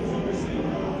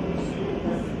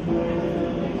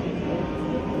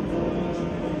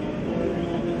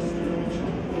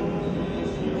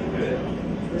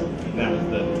 That was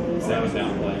the 7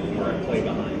 down play where I play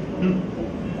behind.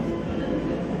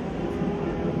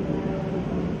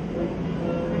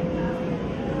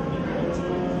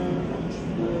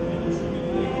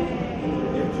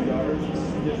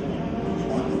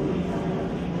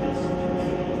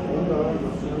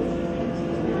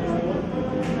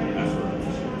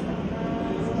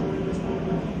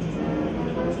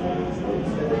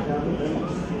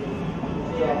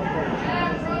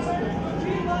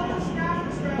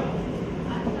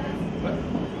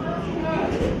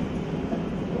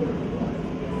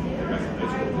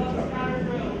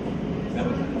 That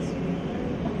was nice.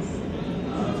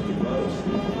 That's too close.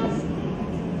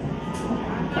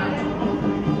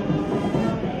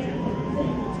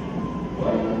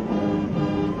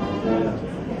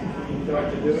 You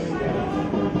like to do it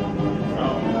again?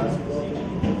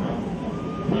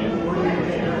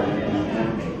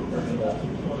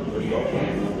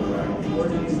 Where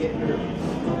do you get your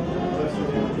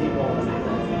Wesleyan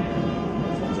people?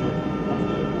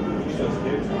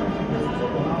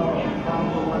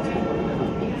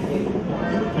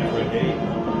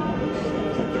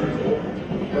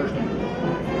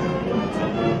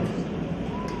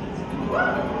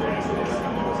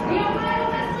 the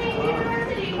Ohio Wesleyan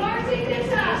University Marching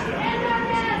Bishops and our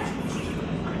guests.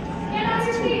 Get on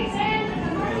your feet and the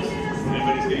Marching Bishops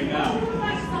Anybody's game now.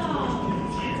 flag song.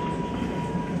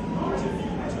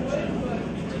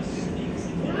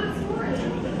 You're not scoring.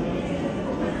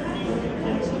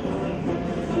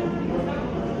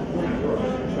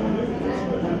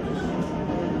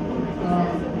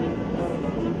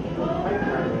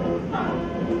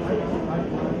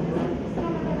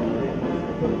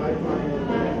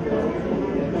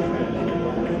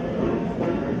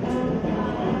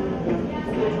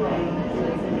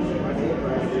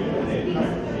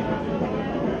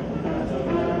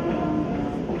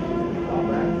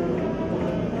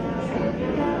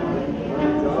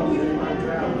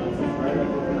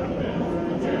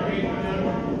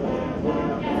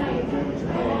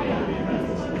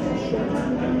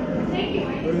 Thank you.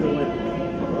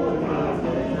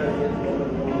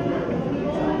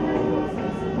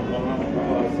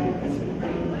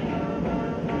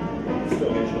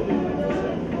 Still get children.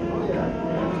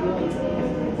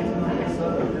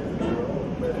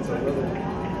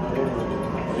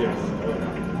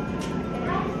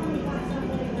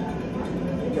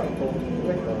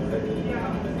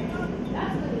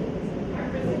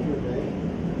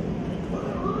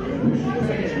 It was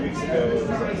like 2 weeks ago, it was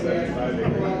like 75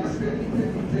 degrees.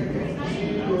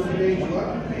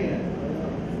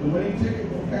 The winning ticket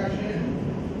will cash in.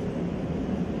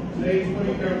 Today's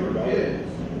winning number is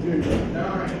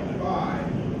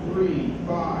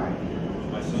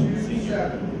 953527. My son's a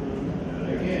senior.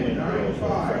 Again,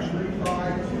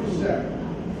 953527.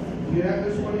 If you have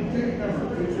this winning ticket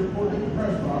number, please report to the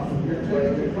press box with your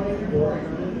ticket and claim your prize.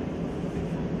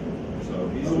 So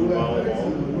he's The doing athletics and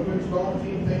volleyball. the women's golf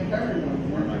team thank everyone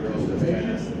for My their girl does participation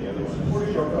tennis and the other and one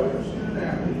supporting our is fellow student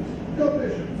athletes. Go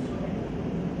Bishops!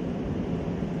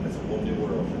 That's a whole new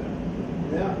world for them.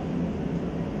 Yeah.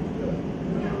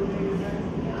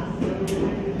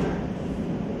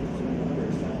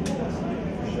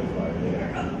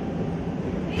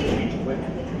 Change quick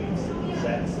between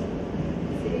sets.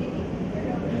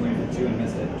 And we went for 2 and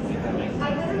missed it.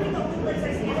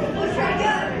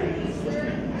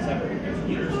 25-19. Separate.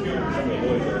 Some of the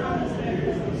boys are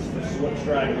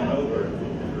straggling over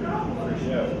for a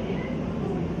show.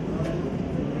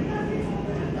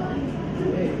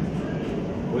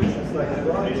 Which is like a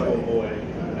baseball boy. I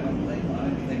don't think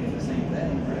I'm thinking the same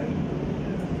thing, right?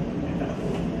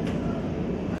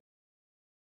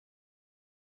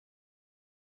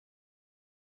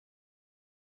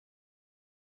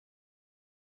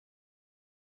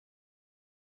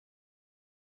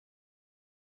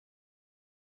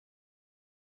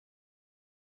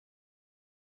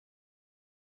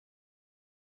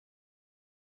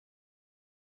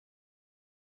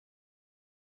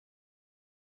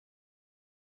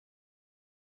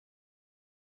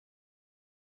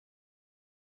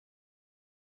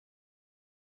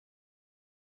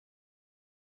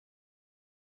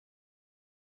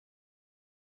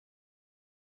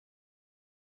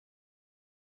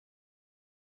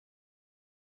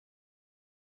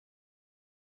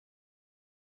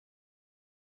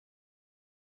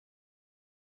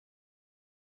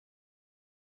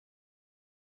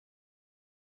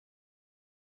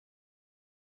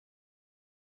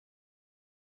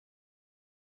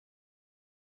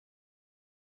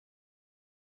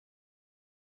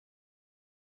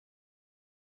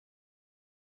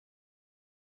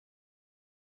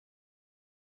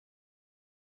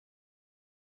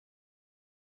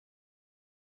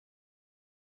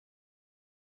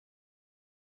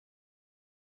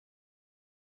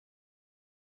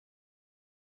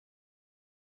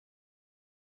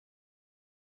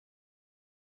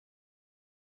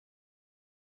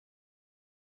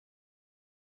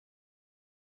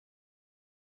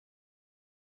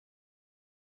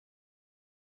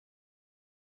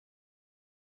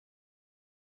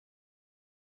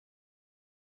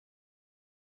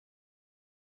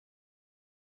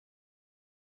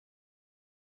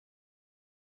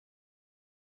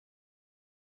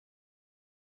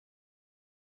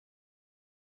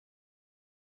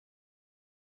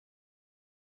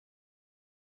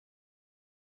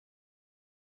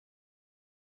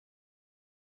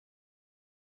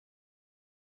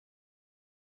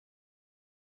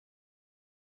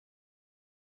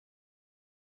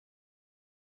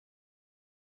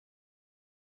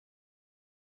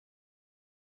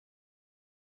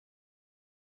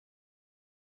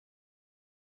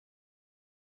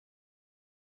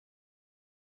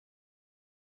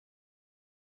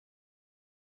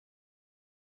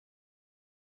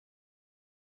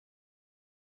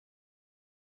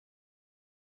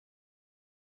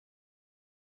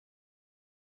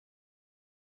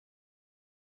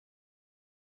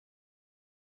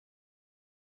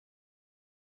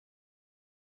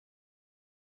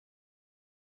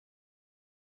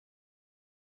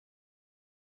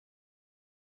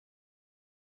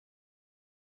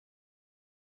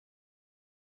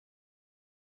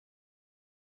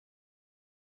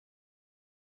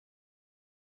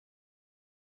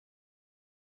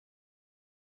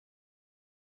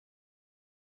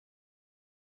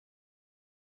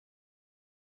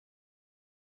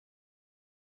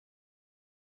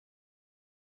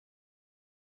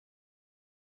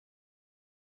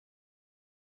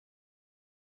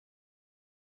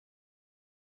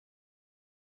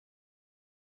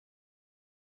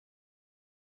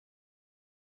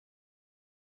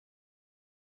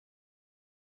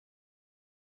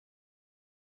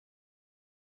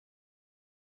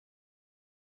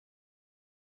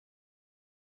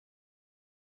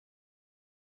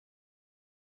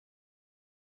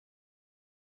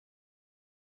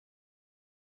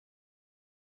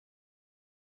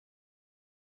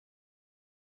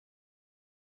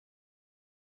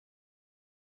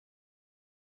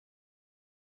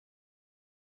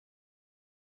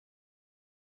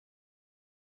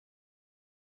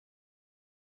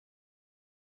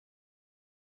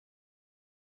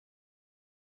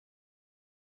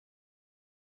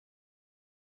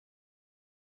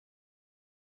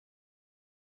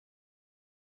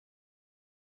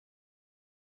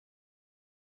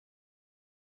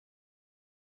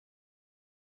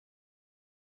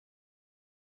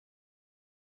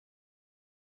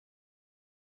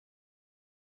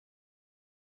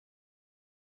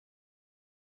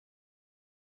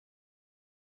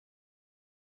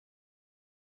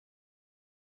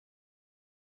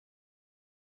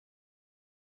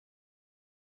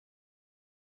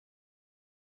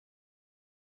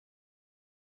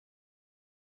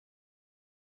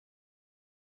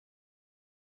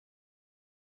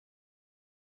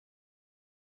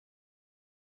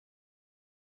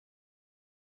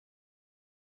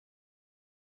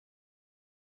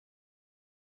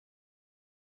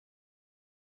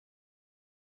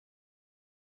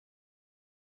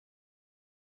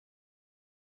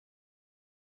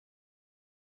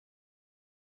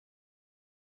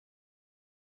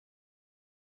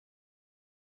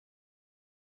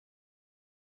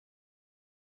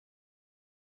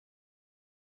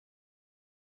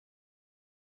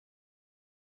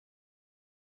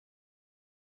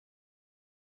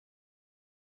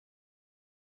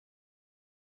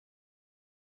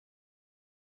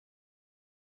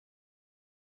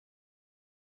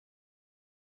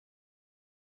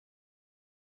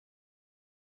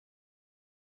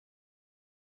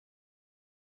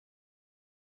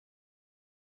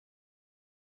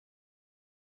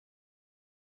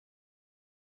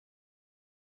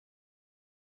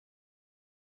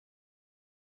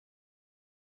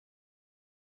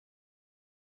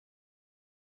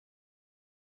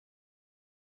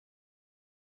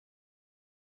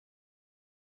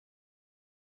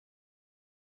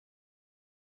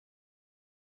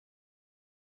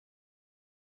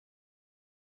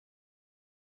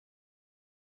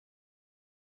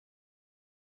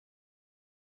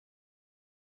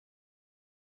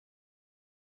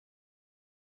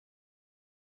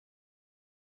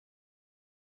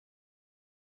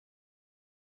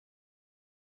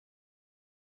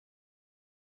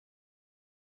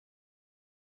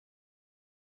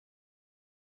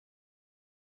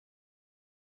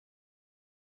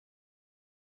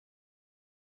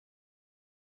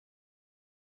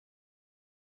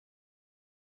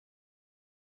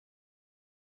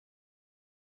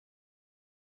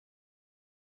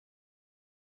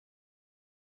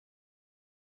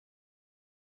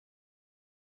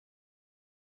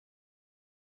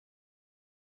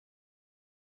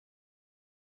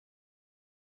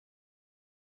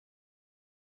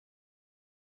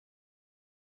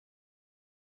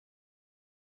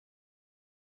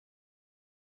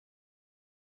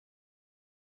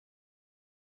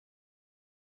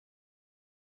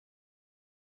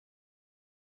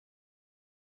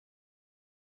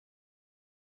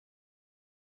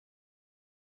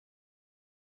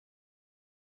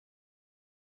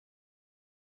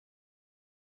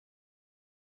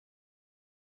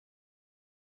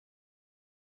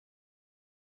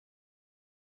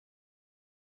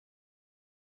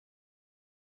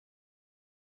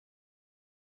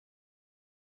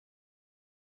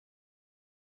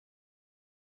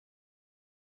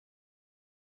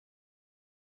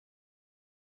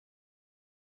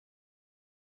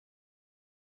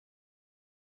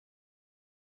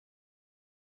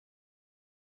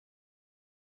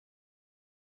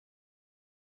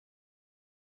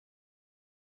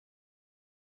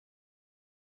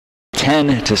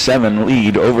 10-7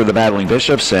 lead over the battling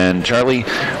Bishops. And Charlie,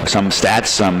 some stats,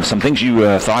 some things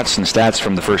thoughts and stats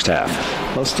from the first half.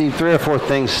 Well, Steve, 3 or 4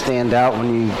 things stand out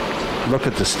when you look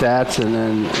at the stats, and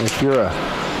then if you're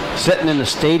sitting in the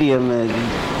stadium and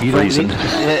you freezing.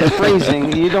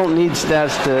 Freezing, you don't need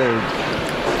stats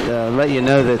to let you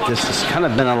know that this has kind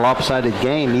of been a lopsided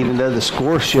game, even though the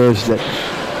score shows that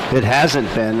it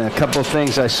hasn't been. A couple of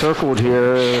things I circled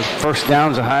here. First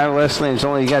downs, Ohio Wesleyan's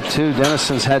only got 2.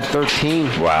 Denison's had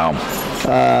 13. Wow.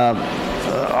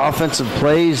 Offensive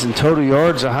plays and total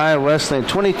yards, Ohio Wesleyan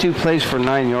 22 plays for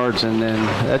 9 yards, and then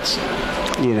that's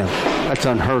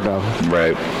unheard of.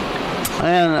 Right.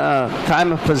 And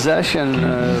time of possession,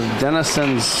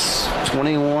 Denison's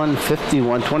 21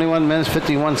 minutes,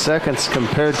 51 seconds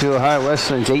compared to Ohio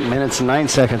Wesleyan's 8 minutes and 9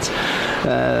 seconds.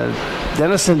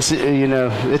 Denison's,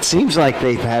 it seems like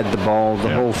they've had the ball the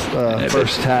whole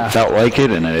first half. Felt like it,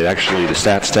 and it actually, the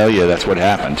stats tell you that's what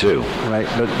happened too. Right,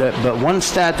 but one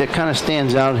stat that kind of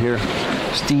stands out here,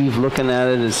 Steve, looking at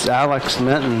it, is Alex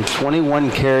Minton,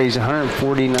 21 carries,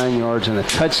 149 yards, and a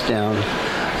touchdown.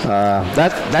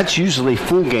 That's usually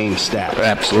full game stat.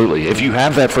 Absolutely. If you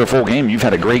have that for a full game, you've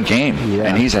had a great game. Yeah.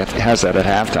 And he has that at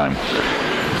halftime.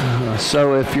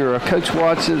 So if you're a Coach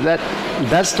Watts,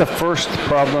 that's the first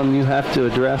problem you have to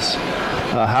address.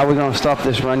 How are we going to stop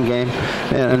this run game?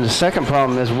 And the second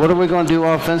problem is, what are we going to do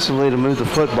offensively to move the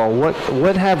football?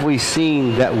 What have we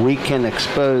seen that we can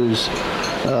expose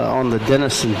on the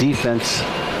Denison defense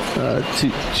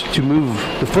to move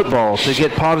the football, to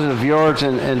get positive yards?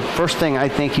 And first thing, I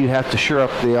think you have to shore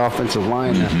up the offensive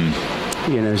line.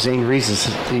 Mm-hmm. Zane Reese is,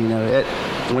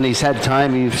 when he's had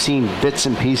time, you've seen bits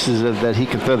and pieces of that he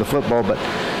can throw the football, but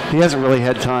he hasn't really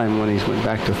had time when he's went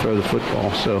back to throw the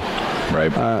football. So,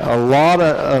 right. A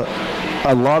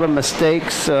lot of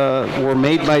mistakes were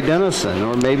made by Denison,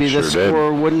 or maybe the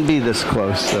score wouldn't be this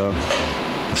close. So.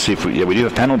 Let's see if we do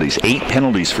have penalties. 8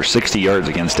 penalties for 60 yards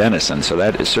against Denison. So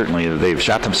that is certainly, they've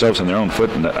shot themselves in their own foot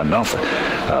enough,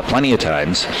 plenty of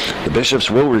times. The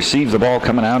Bishops will receive the ball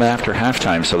coming out after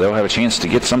halftime, so they'll have a chance to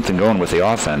get something going with the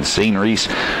offense. Zane Reese,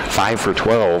 5 for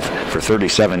 12 for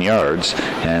 37 yards.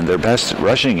 And their best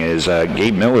rushing is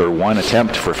Gabe Miller, 1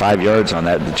 attempt for 5 yards on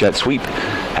that jet sweep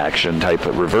action type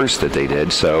of reverse that they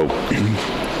did. So...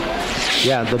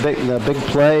 Yeah, the big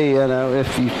play,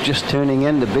 if you're just tuning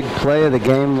in, the big play of the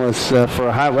game was for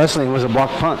Ohio Wesleyan was a block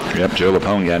punt. Yep, Joe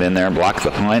Lapone got in there and blocked the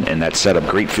punt, and that set up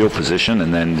great field position.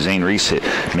 And then Zane Reese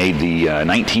made the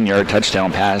 19-yard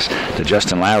touchdown pass to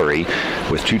Justin Lowry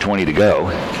with 2:20 to go.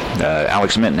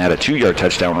 Alex Minton had a 2-yard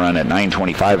touchdown run at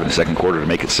 9:25 in the second quarter to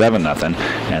make it 7-0.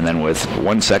 And then with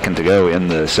 1 second to go in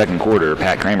the second quarter,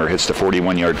 Pat Kramer hits the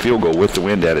 41-yard field goal with the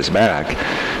wind at his back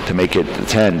to make it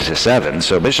 10-7.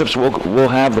 So Bishops will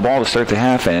have the ball to start the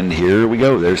half, and here we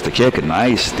go. There's the kick, a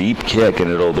nice deep kick, and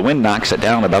the wind knocks it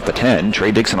down about the 10.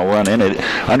 Trey Dixon will run in it,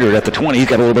 under it at the 20. He's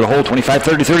got a little bit of hole, 25,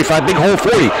 30, 35, big hole,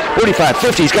 40, 45,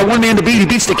 50. He's got one man to beat. He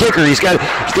beats the kicker. He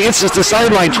gets us to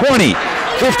sideline, 20,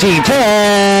 15,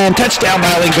 10. Touchdown,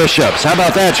 Battling Bishops. How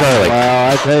about that, Charlie?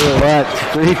 Well, I tell you what,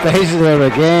 3 phases of the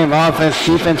game, offense,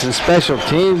 defense, and special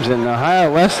teams, and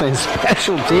Ohio Wesleyan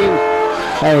special teams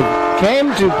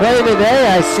came to play today.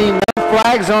 I see no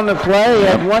flags on the play. He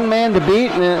had one man to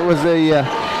beat, and it was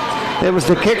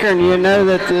the kicker, and you know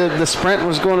that the sprint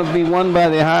was going to be won by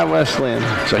the Ohio Wesleyan.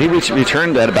 So he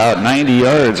returned at about 90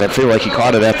 yards. I feel like he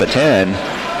caught it at the 10.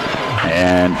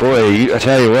 And, boy, I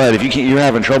tell you what, if you're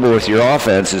having trouble with your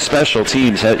offense, the special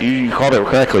teams, you called it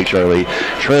correctly, Charlie.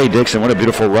 Trey Dixon, what a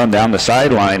beautiful run down the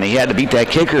sideline. He had to beat that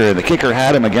kicker, and the kicker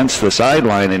had him against the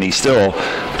sideline, and he still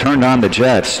turned on the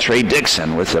Jets. Trey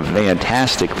Dixon with a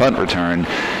fantastic punt return,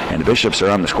 and the Bishops are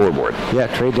on the scoreboard. Yeah,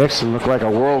 Trey Dixon looked like a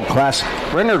world-class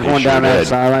sprinter going down that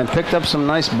sideline. Picked up some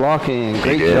nice blocking, and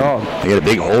great job. He had a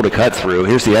big hole to cut through.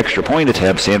 Here's the extra point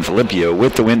attempt. San Filippo,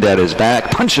 with the wind at his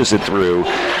back, punches it through,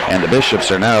 and the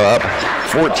Bishops are now up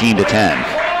 14-10.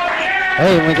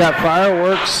 Hey, we got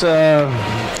fireworks to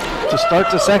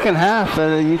start the second half.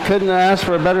 You couldn't ask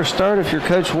for a better start if you're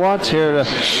Coach Watts here.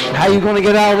 How are you going to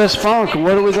get out of this funk?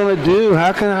 What are we going to do?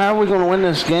 How are we going to win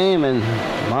this game? And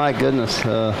my goodness,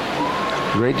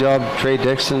 great job, Trey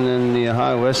Dixon and the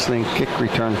Ohio Wesleyan kick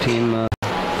return team.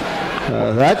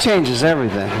 That changes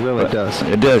everything. It really does.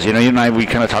 It does. You know, you and I, we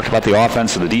kind of talked about the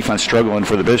offense and the defense struggling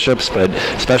for the Bishops, but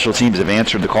special teams have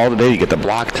answered the call today. You get the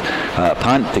blocked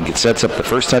punt. I think it sets up the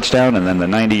first touchdown, and then the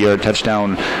 90-yard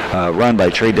touchdown run by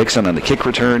Trey Dixon on the kick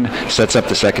return sets up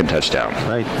the second touchdown.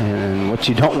 Right, and what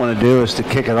you don't want to do is to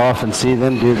kick it off and see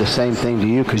them do the same thing to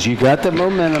you, because you got the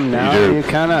momentum now. You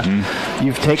kind of,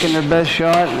 you've taken their best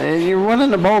shot, and you're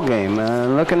winning the ball game.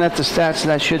 Looking at the stats,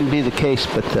 that shouldn't be the case,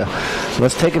 but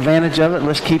let's take advantage of it.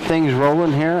 Let's keep things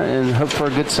rolling here and hope for a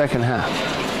good second half.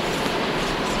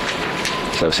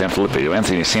 So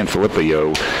Anthony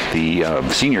Sanfilippo,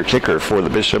 the senior kicker for the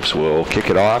Bishops, will kick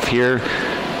it off here.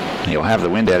 He'll have the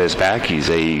wind at his back. He's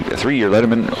a 3-year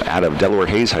letterman out of Delaware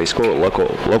Hayes High School, a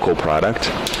local product.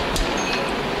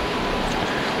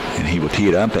 And he will tee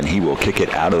it up, and he will kick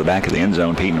it out of the back of the end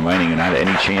zone. Peyton Whiting not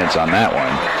any chance on that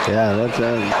one. Yeah, that's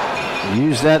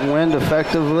use that wind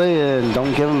effectively, and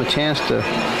don't give them a chance to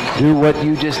do what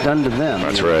you just done to them.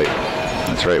 That's right.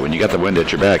 That's right. When you got the wind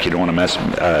at your back, you don't want to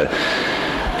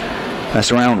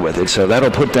mess around with it. So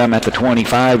that'll put them at the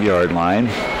 25-yard line.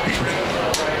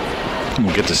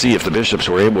 We'll get to see if the Bishops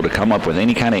were able to come up with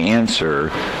any kind of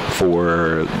answer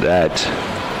for that.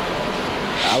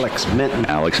 Alex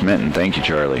Minton. Thank you,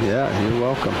 Charlie. Yeah, you're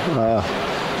welcome.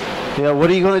 What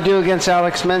are you going to do against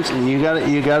Alex Minton? You got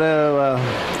to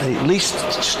at least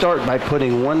start by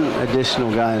putting one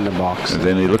additional guy in the box. And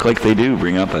then they look like they do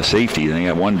bring up a safety. They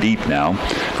got one deep now.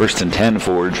 1st and 10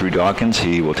 for Drew Dawkins.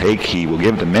 He will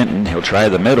give to Minton. He'll try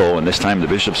the middle, and this time the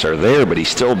Bishops are there, but he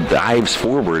still dives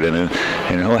forward, and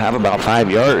he'll have about 5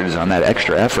 yards on that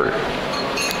extra effort.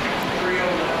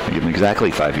 They give him exactly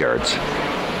 5 yards.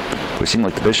 It seemed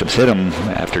like the Bishops hit him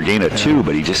after gain of 2,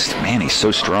 but he's so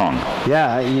strong.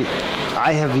 Yeah,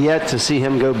 I have yet to see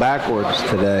him go backwards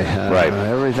today. Right.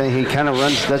 Everything he kind of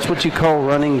runs, that's what you call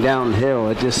running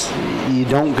downhill. You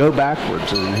don't go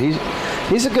backwards. And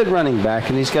he's a good running back,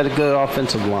 and he's got a good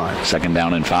offensive line. 2nd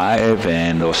down and 5,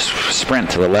 and they'll sprint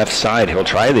to the left side. He'll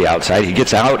try the outside. He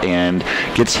gets out and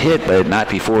gets hit, but not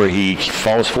before he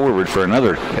falls forward for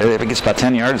another. I think it's about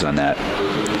 10 yards on that.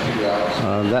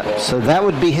 So that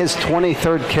would be his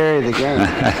 23rd carry of the game.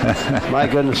 My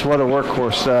goodness, what a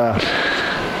workhorse.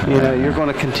 You're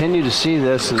going to continue to see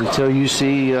this until you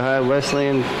see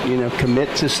Wesleyan,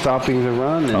 commit to stopping the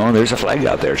run. There's a flag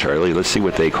out there, Charlie. Let's see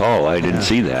what they call. I didn't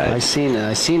see that. I seen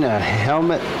a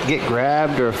helmet get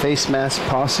grabbed or a face mask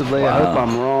possibly. Wow. I hope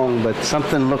I'm wrong, but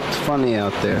something looked funny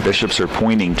out there. Bishops are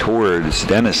pointing towards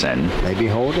Denison. Maybe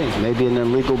holding, maybe an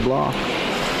illegal block.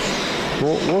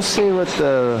 We'll see what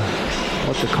the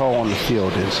call on the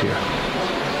field is here.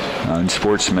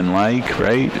 Unsportsmanlike,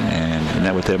 right? And isn't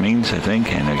that what that means, I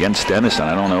think? And against Denison,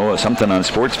 I don't know, something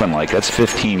unsportsmanlike. That's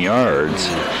 15 yards.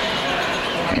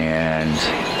 And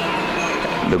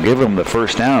they'll give them the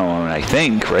first down, I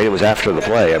think, right? It was after the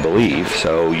play, I believe.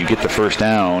 So you get the first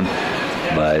down,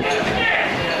 but...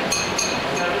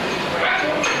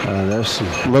 there's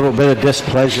a little bit of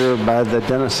displeasure by the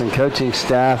Denison coaching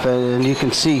staff, and you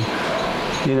can see...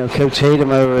 Coach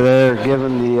Hayden over there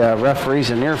giving the referees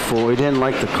an earful. He didn't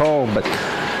like the call, but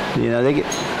they get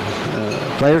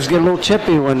players get a little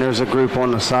chippy when there's a group on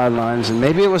the sidelines, and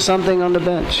maybe it was something on the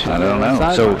bench. I don't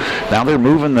know. So now they're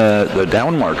moving the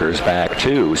down markers back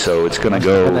too. So it's going to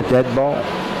go a dead ball.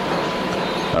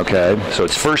 Okay, so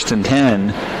it's 1st and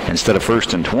 10 instead of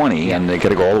 1st and 20, and they got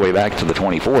to go all the way back to the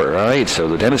 24. All right, so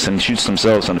the Denison shoots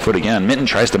themselves on the foot again. Minton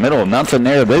tries the middle, nothing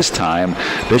there this time.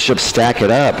 Bishops stack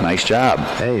it up. Nice job.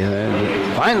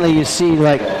 Hey, finally you see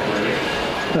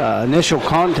initial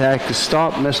contact to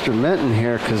stop Mr. Minton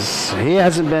here, because he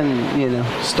hasn't been,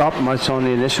 stopped much on the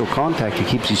initial contact. He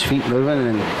keeps his feet moving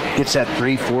and gets that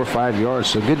 3, 4, 5 yards.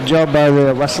 So good job by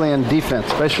the Wesleyan defense,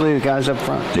 especially the guys up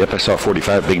front. Yep, I saw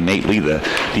 45, big Nate Lee, the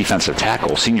defensive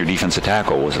tackle, senior defensive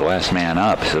tackle, was the last man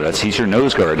up. So he's your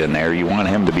nose guard in there. You want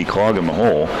him to be clogging the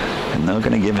hole. And they're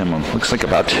going to give him, looks like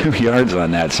about 2 yards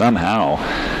on that somehow.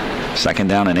 2nd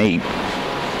down and 8.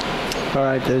 All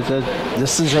right,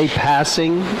 this is a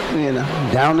passing,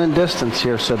 down and distance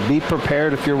here. So be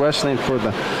prepared if you're Wesleyan for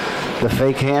the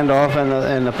fake handoff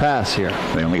and the pass here.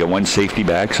 They only got one safety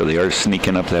back, so they are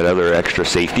sneaking up that other extra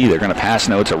safety. They're going to pass.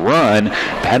 No, it's a run.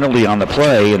 Penalty on the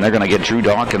play, and they're going to get Drew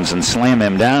Dawkins and slam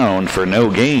him down for no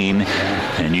gain.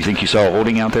 And you think you saw a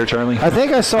holding out there, Charlie? I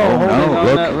think I saw a holding on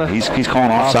that. Look, he's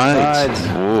calling offsides.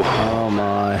 Oh,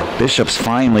 my. Bishops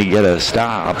finally get a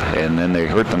stop, and then they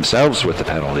hurt themselves with the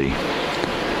penalty.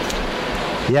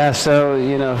 Yeah, so,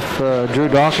 if Drew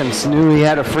Dawkins knew he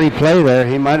had a free play there,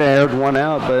 he might have aired one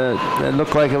out, but it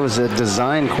looked like it was a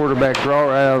design quarterback draw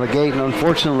right out of the gate. And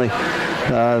unfortunately,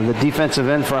 the defensive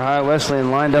end for High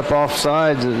Wesleyan lined up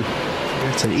offsides, and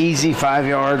It's an easy 5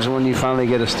 yards when you finally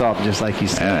get a stop, just like you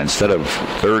said. And instead of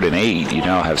 3rd and 8, you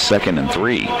now have 2nd and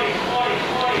 3.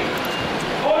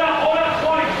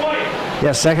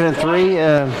 Yeah, 2nd and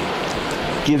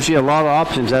 3 gives you a lot of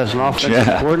options as an offensive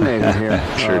coordinator here.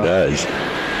 Sure does.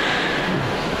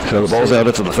 So the ball's out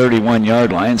at the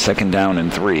 31-yard line, 2nd down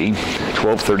and 3.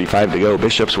 12:35 to go.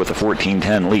 Bishops with a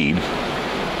 14-10 lead.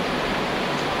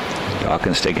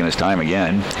 Dawkins taking his time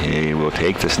again. He will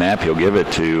take the snap. He'll give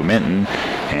it to Minton,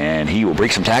 and he will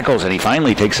break some tackles, and he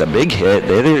finally takes a big hit.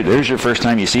 There's your first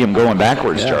time you see him going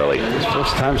backwards, Charlie. It's the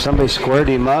first time somebody squared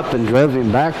him up and drove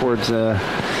him backwards.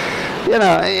 You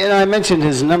know, I mentioned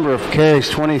his number of carries,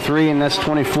 23, and that's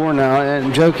 24 now,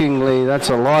 and jokingly, that's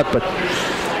a lot, but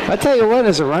I tell you what,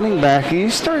 as a running back, you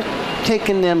start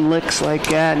taking them licks like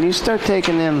that, and you start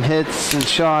taking them hits and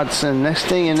shots, and next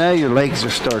thing you know, your legs are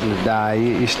starting to die.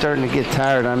 You're starting to get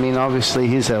tired. I mean, obviously,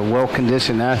 he's a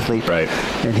well-conditioned athlete, right,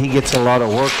 and he gets a lot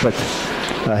of work, but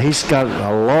he's got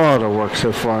a lot of work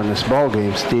so far in this ball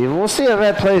game, Steve. And we'll see how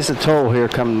that plays a toll here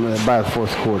come by the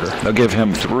 4th quarter. They'll give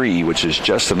him 3, which is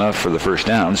just enough for the first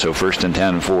down. So 1st and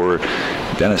 10 for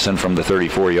Denison from the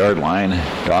 34-yard line.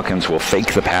 Dawkins will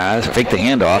fake the pass, fake the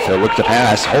handoff. He'll look the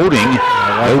pass, holding.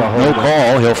 No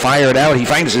call. He'll fire it out. He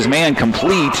finds his man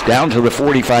complete down to the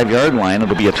 45-yard line.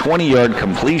 It'll be a 20-yard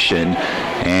completion,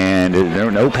 and there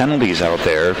are no penalties out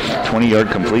there. 20-yard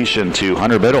completion to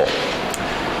Hunter Biddle.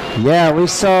 Yeah, we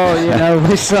saw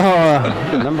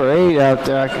number 8 out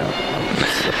there.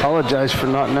 I apologize for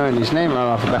not knowing his name right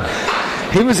off the bat.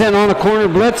 He was in on a corner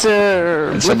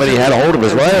blitzer. Somebody had a hold of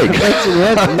his leg.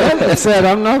 And said,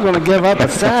 I'm not going to give up a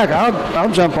sack. I'll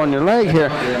jump on your leg here.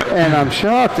 And I'm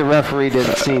shocked the referee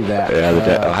didn't see that. Yeah,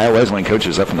 the Ohio Wesleyan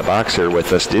coaches up in the box here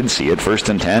with us did see it. 1st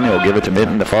and 10. He'll give it to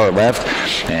Minton, the far left.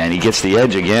 And he gets the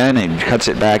edge again and cuts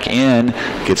it back in.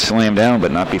 Gets slammed down,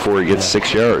 but not before he gets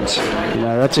 6 yards. You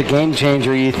know, that's a game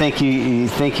changer. You think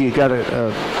you got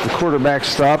the quarterback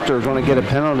stopped or going to get a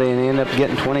penalty, and you end up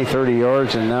getting 20, 30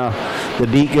 yards, and now the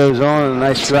beat goes on, and a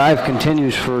nice drive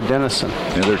continues for Denison.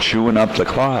 Yeah, they're chewing up the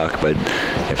clock, but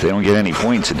if they don't get any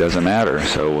points, it doesn't matter.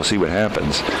 So we'll see what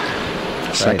happens.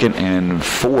 2nd and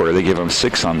 4. They give them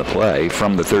 6 on the play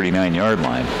from the 39-yard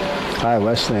line. Hi,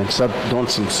 Wesleyan doing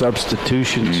some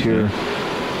substitutions here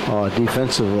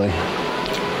defensively.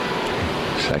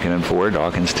 2nd and 4.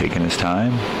 Dawkins taking his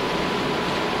time.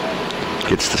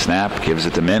 Gets the snap, gives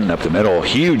it to Minton up the middle.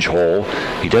 Huge hole.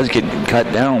 He does get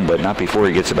cut down, but not before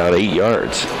he gets about 8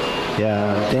 yards.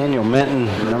 Yeah, Daniel Minton,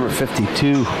 number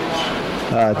 52,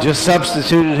 just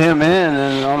substituted him in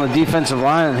and on the defensive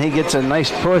line, and he gets a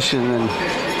nice push, and then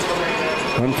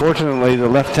unfortunately the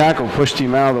left tackle pushed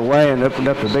him out of the way and opened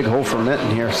up a big hole for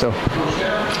Minton here. So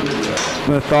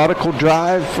methodical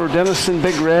drive for Denison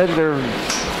Big Red. They're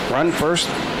run first,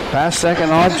 pass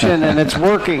second option, and it's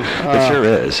working. It sure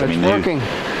is. It's working.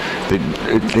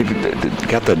 They've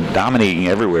got the dominating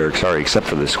everywhere, except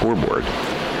for the scoreboard.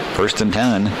 1st and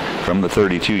 10 from the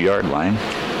 32-yard line.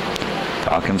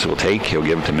 Dawkins will take. He'll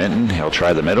give it to Minton. He'll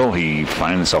try the middle. He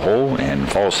finds a hole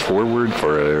and falls forward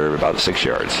for about 6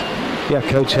 yards. Yeah,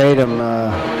 Coach Hayden,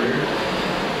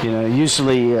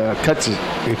 usually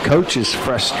coach's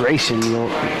frustration.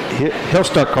 He'll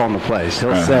start calling the plays.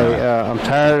 He'll say, I'm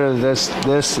tired of this,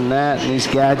 and that, and these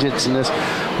gadgets and this.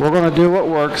 We're going to do what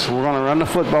works. We're going to run the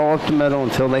football up the middle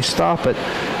until they stop it.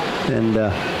 And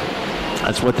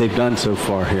that's what they've done so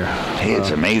far here. Hey,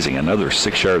 it's amazing. Another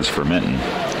 6 yards for Minton.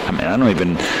 I mean, I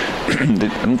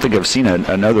don't think I've seen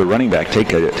another running back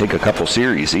take a couple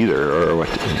series either, or what.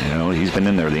 He's been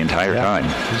in there the entire time.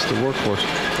 He's the workhorse.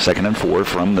 2nd and 4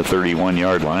 from the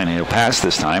 31-yard line. He'll pass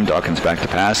this time. Dawkins back to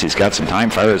pass. He's got some time.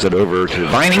 Fires it over to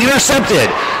Vining. Intercepted.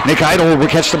 Nick Heidel will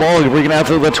catch the ball. He'll bring it out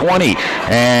to the 20,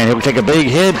 and he'll take a big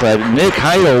hit. But Nick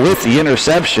Heidel with the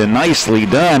interception, nicely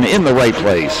done in the right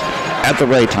place at the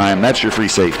right time. That's your free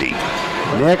safety.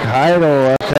 Nick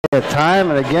Heidel, at time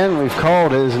and again we've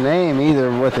called his name either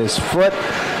with his foot,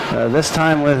 this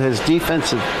time with his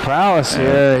defensive prowess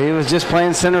here. He was just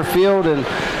playing center field, and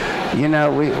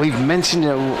we've mentioned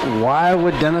it. Why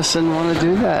would Denison want to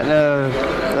do that?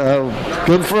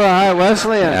 Good for Ohio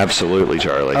Wesleyan. Absolutely,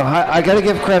 Charlie. I got to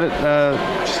give credit,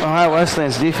 Ohio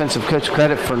Wesleyan's defensive coach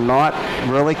credit for not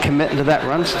really committing to that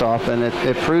run stop, and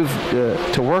it proved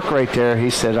to work right there. He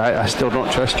said, I still don't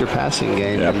trust your passing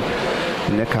game. Yep.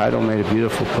 Nick Heidel made a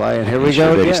beautiful play, and here we Sure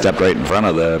go did. again. He stepped right in front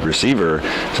of the receiver.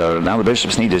 So now the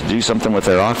Bishops need to do something with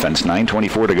their offense.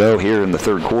 9:24 to go here in the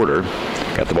third quarter.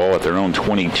 Got the ball at their own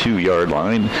 22-yard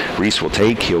line. Reese will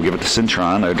take. He'll give it to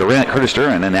Cintron, Curtis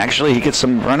Duran, and actually he gets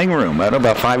some running room.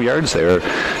 About 5 yards there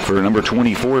for number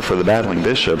 24 for the battling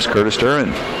Bishops, Curtis Duran.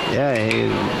 Yeah, he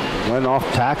went off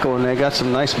tackle, and they got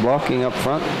some nice blocking up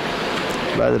front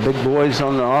by the big boys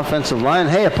on the offensive line.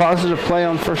 Hey, a positive play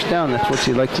on first down. That's what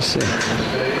you like to see.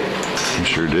 You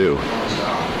sure do.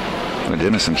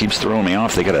 Denison keeps throwing me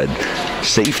off. They got a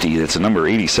safety that's a number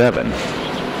 87.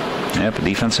 Yep, a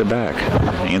defensive back.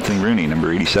 Anthony Rooney,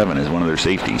 number 87, is one of their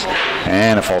safeties.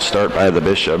 And a false start by the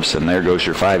Bishops, and there goes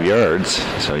your 5 yards.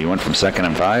 So you went from 2nd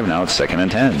and 5, now it's 2nd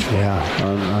and 10.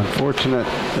 Yeah, unfortunate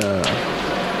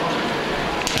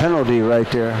penalty right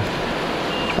there.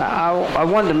 I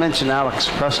wanted to mention Alex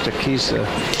Prustic. He's the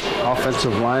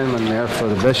offensive lineman there for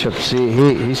the Bishops.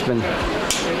 He's been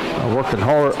working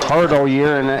hard all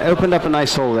year, and it opened up a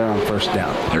nice hole there on first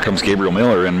down. Here comes Gabriel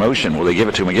Miller in motion. Will they give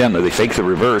it to him again? They fake the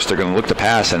reverse. They're going to look to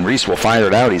pass, and Reese will fire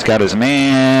it out. He's got his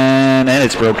man, and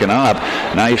it's broken up.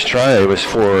 Nice try. It was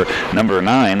for number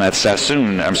 9. That's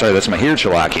Sassoon. I'm sorry, that's Mahir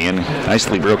Chalakian.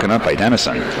 Nicely broken up by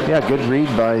Denison. Yeah, good read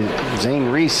by Zane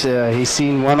Reese. He's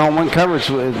seen one-on-one coverage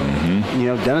with,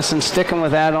 Denison sticking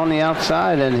with that on the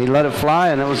outside, and he let it fly,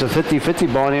 and it was a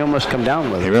 50-50 ball, and he almost come down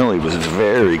with it. He really was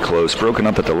very close. Broken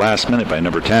up at the last minute by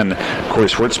number 10, Corey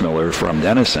Schwartzmiller from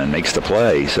Denison makes the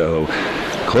play. So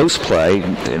close play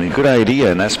and a good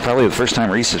idea, and that's probably the first time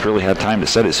Reese has really had time to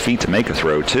set his feet to make a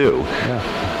throw too.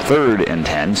 Yeah. 3rd and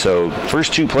 10. So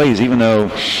first 2 plays, even though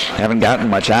haven't gotten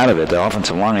much out of it, the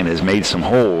offensive line has made some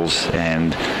holes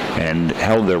and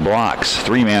held their blocks.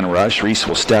 3-man rush. Reese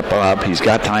will step up. He's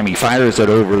got time. He fires it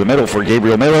over the middle for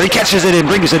Gabriel Miller. He catches it and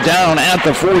brings it down at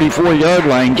the 44-yard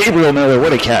line. Gabriel Miller,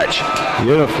 what a catch.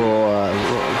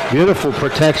 Beautiful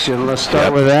protection. Let's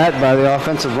start with that by the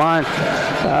offensive line.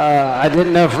 I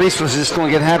didn't know if Reese was just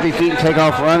going to get happy feet and take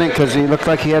off running because he looked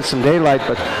like he had some daylight,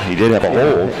 but he did have a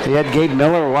hole. He had Gabe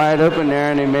Miller wide open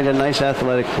there, and he made a nice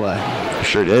athletic play.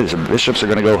 Sure did. The Bishops are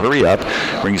going to go hurry up.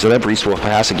 Brings it up. Reese will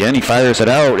pass again. He fires it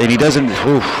out, and he doesn't.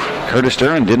 Curtis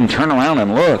Duran didn't turn around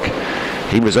and look.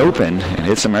 He was open and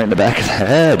hits him right in the back of the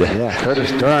head. Yeah,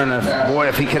 Curtis Duran,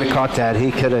 if he could have caught that, he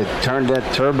could have turned that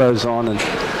turbos on and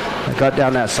got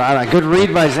down that sideline. Good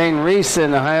read by Zane Reese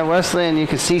and Ohio Wesleyan. You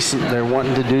can see they're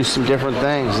wanting to do some different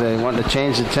things. They want to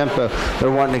change the tempo.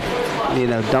 They're wanting to,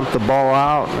 dump the ball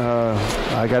out.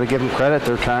 I got to give them credit.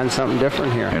 They're trying something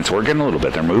different here. And it's working a little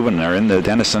bit. They're moving. They're in the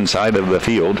Denison side of the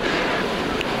field.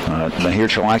 Mahir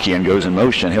Chalakian goes in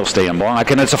motion. He'll stay in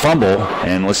block, and it's a fumble.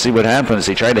 And let's see what happens.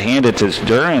 He tried to hand it to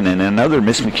Duran, and another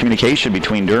miscommunication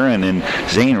between Duran and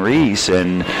Zane Reese,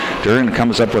 and Duran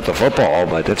comes up with the football.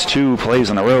 But that's 2 plays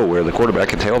in a row where the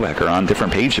quarterback and tailback are on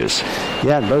different pages.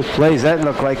 Yeah, both plays, that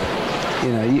looked like,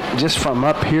 just from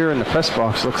up here in the press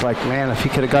box, looks like, man, if he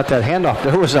could have got that handoff.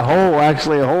 There was a hole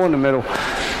in the middle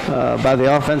by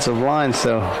the offensive line,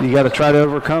 so you got to try to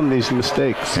overcome these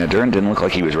mistakes. Yeah, Duran didn't look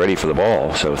like he was ready for the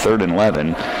ball, so 3rd and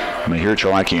 11. Mahir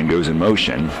Chalakian goes in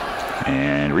motion,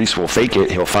 and Reese will fake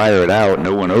it. He'll fire it out.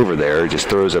 No one over there. Just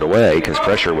throws it away because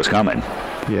pressure was coming.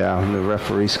 Yeah, the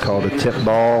referees called a tip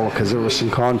ball because there was some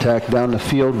contact down the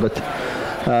field, but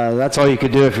that's all you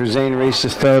could do if you're Zane Reese,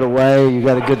 just throw it away. You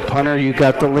got a good punter. You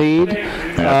got the lead.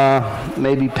 Yeah.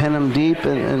 Maybe pin him deep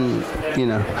and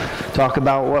talk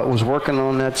about what was working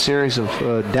on that series of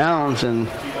downs and,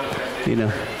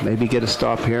 maybe get a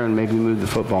stop here and maybe move the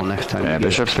football next time. Yeah,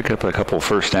 Bishops pick up a couple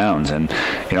first downs. And,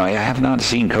 I have not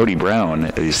seen Cody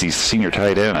Brown. He's the senior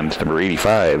tight end, number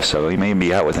 85, so he may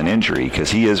be out with an injury because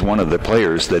he is one of the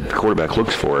players that the quarterback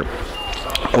looks for.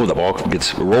 Oh, the ball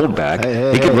gets rolled back.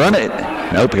 He can run it.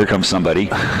 Nope, here comes somebody.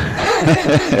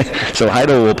 So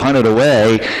Heidel will punt it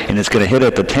away, and it's going to hit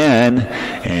at the 10,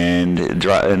 and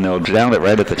they'll down it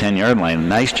right at the 10-yard line.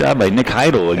 Nice job by Nick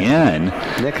Heidel again.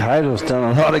 Nick Heidel's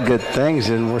done a lot of good things,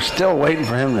 and we're still waiting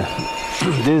for him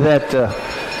to do that,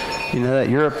 that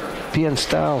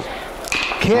European-style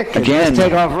kick again,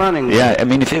 take off running. Yeah, I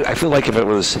mean, I feel like if it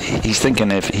was, he's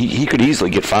thinking if he could easily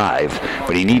get 5,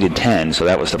 but he needed 10, so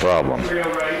that was the problem.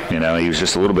 He was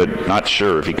just a little bit not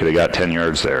sure if he could have got 10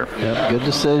 yards there. Yep, good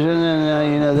decision,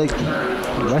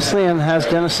 and Wesleyan has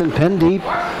Denison pinned deep.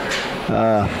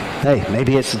 Hey,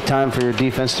 maybe it's the time for your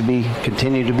defense to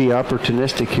continue to be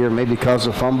opportunistic here, maybe cause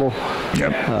a fumble.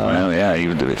 Yep. Well, yeah,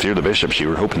 if you're the Bishops, you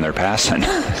were hoping they're passing.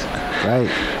 Right.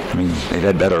 I mean, they've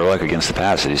had better luck against the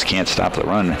pass. They just can't stop the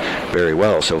run very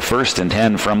well. So 1st and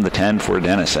 10 from the 10 for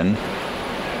Denison.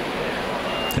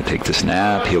 He'll take the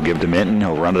snap. He'll give to Minton.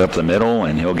 He'll run it up the middle,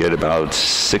 and he'll get about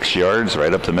 6 yards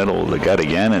right up the middle of the gut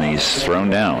again, and he's thrown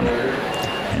down.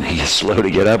 And he's slow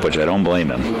to get up, which I don't blame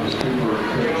him.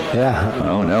 Yeah.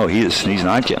 Oh, no, he's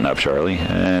not getting up, Charlie.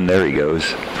 And there he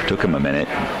goes. Took him a minute.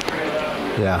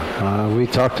 Yeah, we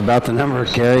talked about the number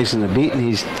of carries and the beating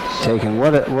he's taken.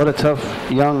 What a tough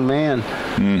young man.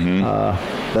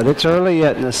 Mm-hmm. But it's early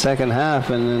yet in the second half,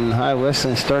 and then High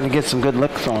Wesleyan's starting to get some good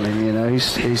looks on him. You know,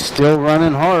 he's still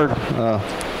running hard.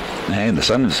 And the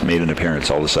Suns made an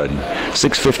appearance all of a sudden.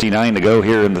 6:59 to go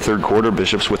here in the third quarter.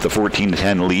 Bishops with the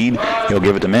 14-10 lead. He'll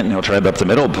give it to Minton. He'll try it up the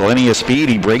middle. Plenty of speed.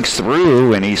 He breaks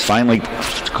through, and he's finally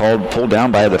pulled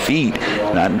down by the feet.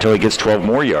 Not until he gets 12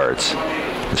 more yards.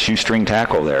 The shoestring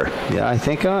tackle there. Yeah, I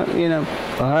think,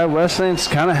 High Wesleyan's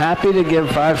kind of happy to give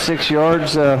 5-6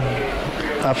 yards a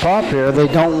pop here. They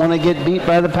don't want to get beat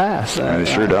by the pass. They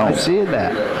sure don't. I see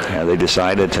that. Yeah, they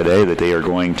decided today that they are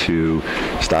going to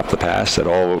stop the pass at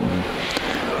all,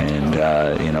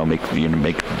 and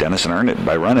make Denison earn it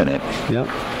by running it. Yep.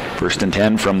 1st and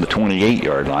 10 from the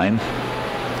 28-yard line.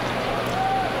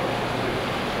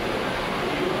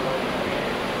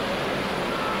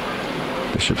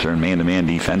 Bishops are in man-to-man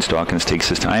defense. Dawkins takes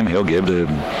his time. He'll give to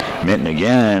Minton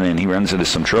again, and he runs into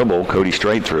some trouble. Cody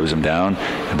Strite throws him down.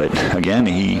 But again,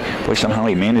 somehow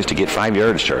he managed to get 5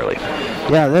 yards, Charlie.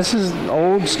 Yeah, this is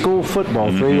old school football.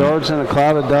 Mm-hmm. 3 yards in a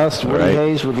cloud of dust. Woody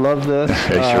Hayes would love this.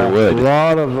 They sure would. A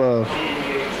lot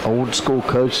of old school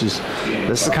coaches.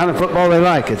 This is the kind of football they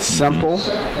like. It's simple.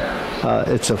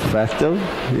 It's effective.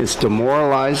 It's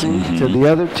demoralizing to the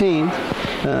other team.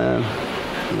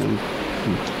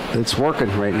 It's working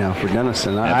right now for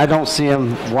Denison. I don't see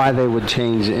why they would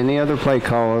change any other play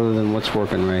call other than what's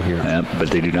working right here. But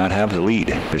they do not have the lead.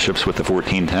 Bishops with the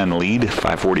 14-10 lead.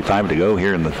 5:45 to go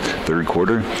here in the third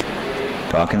quarter.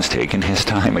 Dawkins taking his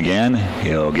time again.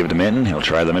 He'll give it to Minton. He'll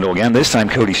try the middle again. This time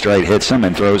Cody Strite hits him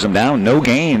and throws him down. No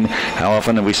gain. How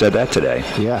often have we said that today?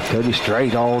 Yeah, Cody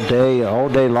Strite all day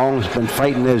long has been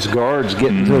fighting those guards,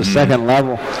 getting to the second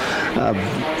level.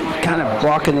 Kind of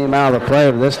blocking him out of the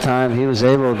play. But this time he was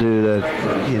able to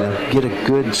get a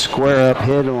good square up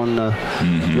hit on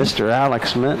Mr.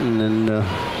 Alex Minton,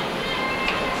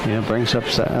 and brings up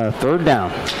third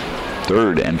down.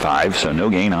 3rd and 5, so no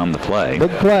gain on the play.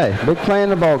 Big play in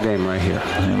the ball game right here.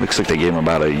 It looks like they gave him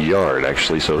about a yard,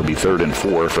 actually, so it'll be 3rd and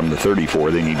 4 from the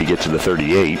 34. They need to get to the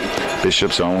 38.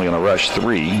 Bishops are only going to rush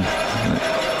 3.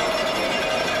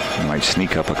 Might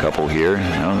sneak up a couple here.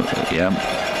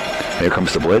 Here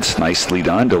comes the blitz. Nicely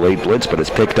done. Delayed blitz, but it's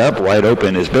picked up. Wide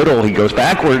open is Biddle. He goes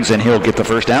backwards, and he'll get the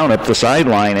first down up the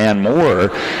sideline and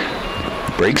more.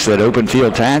 Breaks that open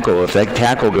field tackle. If that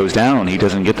tackle goes down, he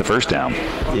doesn't get the first down.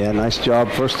 Yeah, nice job,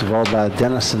 first of all, by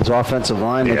Denison's offensive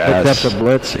line. They picked up the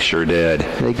blitz. They sure did.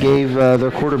 They gave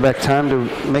their quarterback time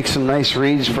to make some nice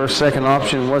reads. First, second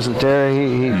option wasn't there.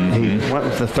 He went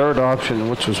with the third option,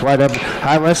 which was wide up.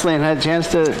 High Wesleyan had a chance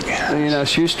to,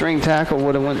 shoestring tackle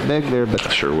would have went big there,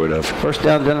 but sure would have. First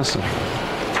down, Denison.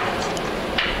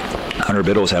 Hunter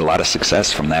Biddle's had a lot of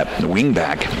success from that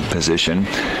wingback position.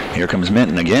 Here comes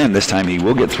Minton again. This time he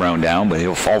will get thrown down, but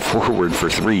he'll fall forward for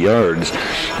 3 yards.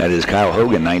 That is Kyle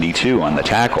Hogan, 92, on the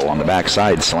tackle on the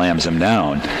backside, slams him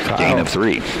down. Gain of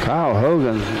 3. Kyle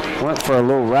Hogan went for a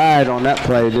little ride on that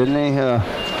play, didn't he?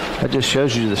 That just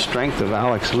shows you the strength of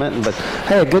Alex Minton. But,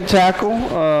 hey, a good tackle.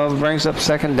 Brings up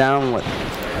second down.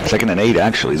 2nd and 8,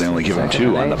 actually. They only give him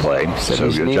 2 on the play.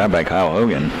 So good job by Kyle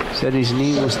Hogan. Said his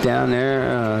knee was down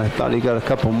there. I thought he got a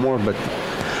couple more, but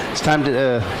it's time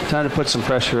to put some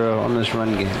pressure on this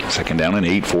run game. 2nd down and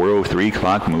 8, 4:03,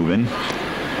 clock moving.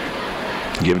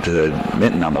 Give it to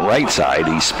Minton on the right side.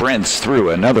 He sprints through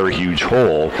another huge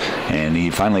hole, and he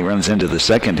finally runs into the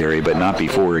secondary, but not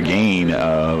before a gain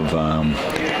of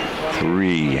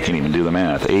 3, I can't even do the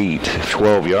math, 8,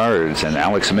 12 yards, and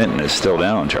Alex Minton is still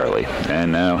down, Charlie.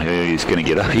 And now he's going to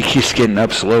get up. He keeps getting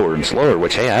up slower and slower,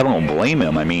 which, hey, I don't blame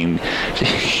him. I mean,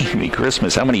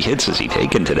 Christmas, how many hits has he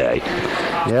taken today?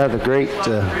 Yeah, the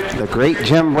great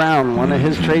Jim Brown, one of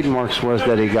his trademarks was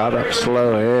that he got up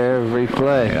slow every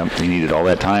play. Yep, he needed all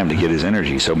that time to get his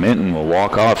energy. So Minton will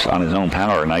walk off on his own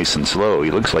power nice and slow.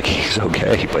 He looks like he's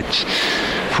okay, but...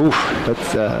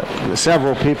 But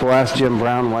several people asked Jim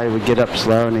Brown why he would get up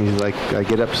slow, and he's like, I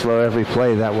get up slow every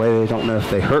play. That way they don't know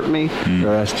if they hurt me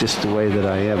or that's just the way that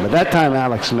I am. But that time,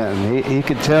 Alex Minton, he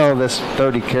could tell this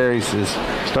 30 carries is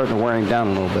starting to wear him down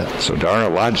a little bit. So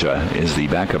Dara Laja is the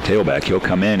backup tailback. He'll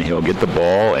come in, he'll get the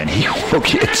ball, and he will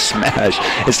get smashed.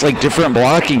 It's like different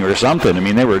blocking or something. I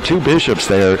mean, there were 2 Bishops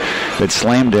there that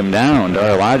slammed him down.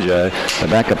 Dara Laja, the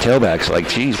backup tailback's like,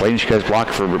 geez, why didn't you guys block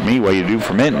for me while you do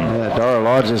for Minton? Yeah, Dara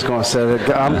Laja Dodge is going to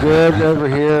say, I'm good over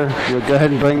here. You'll go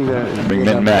ahead and bring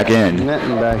Minton back in.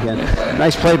 Minton back in.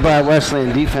 Nice play by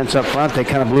Wesleyan defense up front. They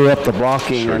kind of blew up the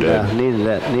blocking and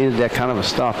needed that kind of a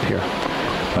stop here.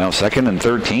 Well, 2nd and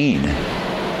 13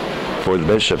 for the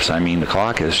Bishops. I mean, the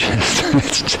clock is just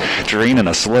it's draining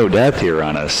a slow death here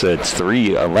on us. It's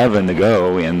 3:11 to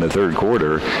go in the third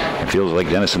quarter. It feels like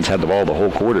Denison's had the ball the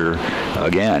whole quarter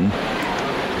again.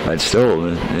 But still,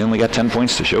 they only got 10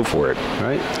 points to show for it.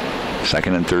 Right.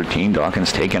 2nd and 13.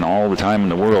 Dawkins taking all the time in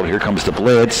the world. Here comes the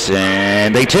blitz,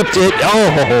 and they tipped it.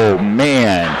 Oh,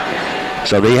 man.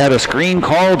 So they had a screen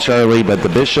called, Charlie, but the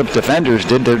Bishop defenders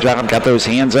did their job, got those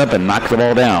hands up, and knocked the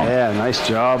ball down. Yeah, nice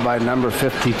job by number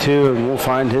 52, and we'll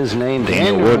find his name,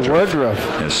 Daniel Woodruff.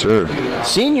 Yes, sir.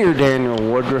 Senior Daniel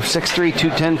Woodruff, 6'3",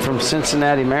 210 from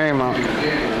Cincinnati,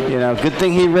 Marymount. You know, good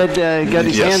thing he got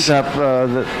his hands up.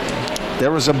 There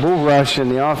was a bull rush,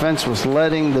 and the offense was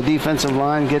letting the defensive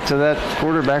line get to that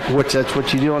quarterback, which that's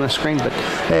what you do on a screen. But,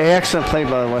 hey, excellent play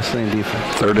by the Wesleyan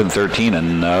defense. 3rd and 13,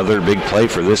 another big play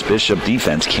for this Bishop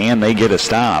defense. Can they get a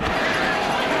stop?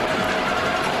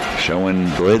 Showing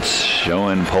blitz,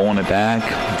 pulling it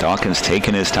back. Dawkins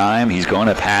taking his time. He's going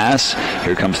to pass.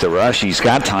 Here comes the rush. He's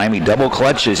got time. He double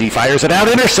clutches. He fires it out.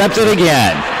 Intercepted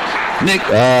again.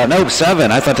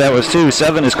 7. I thought that was 2.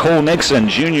 7 is Cole Nixon,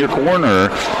 junior corner.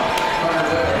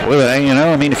 Well, you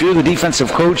know, I mean, if you're the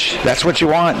defensive coach, that's what you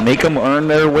want. Make them earn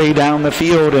their way down the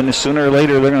field, and sooner or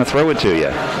later they're going to throw it to you.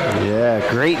 Yeah,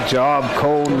 great job,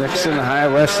 Cole Nixon, High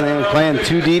Wesleyan, playing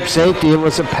 2 deep safety. It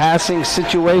was a passing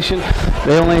situation.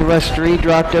 They only rushed 3,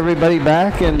 dropped everybody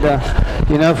back, and,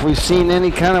 you know, if we've seen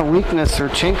any kind of weakness or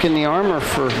chink in the armor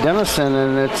for Denison,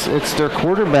 and it's their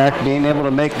quarterback being able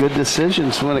to make good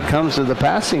decisions when it comes to the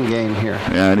passing game here.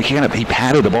 Yeah, and he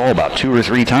patted the ball about 2 or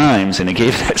 3 times, and it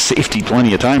gave that safety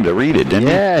plenty of time to read it, didn't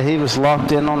he? Yeah, he was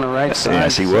locked in on the right side.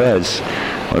 Yes, he was.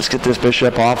 Let's get this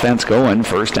Bishop offense going.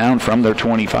 First down from their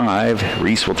 25.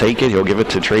 Reese will take it. He'll give it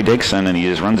to Trey Dixon, and he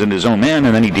just runs into his own man,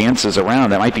 and then he dances around.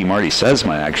 That might be Marty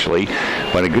Sesma, actually.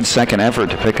 But a good second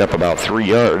effort to pick up about 3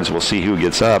 yards. We'll see who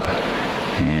gets up.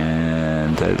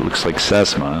 And it looks like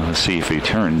Sesma. Let's see if he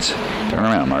turns. Turn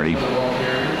around, Marty.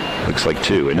 Looks like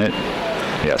 2, isn't it?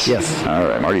 Yes. All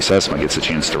right, Marty Sesma gets a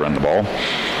chance to run the ball.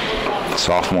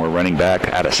 Sophomore running back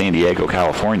out of San Diego,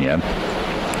 California.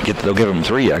 They'll give him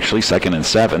 3, actually, 2nd and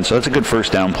 7. So that's a good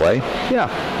first down play. Yeah,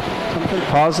 something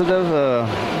positive.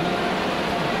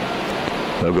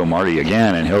 They'll go Marty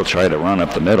again, and he'll try to run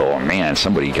up the middle. Oh, man,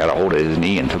 somebody got a hold of his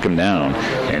knee and took him down.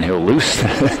 And he'll lose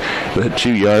the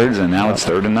 2 yards, and now it's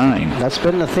 3rd and 9. That's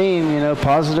been the theme, you know,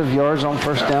 positive yards on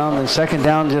first down. And second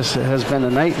down just has been a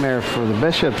nightmare for the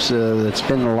Bishops. It's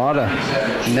been a lot of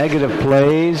negative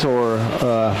plays or,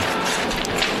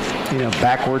 you know,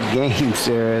 backward games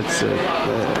there.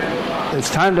 It's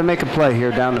time to make a play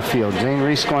here down the field. Zane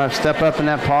Reese is going to have to step up in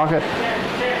that pocket.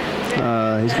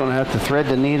 He's going to have to thread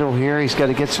the needle here. He's got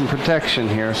to get some protection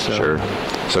here. So. Sure.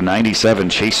 So 97,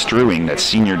 Chase Strewing, that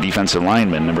senior defensive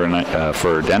lineman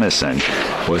for Denison,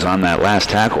 was on that last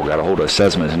tackle, got a hold of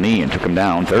Sesma's knee and took him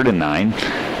down. 3rd and 9.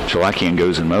 Chalakian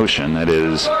goes in motion. That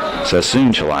is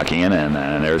Sassoon Chalakian,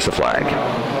 and there's the flag.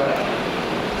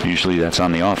 Usually that's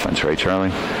on the offense, right, Charlie?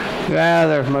 Yeah,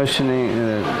 they're motioning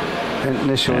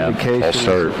initial indication. I'll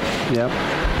start. Yep.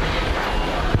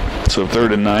 So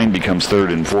 3rd and 9 becomes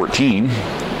 3rd and 14.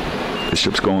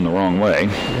 Bishop's going the wrong way.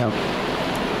 Yep.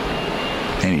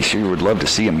 And he sure would love to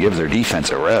see him give their defense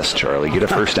a rest, Charlie. Get a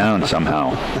first down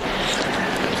somehow.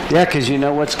 Yeah, because you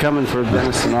know what's coming for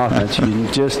Denison offense. You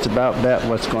can just about bet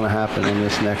what's going to happen in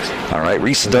this next. All right,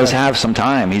 Reese does have some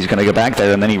time. He's going to go back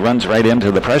there, and then he runs right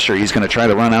into the pressure. He's going to try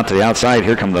to run out to the outside.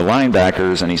 Here come the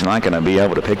linebackers, and he's not going to be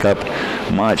able to pick up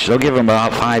much. They'll give him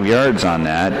about 5 yards on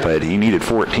that, but he needed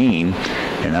 14,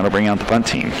 and that'll bring out the punt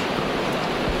team.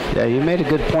 Yeah, you made a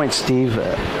good point, Steve.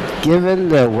 Given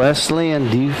the Wesleyan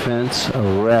defense a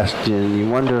rest, and you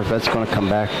wonder if that's going to come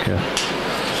back to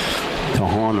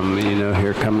haunt them, you know,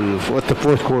 here coming with the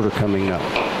fourth quarter coming up.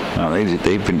 Well,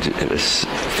 they've been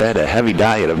fed a heavy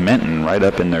diet of Minton right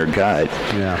up in their gut.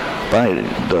 Yeah.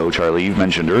 But, though, Charlie, you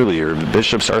mentioned earlier, the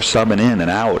Bishops are subbing in and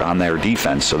out on their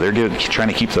defense, so they're trying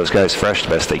to keep those guys fresh the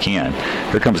best they can.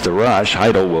 Here comes the rush.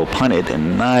 Heidel will punt it,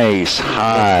 and nice,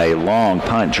 high, long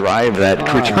punt. Drive that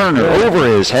returner over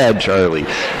his head, Charlie,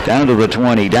 down to the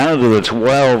 20, down to the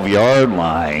 12-yard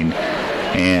line.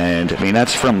 And, I mean,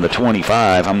 that's from the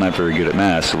 25. I'm not very good at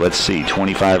math, so let's see.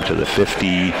 25 to the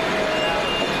 50,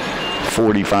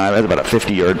 45. That's about a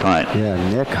 50-yard punt. Yeah,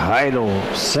 Nick Heidel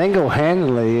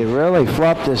single-handedly really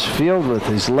flopped this field with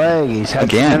his leg. He's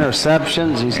had some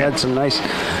interceptions. He's had some nice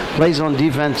plays on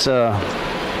defense.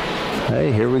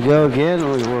 Hey, here we go again.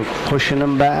 We're pushing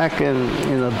them back and,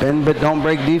 bend but don't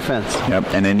break defense.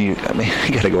 Yep, and then you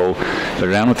got to go,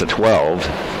 they're down with the 12,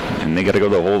 and they got to go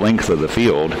the whole length of the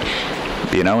field,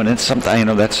 and it's something,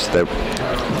 that's the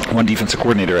one defensive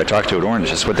coordinator I talked to at Orange.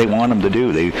 That's what they want them to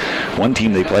do. One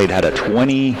team they played had a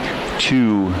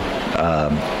 22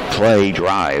 play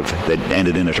drive that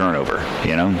ended in a turnover,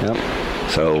 Yep.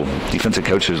 So defensive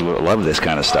coaches love this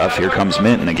kind of stuff. Here comes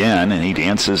Minton again, and he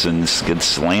dances and gets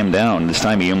slammed down. This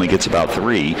time he only gets about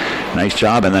 3. Nice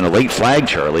job. And then a late flag,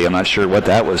 Charlie. I'm not sure what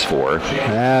that was for.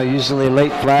 Usually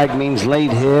late flag means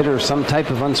late hit or some type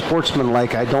of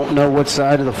unsportsmanlike. I don't know what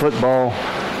side of the football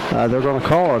they're going to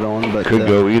call it on. But could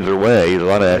go either way. A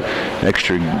lot of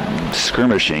extra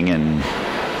skirmishing, and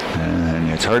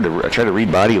it's hard to try to read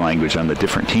body language on the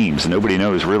different teams. Nobody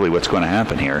knows really what's going to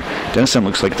happen here. Denison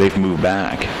looks like they've moved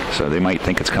back, so they might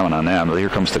think it's coming on them. Here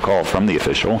comes the call from the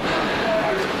official.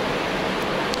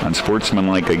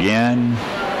 Unsportsmanlike again.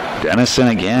 Denison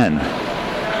again.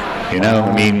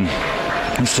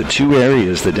 It's the 2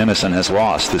 areas that Denison has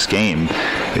lost this game.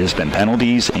 It has been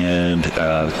penalties and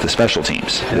the special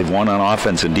teams. They've won on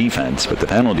offense and defense, but the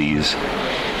penalties.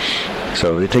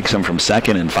 So it takes them from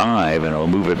 2nd and 5, and it'll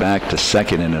move it back to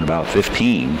 2nd and about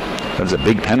 15. That's a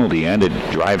big penalty, and it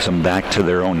drives them back to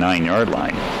their own 9-yard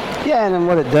line. Yeah, and then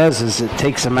what it does is it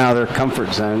takes them out of their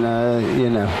comfort zone.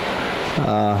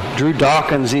 Drew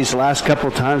Dawkins, these last couple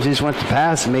of times he's went to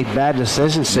pass and made bad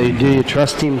decisions. So do you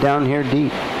trust him down here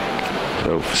deep?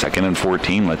 So 2nd and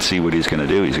 14, let's see what he's going to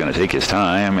do. He's going to take his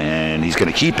time, and he's going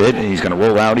to keep it. He's going to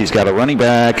roll out. He's got a running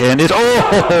back, and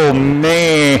oh,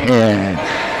 man.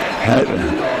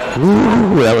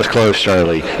 That was close,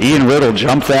 Charlie. Ian Riddle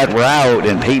jumped that route,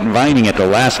 and Peyton Vining at the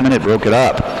last minute broke it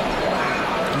up.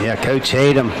 Yeah, Coach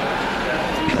hate him.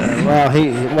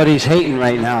 What he's hating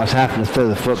right now is having to throw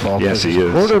the football. Yes, he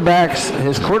is.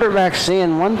 His quarterback's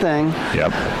seeing one thing,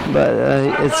 yep, but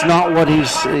it's not what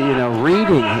he's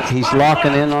reading. He's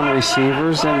locking in on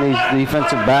receivers, and these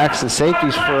defensive backs and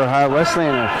safeties for Ohio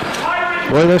Wesleyan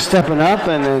they're stepping up,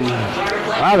 and then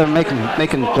they're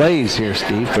making plays here,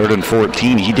 Steve. 3rd and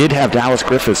 14. He did have Dallas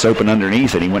Griffiths open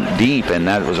underneath, and he went deep, and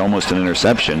that was almost an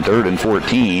interception. 3rd and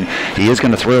 14. He is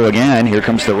going to throw again. Here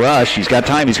comes the rush. He's got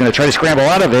time. He's going to try to scramble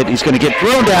out of it. He's going to get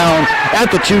thrown down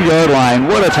at the 2-yard line.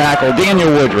 What a tackle.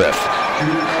 Daniel Woodruff.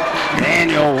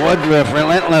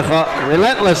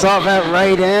 Relentless off that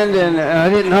right end, and I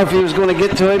didn't know if he was going to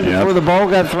get to it before the ball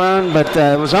got thrown, but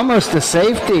it was almost a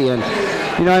safety. And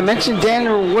I mentioned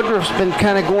Daniel Woodruff's been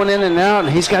kind of going in and out,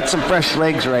 and he's got some fresh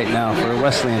legs right now for a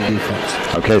Wesleyan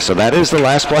defense. Okay, so that is the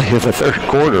last play of the 3rd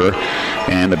quarter,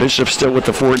 and the Bishops still with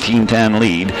the 14-10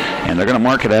 lead, and they're going to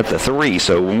mark it at the 3.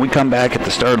 So when we come back at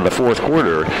the start of the 4th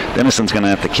quarter, Denison's going to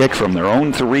have to kick from their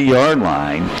own 3-yard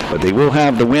line, but they will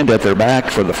have the wind at their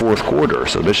back for the 4th quarter.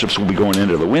 So Bishops will be going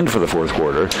into the wind for the 4th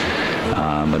quarter,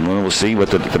 and we'll see what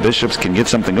the Bishops can get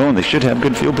something going. They should have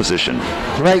good field position.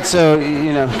 Right, so,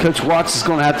 Coach Watts is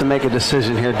going to have to make a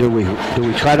decision here. Do we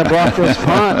try to block this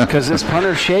punt? Because this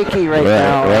punter's shaky right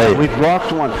now. Right. We've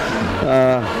blocked one.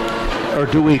 Or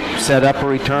do we set up a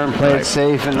return, play it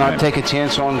safe, and not take a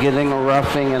chance on getting a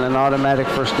roughing and an automatic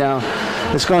first down?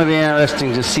 It's going to be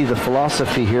interesting to see the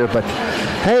philosophy here. But,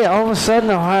 hey, all of a sudden,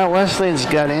 Ohio Wesleyan's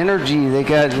got energy. They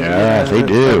do.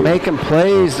 They're making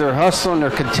plays. They're hustling. They're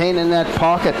containing that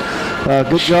pocket.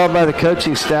 Good job by the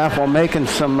coaching staff while making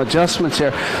some adjustments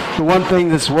here. The one thing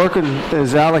that's working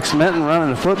is Alex Minton running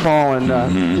the football, and,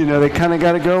 they kind of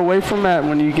got to go away from that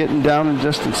when you're getting down and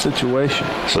distance situation.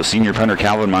 So senior punter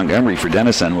Calvin Montgomery for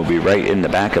Denison will be right in the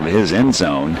back of his end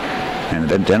zone. And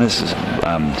then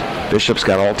Bishop's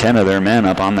got all 10 of their men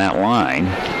up on that line.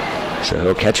 So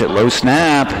he'll catch it, low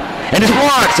snap, and it's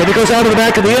blocked, and it goes out of the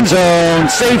back of the end zone.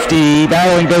 Safety,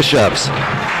 battling Bishops.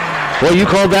 Well, you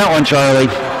called that one, Charlie.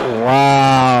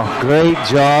 Wow, great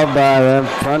job by the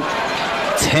front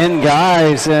 10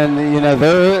 guys, and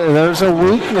there's a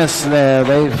weakness there.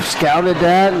 They've scouted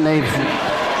that, and they've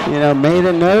made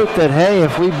a note that, hey,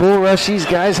 if we bull rush these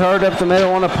guys hard up the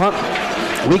middle on a punt,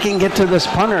 we can get to this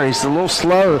punter. He's a little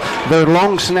slow. Their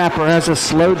long snapper has a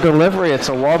slow delivery. It's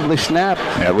a wobbly snap.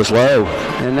 That was low.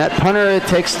 And that punter, it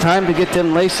takes time to get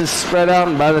them laces spread out,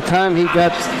 and by the time he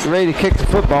got ready to kick the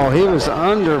football, he was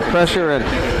under pressure, and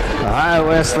Ohio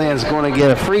Wesleyan's going to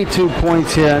get a free 2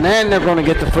 points here, and then they're going to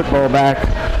get the football back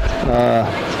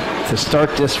to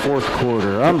start this 4th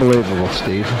quarter. Unbelievable,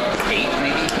 Steve.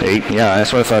 8, yeah,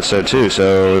 that's what I thought so too.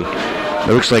 So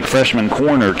It looks like freshman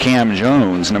corner Cam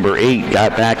Jones, number 8,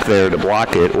 got back there to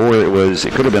block it, or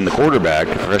it could have been the quarterback,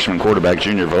 freshman quarterback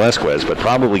Junior Velasquez, but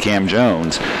probably Cam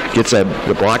Jones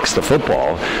blocks the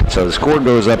football. So the score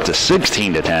goes up to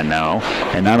 16-10 now,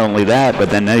 and not only that, but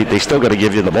then they still got to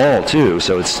give you the ball too.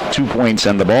 So it's 2 points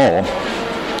and the ball.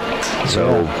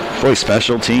 So, boy,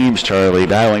 special teams, Charlie.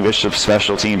 Battling Bishop's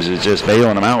special teams is just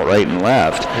bailing them out right and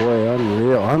left. Boy,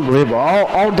 unbelievable.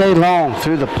 All day long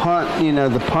through the punt,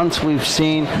 the punts we've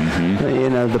seen,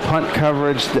 the punt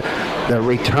coverage, the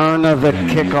return of the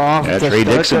kickoff. Yeah, Trey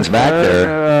Dixon's back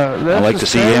there. I'd like to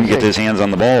see him get his hands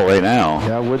on the ball right now.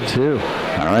 Yeah, I would too.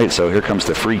 All right, so here comes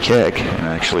the free kick, and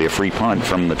actually a free punt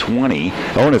from the 20.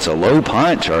 Oh, and it's a low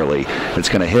punt, Charlie. It's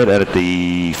going to hit at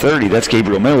the 30. That's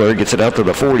Gabriel Miller. Gets it out to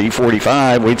the 40,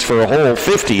 45, waits for a hole,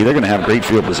 50. They're going to have great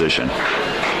field position.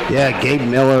 Yeah, Gabe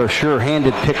Miller,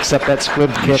 sure-handed, picks up that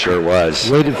squib kick. He sure was.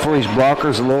 Waited for his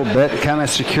blockers a little bit, kind of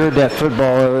secured that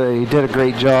football. He did a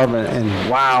great job, and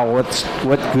wow,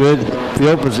 what good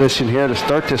field position here to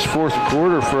start this fourth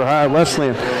quarter for High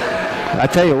Wesleyan. I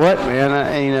tell you what,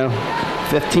 man,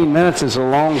 15 minutes is a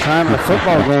long time in a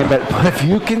football game, but if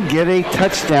you can get a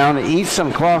touchdown, eat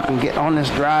some clock, and get on this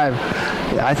drive,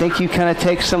 I think you kind of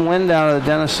take some wind out of the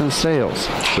Denison sails.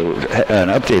 So an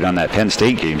update on that Penn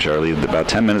State game, Charlie. About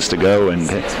 10 minutes to go and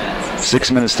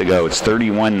 6 minutes to go. It's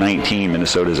 31-19.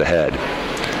 Minnesota's ahead.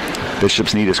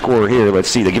 Bishops need a score here. Let's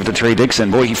see. They give it to Trey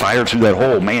Dixon. Boy, he fired through that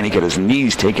hole. Man, he got his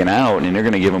knees taken out, and they're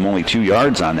going to give him only 2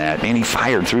 yards on that. Man, he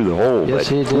fired through the hole. Yes,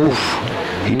 but, he did.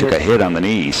 Oof, he took a hit on the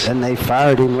knees. And they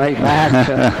fired him right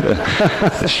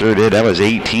back. They sure did. That was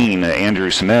 18. Andrew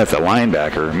Smith, a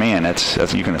linebacker. Man,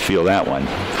 that's you can feel that one.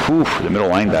 Whew, the middle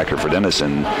linebacker for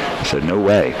Denison said, no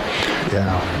way.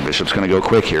 Yeah. Bishop's going to go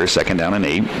quick here. 2nd down and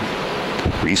 8.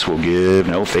 Reese will give,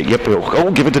 no fake. Yep,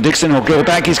 he'll give it to Dixon. He'll go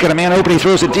back. He's got a man open. He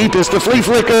throws it deep. It's the flea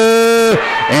flicker.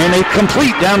 And they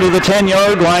complete down to the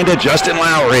 10-yard line to Justin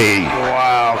Lowry.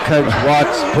 Wow, Coach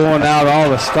Watts pulling out all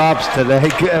the stops today.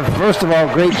 First of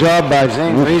all, great job by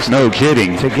Zane Reese. No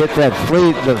kidding. To get that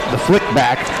the flick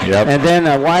back. Yep. And then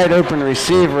a wide open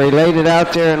receiver. He laid it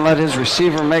out there and let his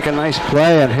receiver make a nice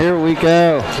play. And here we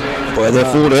go. Boy,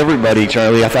 that fooled everybody,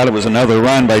 Charlie. I thought it was another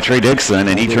run by Trey Dixon,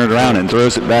 and he turned around and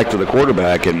throws it back to the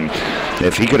quarterback. And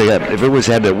if he could have, if it was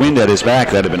had the wind at his back,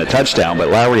 that'd have been a touchdown. But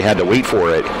Lowry had to wait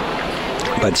for it.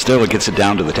 But still, it gets it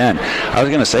down to the 10. I was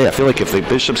going to say, I feel like if the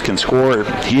Bishops can score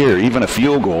here, even a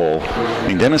field goal,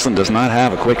 Denison does not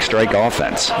have a quick strike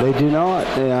offense. They do not.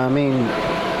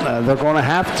 Yeah, they're going to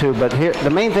have to. But here, the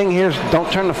main thing here is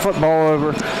don't turn the football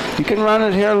over. You can run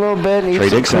it here a little bit,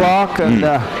 eat some clock, and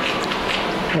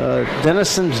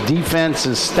Denison's defense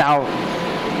is stout.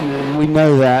 We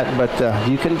know that, but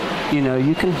you can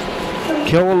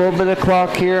kill a little bit of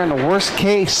clock here. In the worst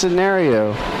case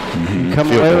scenario,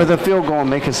 come away with a field goal and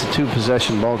make us a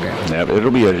 2-possession ball game. Yeah,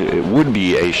 it would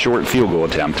be a short field goal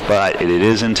attempt, but it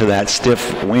is into that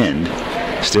stiff wind,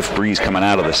 stiff breeze coming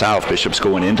out of the south. Bishops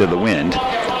going into the wind.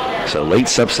 So late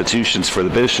substitutions for the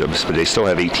Bishops, but they still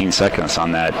have 18 seconds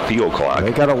on that field clock.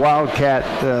 They got a wildcat.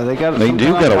 They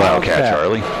do got a wildcat,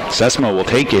 Charlie. Sesma will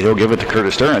take it. He'll give it to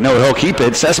Curtis Duran. No, he'll keep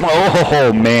it. Sesma,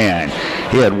 oh, man.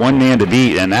 He had one man to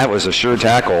beat, and that was a sure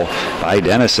tackle by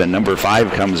Denison. Number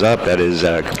 5 comes up. That is,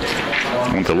 I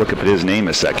want to look up at his name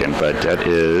a second, but that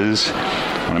is,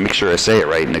 I want to make sure I say it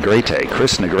right, Negrete.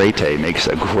 Chris Negrete makes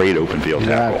a great open field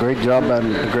tackle. Yeah, great job by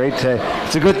Negrete.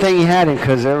 It's a good thing he had him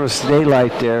because there was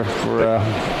daylight there.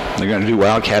 They're going to do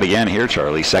wildcat again here,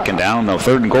 Charlie. 2nd down,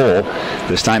 3rd and goal.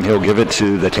 This time he'll give it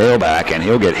to the tailback, and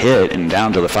he'll get hit, and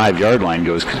down to the 5-yard line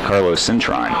goes Carlos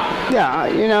Cintron. Yeah,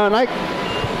 and I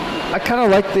kind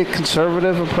of like the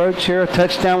conservative approach here. A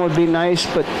touchdown would be nice,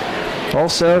 but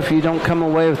also, if you don't come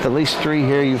away with at least 3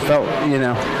 here, you felt,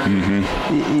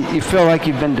 you feel like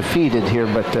you've been defeated here.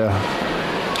 But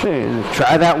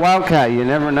try that wildcat. You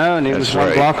never know. And he was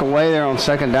one block away there on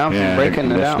 2nd down from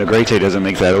breaking it out. If Negrete doesn't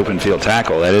make that open field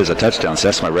tackle, that is a touchdown.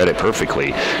 Sesma read it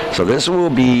perfectly. So this will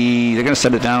be, they're going to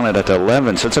set it down at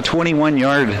 11. So it's a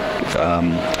 21-yard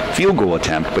field goal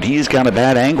attempt. But he's got a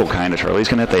bad angle, kind of, Charlie. He's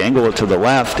going to have to angle it to the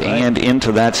left and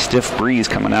into that stiff breeze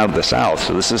coming out of the south.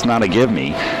 So this is not a give-me.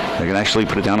 They're going to actually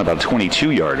put it down about a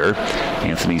 22-yarder.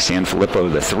 Anthony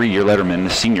Sanfilippo, the 3-year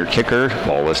Letterman senior kicker.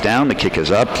 Ball is down. The kick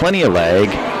is up. Plenty of leg.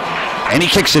 And he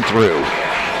kicks it through.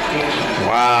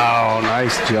 Wow,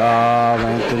 nice job,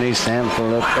 Anthony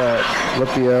Sanfilippo.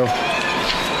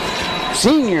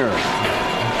 Senior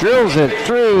drills it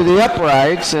through the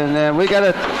uprights, and we got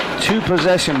a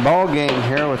 2-possession ball game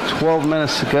here with 12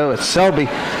 minutes to go at Selby.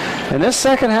 And this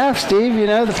second half, Steve,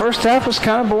 the first half was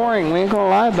kind of boring. We ain't going to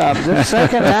lie about it. This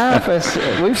second half,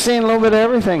 we've seen a little bit of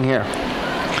everything here.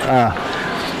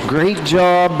 Great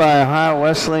job by Ohio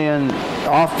Wesleyan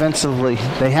offensively.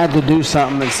 They had to do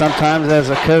something, and sometimes as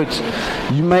a coach,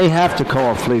 you may have to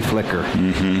call a flea flicker.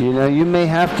 You know, you may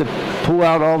have to pull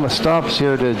out all the stops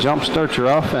here to jumpstart your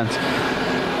offense.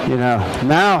 You know,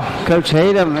 now Coach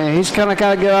Hayden, he's kind of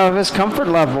got to get out of his comfort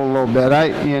level a little bit.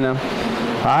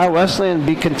 Ohio Wesleyan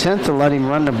be content to let him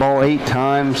run the ball 8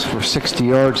 times for 60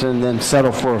 yards and then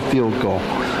settle for a field goal.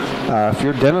 If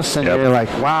you're Denison, you're like,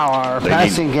 wow, our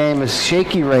passing game is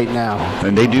shaky right now.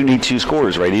 And they do need 2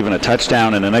 scores, right? Even a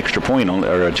touchdown and an extra point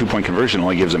or a 2-point conversion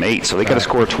only gives them 8. So they got to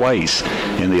score twice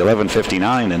in the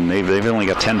 11:59, and they've only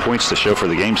got 10 points to show for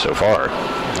the game so far.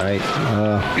 Right.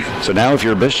 So now if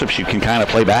you're Bishops, you can kind of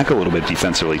play back a little bit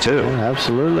defensively too. Yeah,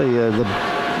 absolutely.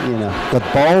 The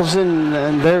ball's in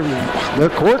their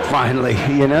court finally.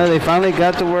 You know, they finally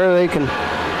got to where they can.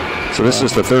 So this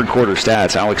is the third quarter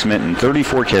stats. Alex Minton,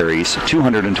 34 carries,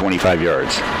 225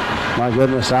 yards. My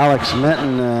goodness, Alex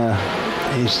Minton,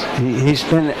 he's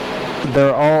been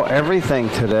everything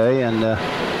today, and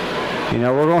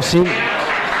we're going to see.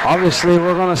 Obviously,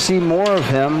 we're going to see more of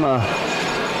him.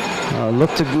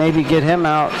 Look to maybe get him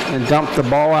out and dump the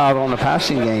ball out on the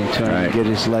passing game to him and get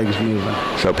his legs moving.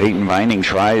 So Peyton Vining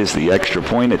tries the extra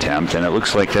point attempt, and it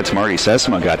looks like that's Marty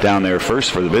Sesma got down there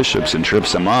first for the Bishops and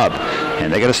trips them up.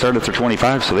 And they got to start at their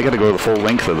 25, so they got to go the full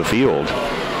length of the field.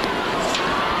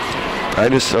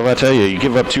 I'll tell you, you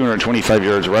give up 225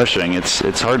 yards rushing,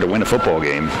 it's hard to win a football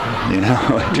game, you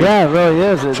know? Yeah, it really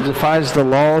is. It defies the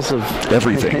laws of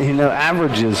everything.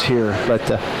 Averages here,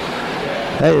 but.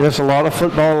 Hey, there's a lot of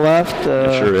football left.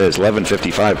 It sure is.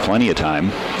 11:55, plenty of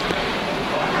time.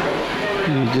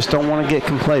 You just don't want to get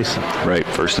complacent. Right.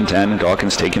 1st and 10.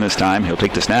 Dawkins taking his time. He'll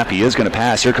take the snap. He is going to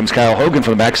pass. Here comes Kyle Hogan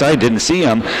from the backside. Didn't see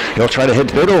him. He'll try to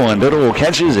hit Biddle, and Biddle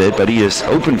catches it, but he is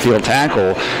open field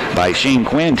tackle by Shane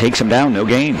Quinn. Takes him down. No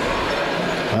gain.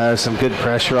 Some good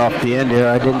pressure off the end here.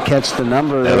 I didn't catch the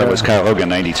number. Yeah, that was Kyle Hogan,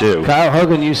 92. Kyle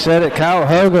Hogan, you said it. Kyle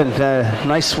Hogan,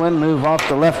 nice swim move off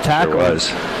the left tackle. There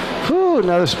was. Whew,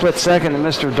 another split second, and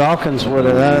Mr. Dawkins would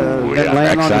have been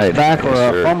laying on his back or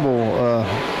a fumble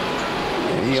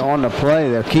on the play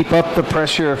there. Keep up the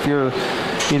pressure if you're,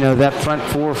 that front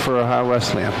 4 for Ohio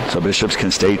Wesleyan. So Bishops can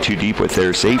stay too deep with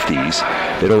their safeties.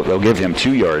 They'll give him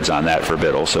 2 yards on that for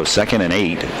Biddle. So 2nd and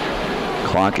 8.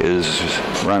 Clock is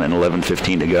running,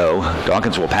 11:15 to go.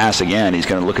 Dawkins will pass again. He's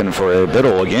going to looking for a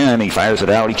Biddle again. He fires it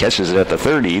out. He catches it at the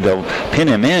 30. They'll pin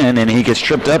him in, and he gets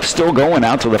tripped up, still going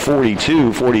out to the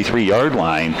 42, 43-yard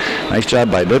line. Nice job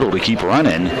by Biddle to keep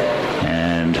running.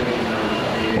 And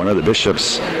one of the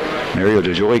Bishops, Mario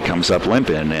DeJoy, comes up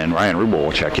limping, and Ryan Rubel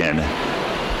will check in.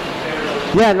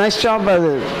 Yeah, nice job by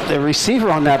the receiver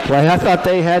on that play. I thought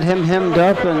they had him hemmed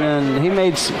up, and he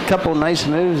made a couple nice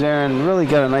moves there and really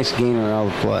got a nice gainer out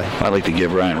of the play. I'd like to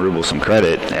give Ryan Rubel some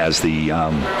credit as the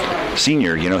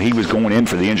senior. He was going in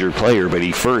for the injured player, but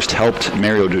he first helped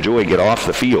Mario DeJoy get off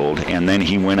the field, and then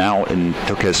he went out and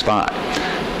took his spot.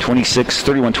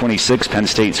 31-26, Penn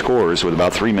State scores with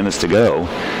about 3 minutes to go.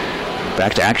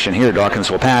 Back to action here.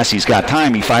 Dawkins will pass. He's got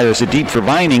time. He fires it deep for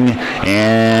Vining,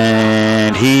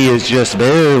 and he is just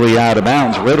barely out of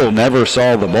bounds. Riddle never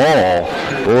saw the ball.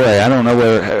 Boy, I don't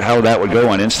know how that would go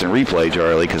on instant replay,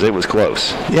 Charlie, because it was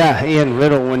close. Yeah, Ian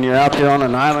Riddle, when you're out there on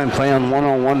an island playing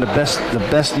one-on-one,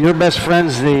 your best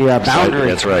friend's the boundary.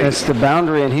 That's right. That's the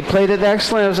boundary, and he played it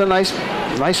excellent. It was a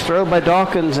nice throw by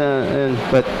Dawkins,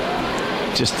 but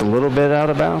just a little bit out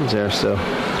of bounds there. So.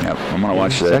 Yep, I'm going to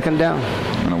watch that. 2nd down.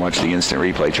 I'm going to watch the instant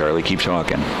replay, Charlie. Keep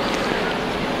talking.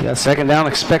 Yeah, 2nd down.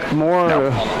 Expect more.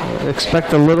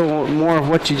 Expect a little more of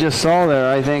what you just saw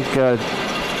there. I think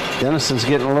Denison's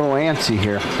getting a little antsy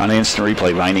here. On the instant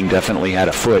replay, Vining definitely had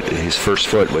a foot. His first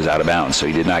foot was out of bounds, so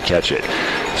he did not catch it.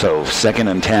 So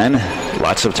 2nd and 10.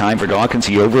 Lots of time for Dawkins.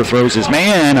 He overthrows his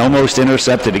man. Almost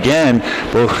intercepted again.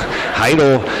 Both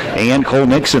Heidel and Cole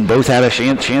Nixon both had a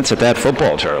chance at that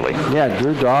football, Charlie. Yeah,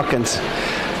 Drew Dawkins.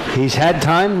 He's had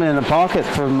time in the pocket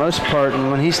for the most part, and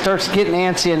when he starts getting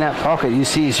antsy in that pocket, you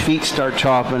see his feet start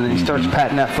chopping, and he starts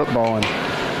patting that football. And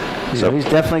he's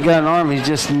definitely got an arm. He's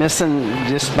just missing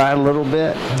just by a little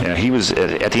bit. Yeah, he was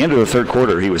at the end of the 3rd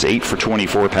quarter. He was 8 for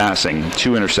 24 passing,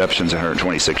 2 interceptions,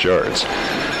 126 yards.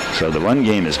 So the run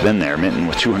game has been there. Minton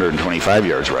with 225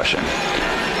 yards rushing.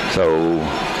 So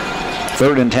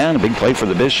 3rd and 10, a big play for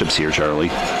the Bishops here,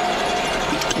 Charlie.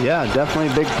 Yeah,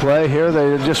 definitely a big play here.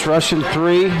 They're just rushing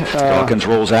 3. Dawkins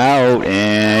rolls out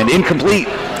and incomplete.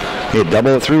 He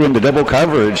double it through into double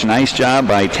coverage. Nice job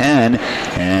by 10.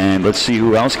 And let's see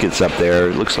who else gets up there.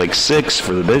 It looks like 6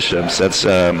 for the Bishops. That's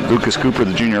Lucas Cooper,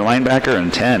 the junior linebacker,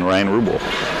 and 10, Ryan Rubel.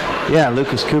 Yeah,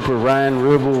 Lucas Cooper, Ryan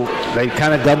Rubel, they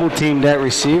kind of double-teamed that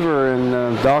receiver,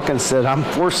 and Dawkins said, I'm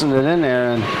forcing it in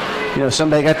there. And,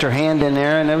 somebody got their hand in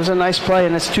there, and it was a nice play.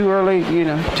 And it's too early,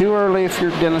 too early if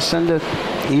you're Denison to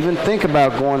even think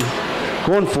about going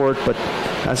for it. But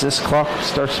as this clock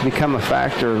starts to become a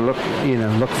factor, look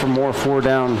for more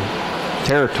 4-down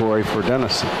territory for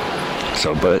Denison.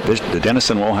 So, but the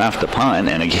Denison will have to punt,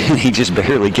 and again, he just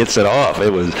barely gets it off. It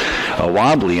was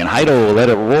wobbly, and Heidel will let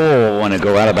it roll when it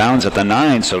go out of bounds at the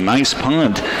 9. So nice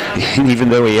punt, even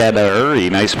though he had to hurry.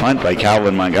 Nice punt by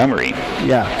Calvin Montgomery.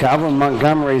 Yeah, Calvin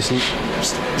Montgomery's.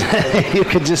 You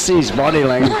could just see his body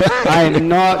language. I am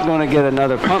not going to get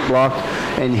another punt block,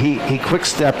 and he quick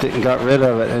stepped it and got rid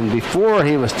of it. And before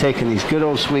he was taking these good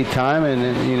old sweet time, and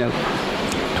then,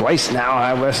 twice now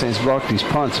Ohio Wesleyan's blocked these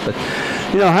punts, but.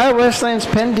 Ohio Wesleyan's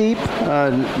pen deep.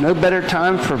 No better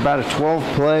time for about a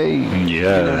 12-play,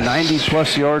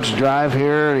 90-plus yards drive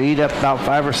here. Eat up about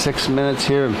 5 or 6 minutes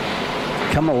here and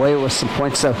come away with some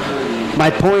points. So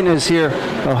my point is here,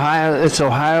 it's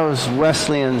Ohio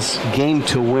Wesleyan's game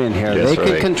to win here. Yes, they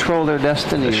can control their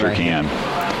destiny. They sure can.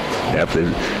 Yep,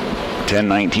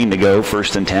 10:19 to go.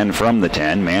 1st and 10 from the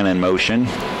 10. Man in motion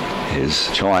is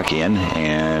Chalakian,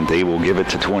 and they will give it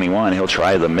to 21. He'll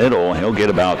try the middle. He'll get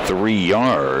about 3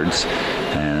 yards,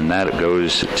 and that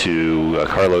goes to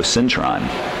Carlos Cintron,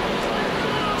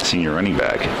 senior running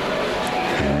back.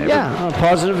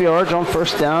 Positive yards on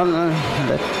 1st down.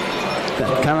 That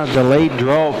kind of delayed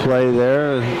draw play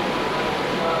there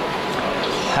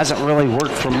hasn't really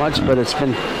worked for much, but it's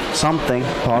been something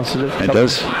positive. It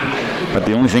does. But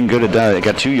the only thing good it does, it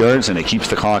got 2 yards, and it keeps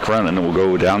the clock running. It will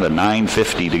go down to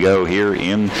 9:50 to go here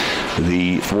in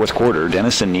the 4th quarter.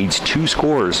 Denison needs 2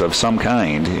 scores of some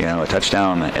kind, a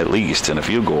touchdown at least, and a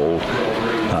field goal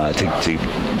to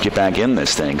get back in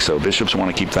this thing. So Bishops want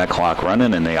to keep that clock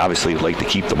running, and they obviously like to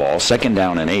keep the ball. 2nd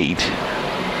down and 8.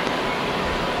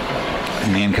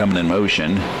 Man coming in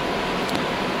motion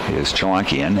is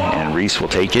Chalakian, and Reese will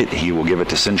take it. He will give it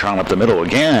to Cintron up the middle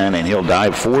again, and he'll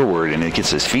dive forward, and it gets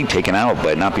his feet taken out,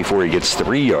 but not before he gets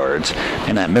 3 yards.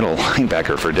 And that middle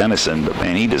linebacker for Denison,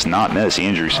 and he does not miss.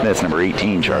 Andrew Smith, number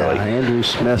 18, Charlie. Yeah, Andrew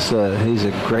Smith, he's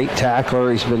a great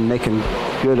tackler. He's been making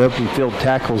good open field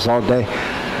tackles all day.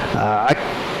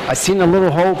 I seen a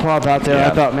little hole pop out there. Yeah. I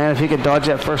thought, man, if he could dodge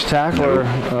that first tackler,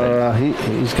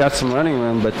 he's got some running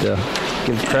room. But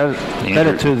give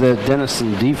credit to the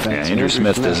Denison defense. Yeah, Andrew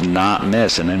Smith does not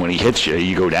miss, and then when he hits you,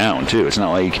 you go down too. It's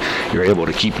not like you're able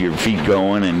to keep your feet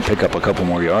going and pick up a couple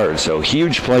more yards. So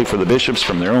huge play for the Bishops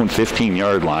from their own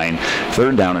 15-yard line.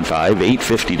 3rd down and 5,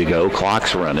 8:50 to go.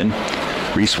 Clock's running.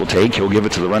 Reese will take. He'll give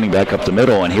it to the running back up the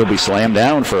middle, and he'll be slammed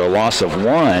down for a loss of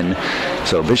 1.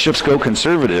 So Bishops go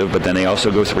conservative, but then they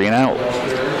also go 3 and out.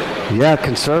 Yeah,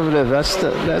 conservative. That's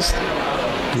the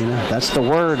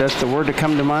word. That's the word to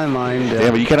come to my mind.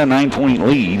 Yeah, but you got a 9-point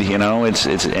lead.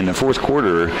 It's in the 4th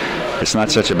quarter. It's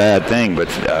not such a bad thing. But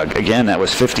again, that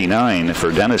was 59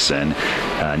 for Denison.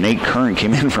 Nate Kern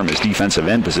came in from his defensive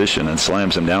end position and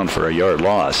slams him down for a yard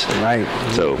loss. Right.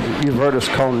 So you've heard us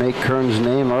call Nate Kern's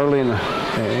name early in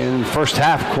the first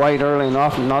half, quite early and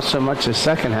often, not so much the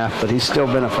second half, but he's still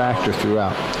been a factor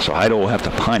throughout. So Heidel will have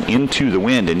to punt into the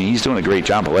wind, and he's doing a great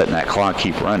job of letting that clock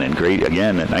keep running. Great,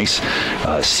 again, a nice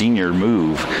senior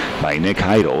move by Nick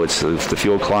Heidel. It's the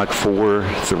field clock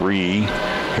 4-3.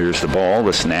 Here's the ball,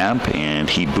 the snap, and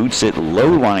he boots it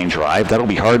low line drive. That'll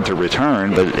be hard to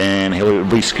return, and he'll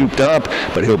be scooped up,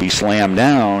 but he'll be slammed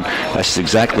down. That's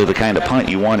exactly the kind of punt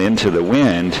you want into the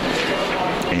wind.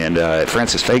 And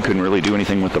Francis Fay couldn't really do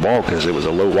anything with the ball because it was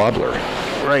a low wobbler.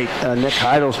 Right. Nick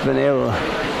Heidel's been able to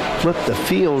flip the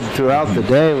field throughout the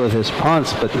day with his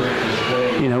punts, but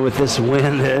with this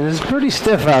wind, it's pretty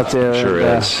stiff out there. Sure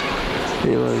is.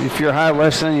 If you're Ohio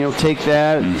Wesleyan, you'll take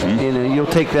that. You'll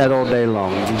take that all day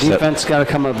long. The defense got to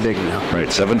come up big now. Right,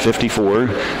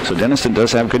 7:54. So Denison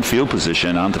does have good field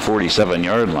position on the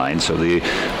 47-yard line. So the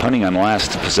punting on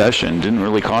last possession didn't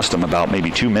really cost them about maybe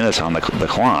 2 minutes on the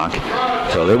clock.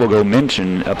 So they will go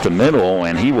Minchin up the middle,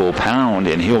 and he will pound,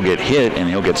 and he'll get hit, and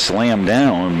he'll get slammed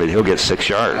down, but he'll get 6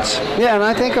 yards. Yeah, and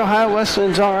I think Ohio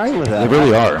Wesleyan's all right with that. They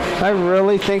really are. I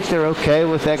really think they're okay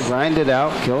with that. Grind it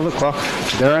out, kill the clock.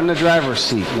 They're in the driver's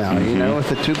seat now. With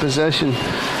the 2-possession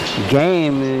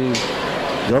game,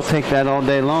 they'll take that all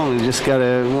day long. You just got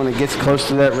to, when it gets close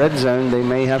to that red zone, they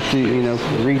may have to,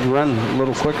 run a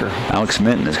little quicker. Alex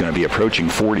Minton is going to be approaching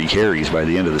 40 carries by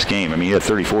the end of this game. I mean, he had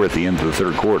 34 at the end of the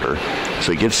 3rd quarter.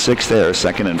 So he gets 6 there,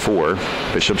 2nd and 4.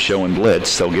 Bishop's showing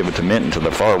blitz. They'll give it to Minton to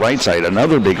the far right side.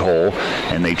 Another big hole,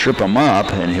 and they trip him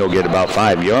up, and he'll get about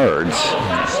 5 yards.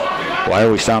 Why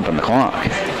are we stopping the clock?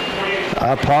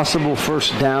 A possible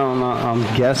first down, I'm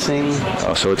guessing.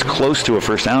 Oh, so it's close to a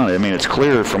first down. I mean, it's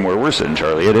clear from where we're sitting,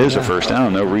 Charlie. It is a first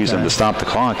down. No reason to stop the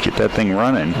clock. Get that thing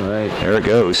running. Right. There it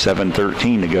goes.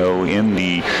 7:13 to go in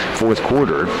the fourth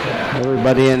quarter.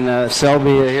 Everybody in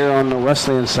Selby here on the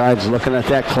Wesleyan side is looking at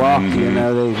that clock. You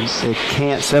know, they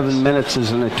can't. 7 minutes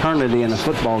is an eternity in a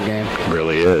football game.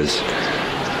 Really is.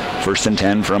 First and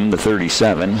 10 from the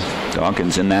 37.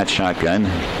 Dawkins in that shotgun.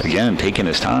 Again, taking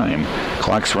his time.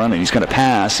 Clock's running. He's going to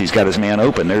pass. He's got his man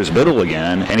open. There's Biddle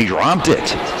again, and he dropped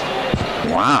it.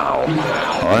 Wow.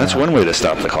 Well, that's one way to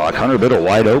stop the clock. Hunter Biddle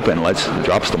wide open.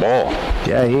 Drops the ball.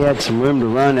 Yeah, he had some room to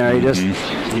run there. He just,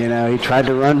 you know, he tried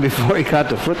to run before he caught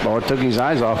the football. It took his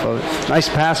eyes off of it. Nice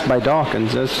pass by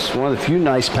Dawkins. That's one of the few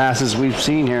nice passes we've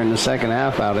seen here in the second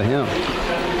half out of him.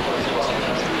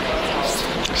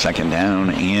 Second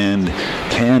down and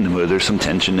 10. Well, there's some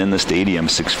tension in the stadium.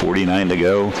 6:49 to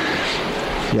go.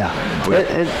 Yeah.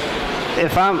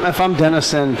 If I'm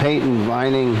Denison, Peyton,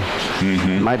 Vining,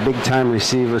 my big-time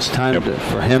receiver, it's time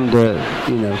for him to,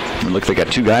 you know. It looks like they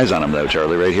got two guys on him, though,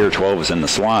 Charlie. Right here, 12 is in the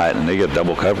slot, and they get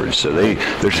double coverage. So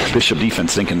there's Bishop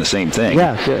defense thinking the same thing.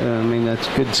 Yeah, I mean, that's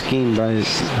good scheme by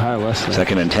Ohio Wesleyan.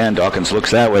 Second and 10. Dawkins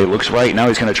looks that way, looks right. Now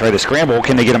he's going to try to scramble.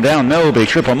 Can they get him down? No, they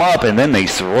trip him up, and then they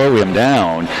throw him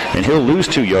down. And he'll lose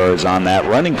 2 yards on that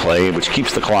running play, which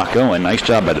keeps the clock going. Nice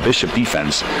job by the Bishop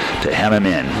defense to hem him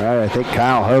in. All right, I think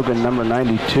Kyle Hogan, number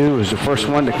 92, was the first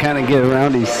one to kind of get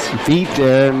around his feet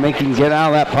there and make him get out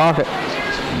of that pocket.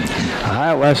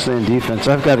 Ohio Wesleyan defense,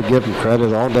 I've got to give them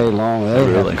credit all day long. They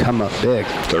really have come up big.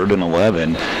 3rd and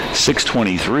 11,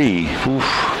 6:23.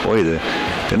 Oof, boy, the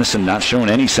Denison not showing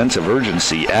any sense of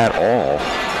urgency at all.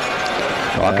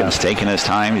 Dawkins taking his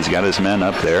time. He's got his men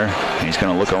up there. He's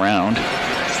going to look around.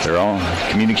 They're all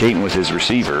communicating with his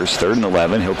receivers. 3rd and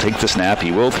 11. He'll take the snap.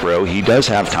 He will throw. He does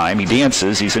have time. He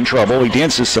dances. He's in trouble. He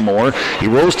dances some more. He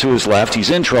rolls to his left.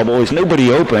 He's in trouble. There's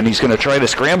nobody open. He's going to try to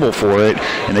scramble for it,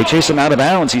 and they chase him out of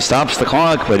bounds. He stops the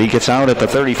clock, but he gets out at the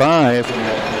 35.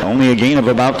 Only a gain of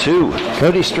about 2.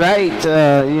 Cody Strite,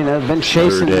 been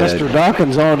chasing Mr.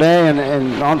 Dawkins all day,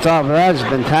 and on top of that, has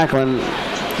been tackling,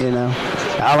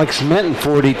 Alex Minton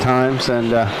 40 times,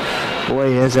 and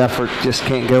boy, his effort just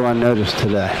can't go unnoticed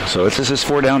today. So this is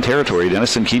 4-down territory.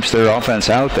 Denison keeps their offense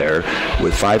out there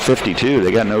with 5:52.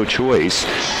 They got no choice.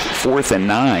 4th and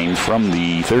 9 from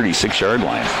the 36-yard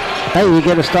line. Hey, you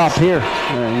get a stop here.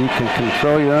 You can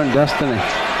control your own destiny.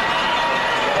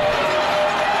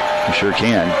 You sure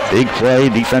can. Big play.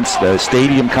 Defense. The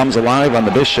stadium comes alive on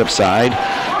the Bishop side.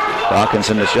 Dawkins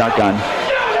in the shotgun.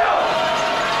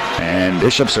 And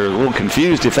Bishops are a little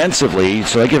confused defensively,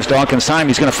 so that gives Dawkins time.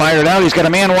 He's going to fire it out. He's got a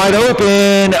man wide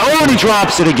open. Oh, and he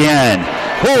drops it again.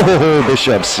 Oh,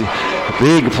 Bishops.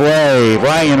 Big play.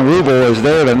 Ryan Rubel is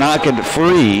there to knock it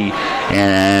free,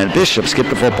 and Bishops get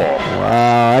the football.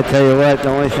 Wow, I tell you what, the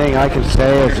only thing I can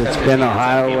say is it's been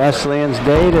Ohio Wesleyan's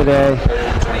day today.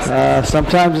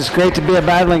 Sometimes it's great to be a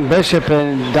battling Bishop,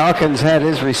 and Dawkins had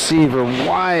his receiver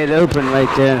wide open right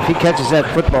there. And if he catches that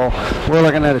football, we're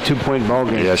looking at a 2-point ball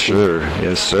game. Yes, sir.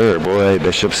 Yes, sir. Boy,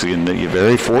 Bishop's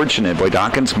very fortunate. Boy,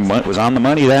 Dawkins was on the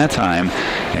money that time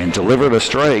and delivered a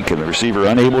strike, and the receiver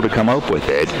unable to come up with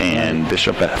it. And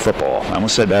Bishop football. I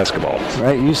almost said basketball.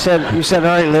 Right. You said all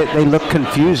right. They look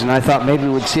confused, and I thought maybe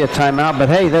we'd see a timeout. But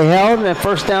hey, they held, and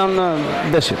first down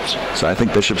Bishops. So I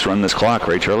think Bishops run this clock,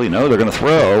 right, Charlie? No, they're going to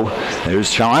throw.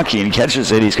 There's Chalaki, and he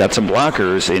catches it. He's got some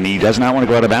blockers, and he does not want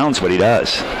to go out of bounds, but he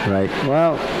does. Right.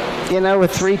 Well,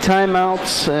 with 3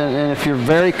 timeouts, and if you're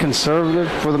very conservative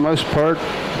for the most part,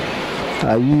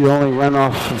 you only run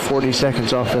off 40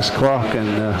 seconds off this clock.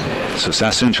 And so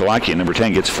Sassoon Chalaki, number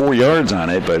 10, gets 4 yards on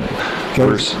it, but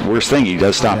worst thing, he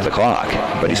does stop the clock.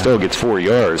 But he still gets 4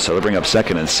 yards, so they bring up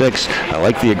 2nd and 6. I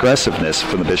like the aggressiveness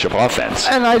from the Bishop offense.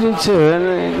 And I do too.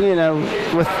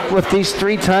 And, with these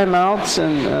 3 timeouts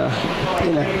and,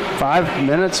 5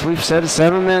 minutes, we've said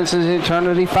 7 minutes is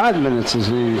eternity, 5 minutes is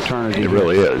eternity. It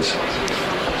really is.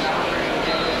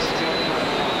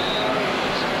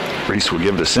 Reese will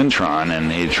give to Cintron, and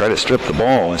he try to strip the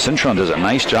ball. And Cintron does a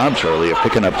nice job, Charlie, of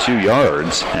picking up 2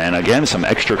 yards. And again, some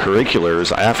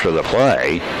extracurriculars after the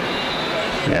play.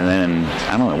 And then,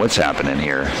 I don't know what's happening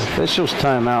here. Officials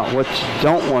timeout. What you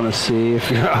don't want to see,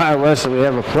 if you're Ohio Wesleyan, we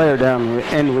have a player down,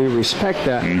 and we respect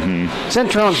that.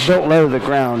 Cintron's built low to the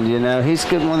ground, He's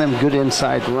one of them good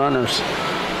inside runners.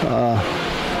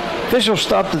 Officials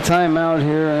stop the timeout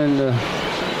here and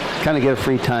kind of get a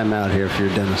free timeout here if you're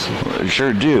Denison. Well,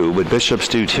 sure do, but Bishops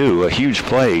do too. A huge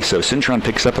play. So Cintron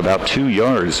picks up about 2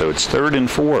 yards, so it's 3rd and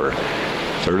 4.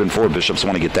 3rd and 4. Bishops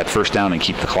want to get that first down and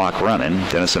keep the clock running.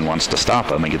 Denison wants to stop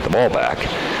them and get the ball back.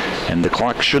 And the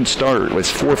clock should start.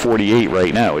 It's 4:48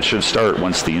 right now. It should start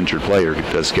once the injured player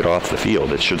does get off the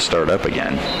field. It should start up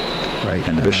again. Right.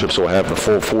 And the Bishops will have the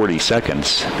full 40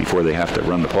 seconds before they have to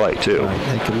run the play, too.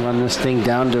 Right. They can run this thing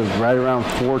down to right around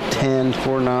 4:10,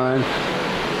 4:09.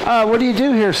 What do you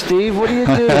do here, Steve? What do you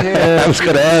do here? I was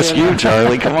going to ask you,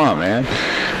 Charlie. Come on, man.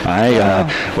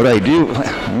 What I do...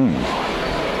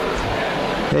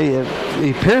 Hey, he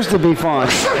appears to be fine.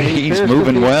 He's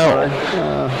moving well.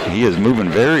 He is moving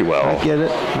very well. I get it.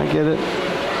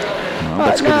 Well,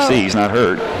 that's good to see. He's not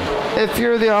hurt. If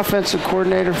you're the offensive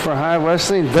coordinator for High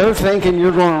Wesleyan, they're thinking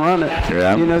you're going to run it.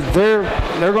 Yeah. You know,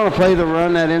 they're going to play the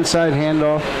run, that inside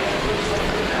handoff.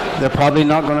 They're probably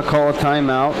not going to call a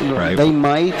timeout. Right. They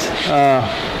might.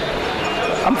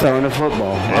 I'm throwing a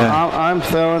football. Yeah. I'm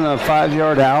throwing a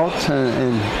 5-yard out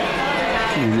and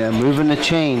moving the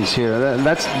chains here.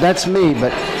 That's me,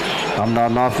 but I'm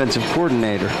not an offensive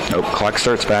coordinator. Nope, clock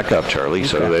starts back up, Charlie. Okay.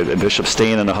 So the Bishop's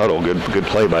staying in the huddle. Good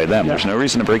play by them. Yeah. There's no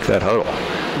reason to break that huddle.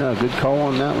 No, good call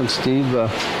on that one, Steve.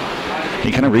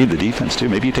 You kind of read the defense, too.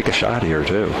 Maybe you take a shot here,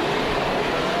 too.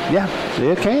 Yeah,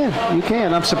 you can. You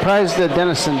can. I'm surprised that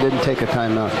Denison didn't take a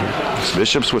timeout here. It's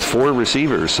Bishops with 4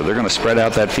 receivers, so they're going to spread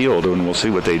out that field, and we'll see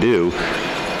what they do.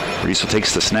 Riesel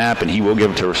takes the snap, and he will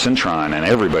give it to Cintron, and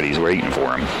everybody's waiting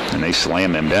for him. And they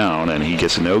slam him down, and he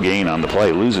gets no gain on the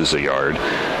play, loses a yard.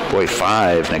 Boy,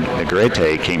 5,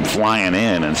 Negrete came flying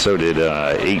in, and so did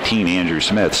 18, Andrew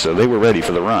Smith. So they were ready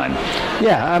for the run.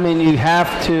 Yeah, I mean, you have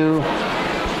to,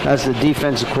 as the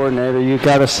defensive coordinator, you've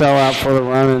got to sell out for the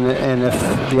run, and if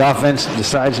the offense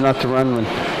decides not to run,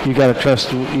 you got to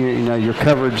trust your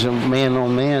coverage of man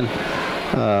on man.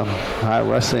 High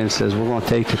Wesleyan says we're going to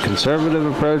take the conservative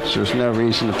approach. There's no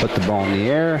reason to put the ball in the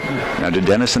air. Now, did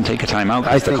Denison take a timeout?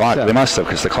 I think so. They must have,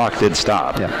 because the clock did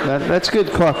stop. Yeah, that's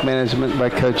good clock management by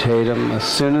Coach Hayden. As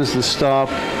soon as the stop,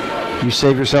 you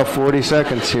save yourself 40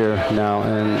 seconds here now,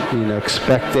 and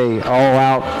expect a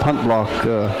all-out punt block.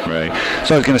 Right.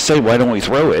 So I was going to say, why don't we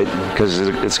throw it? Because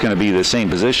it's going to be the same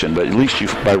position, but at least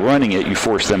by running it, you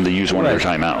force them to use one of their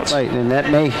timeouts. Right, and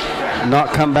that may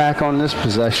not come back on this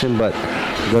possession, but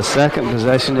the second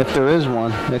possession, if there is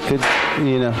one, it could,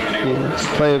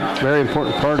 play a very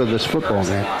important part of this football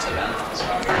game.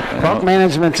 Clock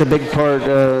management's a big part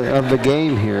of the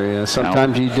game here.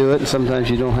 Sometimes you do it, and sometimes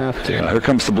you don't have to. Here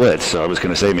comes the blitz. So I was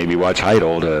going to say maybe watch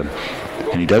Heidel,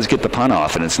 and he does get the punt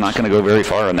off, and it's not going to go very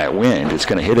far in that wind. It's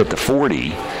going to hit at the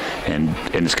 40, and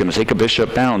it's going to take a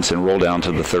Bishop bounce and roll down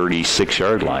to the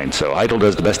 36-yard line. So Heidel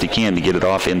does the best he can to get it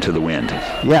off into the wind.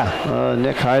 Yeah,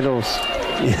 Nick Heidel's,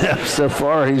 so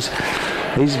far he's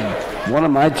one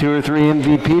of my 2 or 3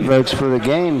 MVP votes for the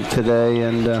game today,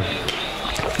 and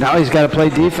now he's got to play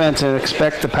defense and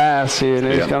expect the pass here, and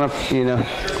he's going to,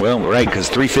 Well, right, because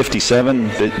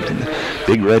 3:57,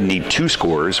 Big Red need 2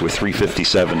 scores with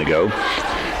 3:57 to go,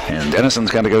 and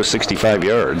Denison's got to go 65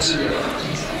 yards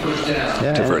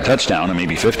for a touchdown, and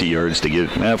maybe 50 yards to get,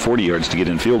 40 yards to get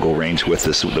in field goal range with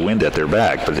the wind at their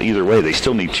back. But either way, they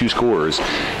still need 2 scores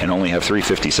and only have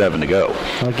 3:57 to go.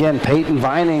 Again, Peyton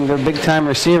Vining, their big-time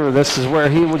receiver, this is where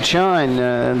he would shine.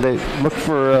 They look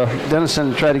for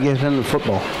Denison to try to get him the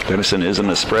football. Denison is in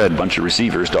the spread, bunch of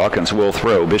receivers. Dawkins will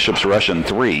throw. Bishop's rushing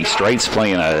 3. Strite's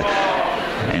playing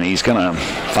and he's going to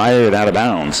fire it out of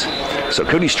bounds. So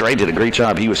Cody Strite did a great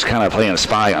job. He was kind of playing a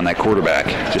spy on that quarterback,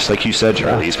 just like you said,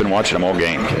 Charlie. He's been watching him all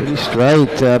game. Cody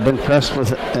Strite, been impressed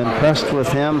with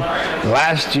him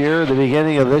last year, the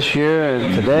beginning of this year,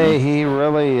 and today he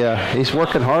really he's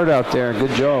working hard out there.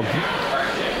 Good job.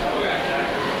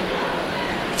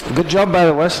 Good job by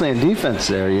the Wesleyan defense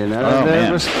there.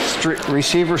 There was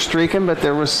receiver streaking, but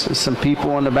there was some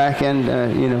people on the back end,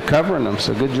 covering them.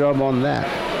 So good job on that.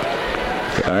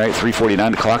 All right,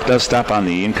 3:49. The clock does stop on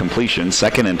the incompletion.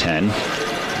 2nd and 10.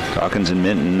 Dawkins and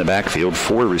Minton in the backfield,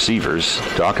 4 receivers.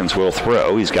 Dawkins will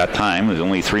throw. He's got time. There's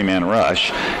only a 3-man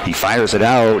rush. He fires it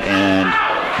out,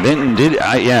 and Minton did.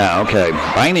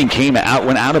 Vining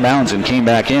went out of bounds and came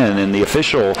back in. And the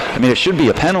official, it should be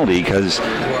a penalty because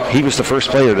he was the first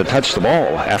player to touch the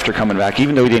ball after coming back.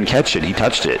 Even though he didn't catch it, he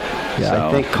touched it. Yeah, so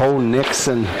I think Cole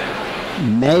Nixon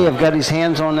may have got his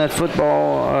hands on that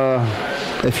football.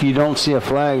 If you don't see a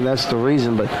flag, that's the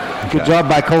reason. But good job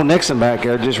by Cole Nixon back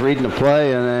there, just reading the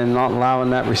play and not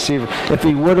allowing that receiver. If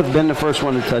he would have been the first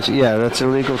one to touch it, that's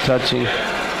illegal touching.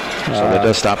 So that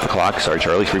does stop the clock. Sorry,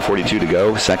 Charlie. 3:42 to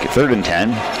go. 3rd and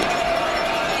 10.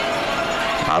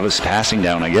 Obvious passing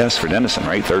down, I guess, for Denison,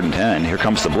 right? 3rd and 10. Here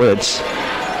comes the blitz.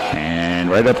 And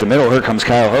right up the middle, here comes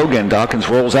Kyle Hogan. Dawkins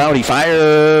rolls out. He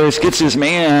fires, gets his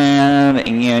man,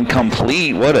 and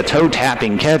complete. What a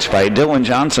toe-tapping catch by Dylan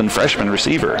Johnson, freshman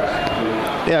receiver.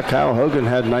 Yeah, Kyle Hogan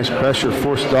had nice pressure,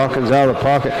 forced Dawkins out of the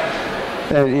pocket.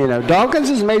 And, Dawkins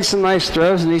has made some nice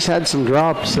throws, and he's had some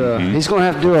drops. He's going to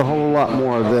have to do a whole lot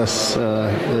more of this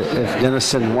if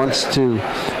Denison wants to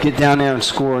get down there and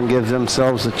score and give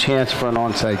themselves a chance for an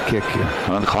onside kick here.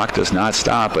 Well, the clock does not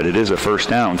stop, but it is a first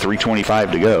down.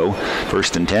 3:25 to go.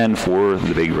 1st and 10 for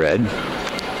the Big Red.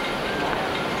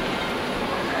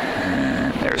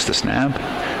 And there's the snap.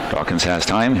 Dawkins has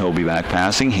time. He'll be back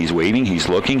passing. He's waiting. He's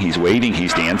looking. He's waiting.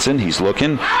 He's dancing. He's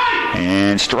looking.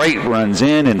 And straight runs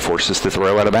in and forces the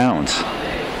throw out of bounds.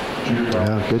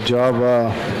 Yeah, good job.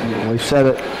 We've said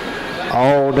it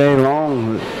all day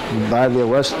long by the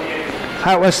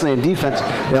High Wesleyan defense.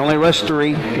 They only rush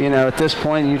 3. At this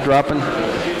point, you're dropping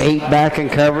 8 back in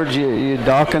coverage.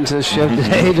 Dawkins has shifted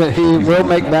 8. He will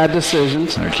make bad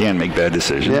decisions. Or can make bad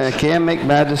decisions. Yeah, can make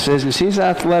bad decisions. He's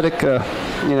athletic.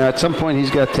 At some point, he's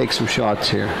got to take some shots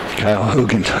here. Kyle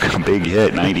Hogan took a big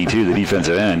hit, 92, the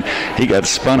defensive end. He got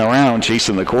spun around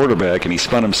chasing the quarterback, and he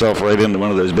spun himself right into one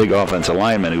of those big offensive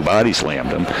linemen who body slammed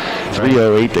him.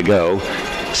 3:08 to go.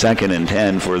 2nd and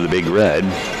 10 for the Big Red.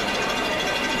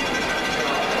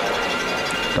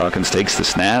 Dawkins takes the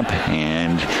snap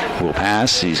and will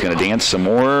pass. He's going to dance some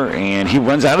more, and he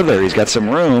runs out of there. He's got some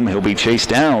room. He'll be chased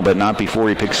down, but not before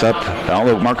he picks up.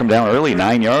 They'll mark him down early,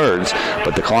 9 yards,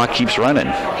 but the clock keeps running.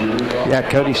 Yeah,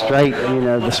 Cody Straight,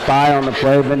 the spy on the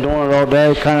play, been doing it all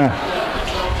day, kind of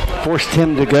forced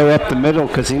him to go up the middle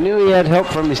because he knew he had help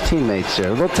from his teammates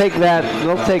there. They'll take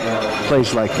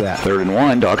plays like that. 3rd and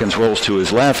 1. Dawkins rolls to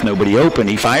his left. Nobody open.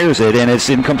 He fires it, and it's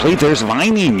incomplete. There's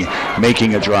Vining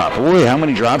making a drop. Boy, how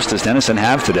many drops does Denison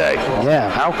have today? Yeah,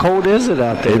 how cold is it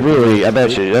out there? It really, I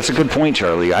bet you. That's a good point,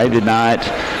 Charlie.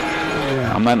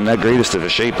 I'm not in that greatest of a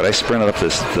shape, but I sprinted up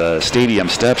the stadium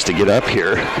steps to get up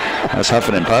here. I was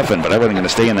huffing and puffing, but I wasn't going to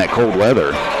stay in that cold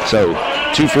weather. So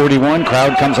 2:41,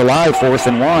 crowd comes alive, 4th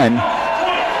and 1.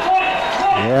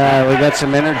 Yeah, we got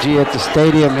some energy at the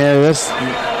stadium here. This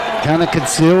kind of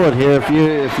conceal it here.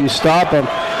 If you stop them,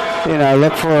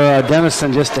 look for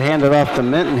Denison just to hand it off to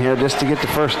Minton here just to get the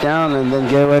first down and then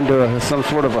go into some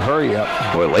sort of a hurry up.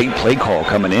 Boy, late play call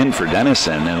coming in for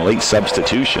Denison and late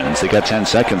substitutions. They got 10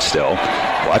 seconds still.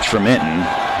 Watch for Minton.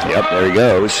 Yep, there he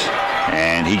goes.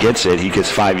 And he gets it. He gets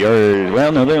 5 yards.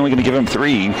 Well, no, they're only going to give him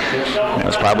 3. That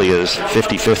was probably his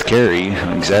 55th carry.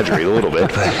 I exaggerate a little bit,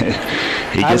 but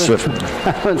he gets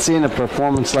I haven't seen a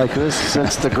performance like this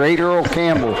since the great Earl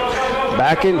Campbell.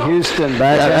 Back in Houston,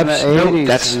 back in the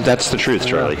 80s. That's the truth,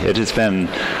 Charlie. It has been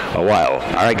a while.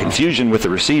 All right, confusion with the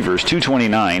receivers.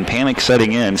 2:29, panic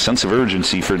setting in, sense of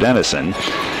urgency for Denison.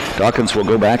 Dawkins will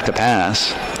go back to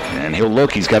pass, and he'll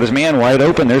look. He's got his man wide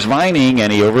open. There's Vining,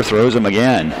 and he overthrows him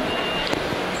again.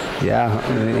 Yeah,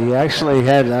 he actually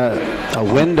had a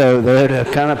window there to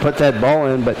kind of put that ball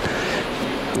in, but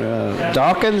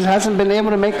Dawkins hasn't been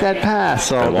able to make that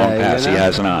pass all day. Long pass, he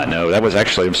has not. No, that was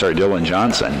actually, Dylan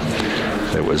Johnson.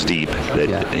 That was deep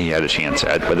that he had a chance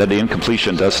at. But the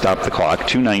incompletion does stop the clock.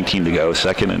 2:19 to go,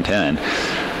 2nd and 10.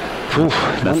 Whew,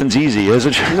 nothing's easy, is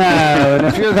it? No, and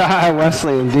if you're the High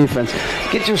Wesleyan defense,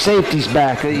 get your safeties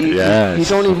back. You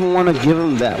don't even want to give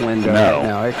them that window right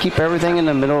now. Keep everything in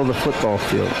the middle of the football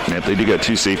field. Yep, they do got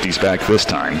 2 safeties back this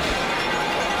time.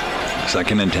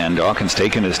 2nd and 10. Dawkins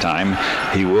taking his time.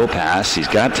 He will pass. He's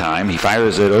got time. He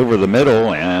fires it over the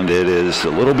middle, and it is a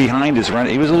little behind his run.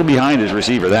 He was a little behind his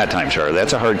receiver that time, Charlie.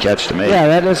 That's a hard catch to make. Yeah,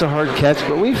 that is a hard catch,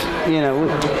 but we've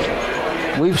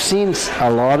seen a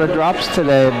lot of drops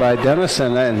today by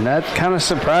Denison, and that kind of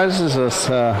surprises us.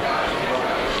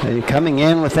 Coming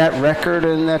in with that record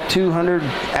and that 200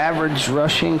 average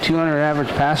rushing, 200 average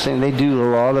passing, they do a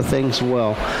lot of things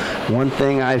well. One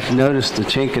thing I've noticed, the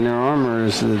chink in their armor,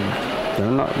 is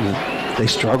that they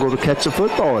struggle to catch the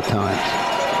football at times.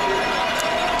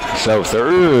 So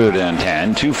 3rd and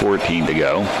 10, 2:14 to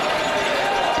go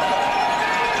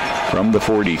from the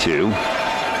 42.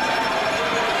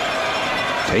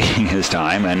 Taking his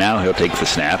time, and now he'll take the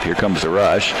snap. Here comes the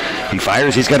rush. He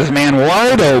fires. He's got his man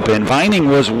wide open. Vining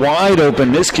was wide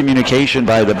open. Miscommunication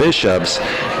by the Bishops,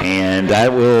 and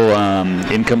that will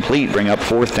incomplete, bring up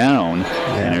 4th down.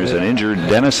 And there's an injured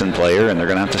Denison player, and they're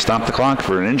going to have to stop the clock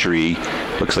for an injury.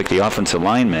 Looks like the offensive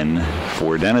lineman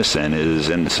for Denison is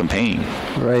in some pain.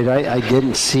 Right. I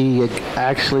didn't see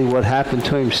actually what happened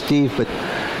to him, Steve, but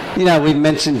we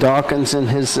mentioned Dawkins and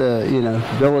his,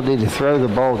 ability to throw the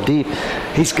ball deep.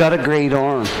 He's got a great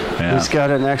arm. Yeah. He's got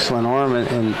an excellent arm,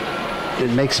 and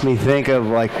it makes me think of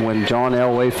like when John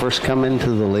Elway first come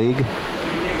into the league.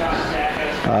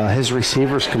 his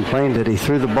receivers complained that he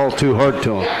threw the ball too hard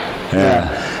to him.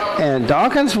 Yeah. And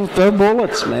Dawkins will throw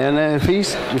bullets, man.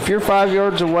 If you're 5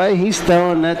 yards away, he's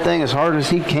throwing that thing as hard as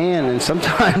he can. And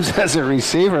sometimes as a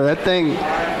receiver, that thing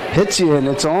hits you and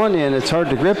it's on you and it's hard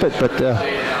to grip it. But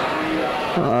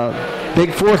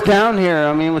big fourth down here.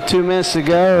 I mean, with 2 minutes to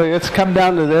go, it's come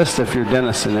down to this if you're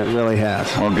Denison. It really has.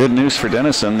 Well, good news for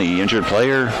Denison. The injured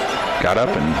player got up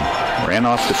and ran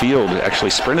off the field,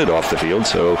 actually sprinted off the field.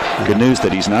 So good news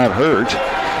that he's not hurt.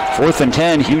 4th and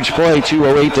 10, huge play,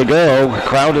 2:08 to go.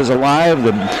 Crowd is alive.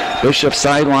 The Bishop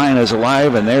sideline is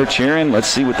alive, and they're cheering. Let's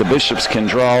see what the Bishops can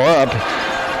draw up.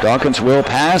 Dawkins will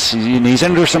pass. He's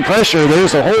under some pressure.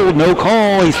 There's a hold, no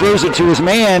call. He throws it to his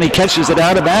man. He catches it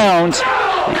out of bounds.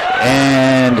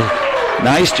 And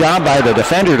nice job by the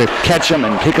defender to catch him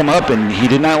and pick him up, and he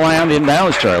did not land in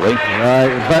bounds, Charlie.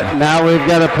 Right, but now we've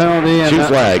got a penalty. And 2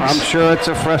 flags. I'm sure it's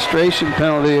a frustration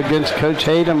penalty against Coach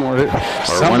Hayden or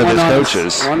one of his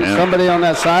coaches. Somebody on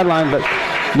that sideline. But,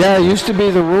 yeah, it used to be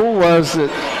the rule was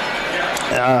that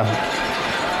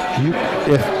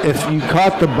if you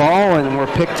caught the ball and were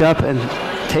picked up and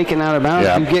taken out of bounds,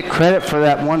 you get credit for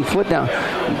that 1 foot down.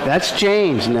 That's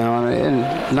changed now. And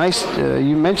nice,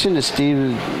 you mentioned it, Steve,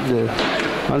 the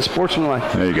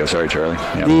unsportsmanlike. There you go. Sorry, Charlie.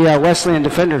 Yep. The Wesleyan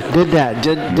defender did that.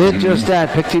 Did just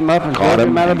that. Picked him up and caught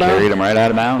him out of bounds. Carried him right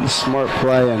out of bounds. Smart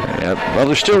play. Yep. Well,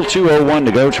 there's still 2:01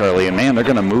 to go, Charlie, and man, they're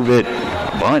going to move it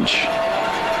a bunch.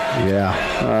 Yeah.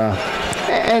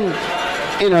 And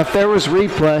if there was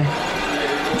replay,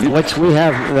 which we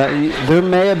have, there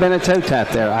may have been a toe tap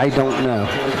there. I don't know.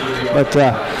 But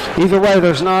either way,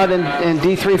 there's not. In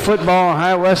D3 football,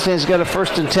 Ohio Wesleyan's got a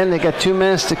 1st and 10. They got 2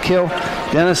 minutes to kill.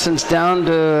 Denison's down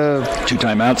to 2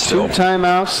 timeouts still. 2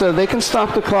 timeouts, so they can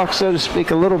stop the clock, so to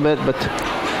speak, a little bit. But,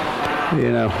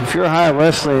 if you're Ohio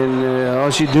Wesleyan, all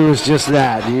you do is just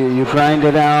that. You grind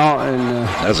it out. And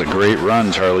that's a great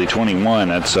run, Charlie. 21.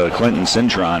 That's Clinton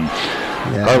Cintron.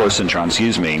 Yeah. Carlos Cintron,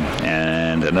 excuse me,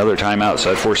 and another timeout.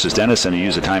 So that forces Denison to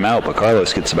use a timeout, but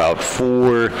Carlos gets about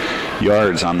 4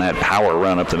 yards on that power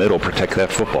run up the middle, protect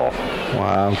that football.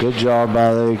 Wow, good job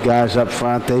by the guys up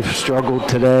front. They've struggled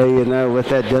today, with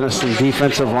that Denison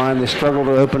defensive line. They struggled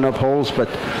to open up holes, but,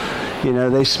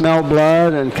 they smell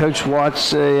blood, and Coach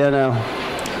Watts,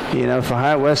 if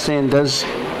Ohio Wesleyan does,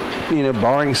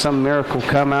 barring some miracle,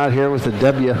 come out here with a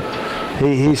W,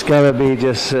 he's got to be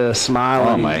just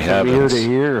smiling from year to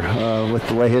year with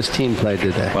the way his team played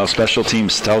today. Well, special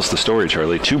teams tells the story,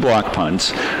 Charlie. 2 block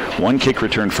punts, 1 kick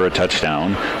return for a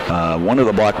touchdown. One of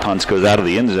the block punts goes out of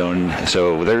the end zone,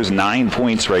 so there's 9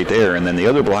 points right there. And then the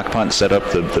other block punt set up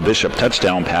the Bishop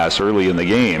touchdown pass early in the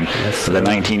game, the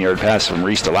 19-yard pass from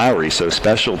Reese to Lowry. So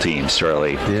special teams,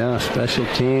 Charlie. Yeah, special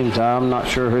teams. I'm not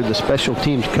sure who the special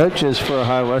teams coach is for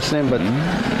Ohio Wesleyan, but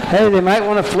hey, they might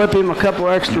want to flip him a couple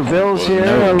extra bills here.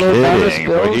 No kidding.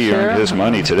 But he earned his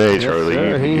money today, Charlie.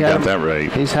 You got that right.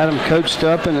 He's had him coached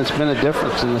up, and it's been a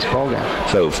difference in this ballgame.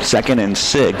 So 2nd and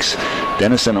 6.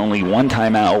 Denison only 1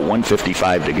 timeout,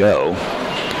 1:55 to go.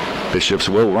 Bishops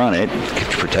will run it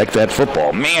to protect that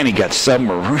football. Man, he got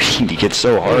submarined. He gets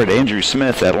so hard. Andrew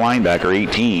Smith, that linebacker,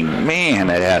 18. Man,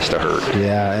 that has to hurt.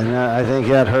 Yeah, and I think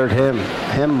that hurt him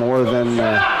more than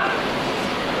the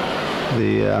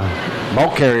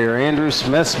ball carrier. Andrew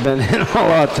Smith's been in a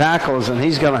lot of tackles, and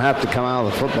he's going to have to come out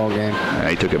of the football game.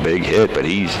 He took a big hit, but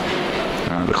he's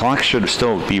the clock should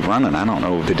still be running. I don't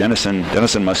know. Denison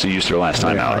must have used their last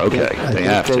time out. Okay, they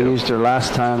have to. They used their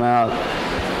last time out.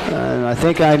 And I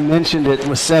think I mentioned it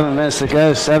with 7 minutes to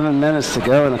go. 7 minutes to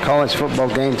go in a college football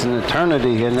game's an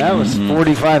eternity, and that was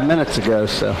 45 minutes ago.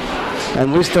 So,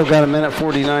 and we still got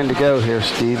 1:49 to go here,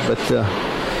 Steve. But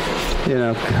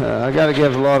I got to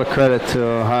give a lot of credit to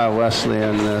Ohio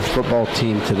Wesleyan football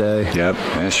team today. Yep,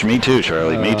 me too,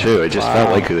 Charlie. Me too. It just felt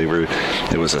like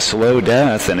it was a slow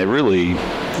death, and it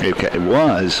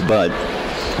was, but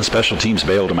the special teams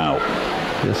bailed them out.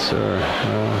 Yes, sir.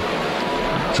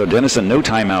 So Denison, no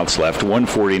timeouts left,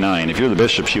 1:49. If you're the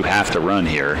Bishops, you have to run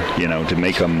here, to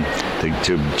make them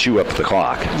to chew up the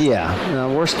clock. Yeah.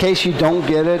 Worst case, you don't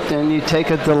get it, and you take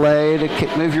a delay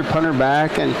to move your punter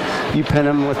back, and you pin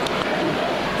them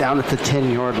down at the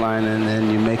 10-yard line, and then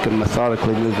you make them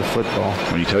methodically move the football.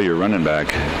 When you tell your running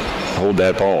back, hold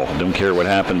that ball. Don't care what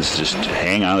happens. Just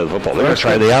hang on to the football. They're going to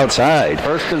try the outside.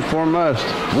 First and foremost.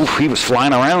 Oof, he was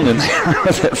flying around in there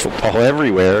with that football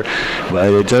everywhere,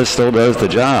 but it still does the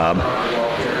job.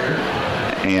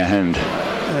 And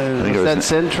was that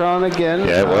Cintron again?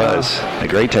 Yeah, it was. A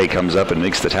great take comes up and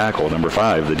makes the tackle, number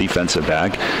 5, the defensive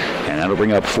back. And that'll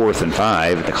bring up 4th and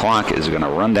 5. The clock is going to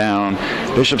run down.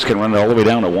 Bishops can run it all the way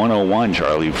down to 1:01,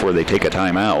 Charlie, before they take a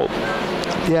timeout.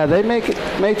 Yeah, they may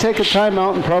take a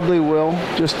timeout and probably will,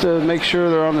 just to make sure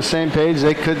they're on the same page.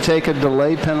 They could take a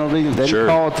delay penalty, then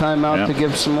call a timeout to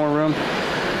give some more room.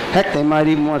 Heck, they might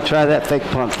even want to try that fake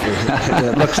punt.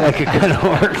 It looks like it could have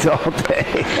worked all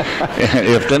day.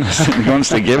 If Denison wants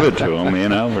to give it to them, you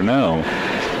never know.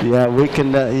 Yeah, we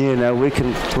can, we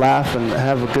can laugh and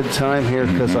have a good time here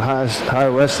because the High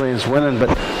Wesleyan's winning,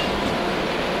 but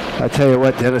I tell you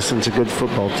what, Denison's a good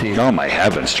football team. Oh, my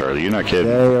heavens, Charlie, you're not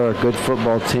kidding. They are a good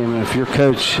football team, and if your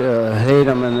coach hate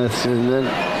them, and then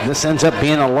this ends up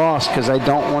being a loss because I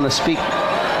don't want to speak,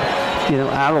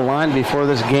 out of line before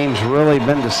this game's really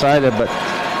been decided, but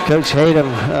Coach Hayden,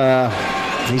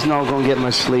 he's not going to get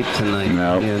much sleep tonight.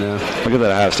 No. Look at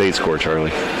that Ohio State score,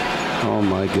 Charlie. Oh,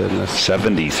 my goodness.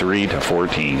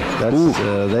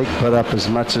 73-14. They put up as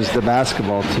much as the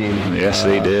basketball team. Yes,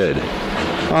 they did.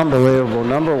 Unbelievable.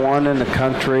 Number one in the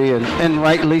country, and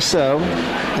rightly so.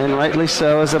 And rightly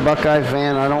so. As a Buckeye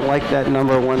fan, I don't like that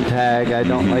number one tag. I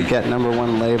don't like that number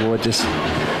one label. It just,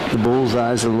 the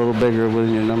bullseye's a little bigger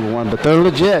when you're number one. But they're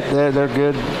legit. They're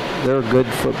good. They're a good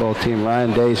football team.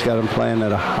 Ryan Day's got them playing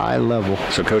at a high level.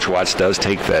 So Coach Watts does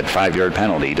take that 5-yard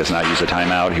penalty. He does not use a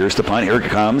timeout. Here's the punt. Here it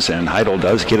comes. And Heidel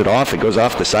does get it off. It goes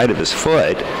off the side of his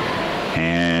foot.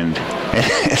 And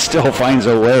it still finds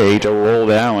a way to roll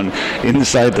down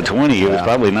inside the 20. It was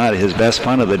probably not his best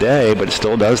punt of the day, but it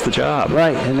still does the job.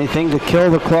 Right. Anything to kill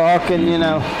the clock. And,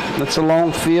 it's a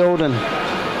long field. And,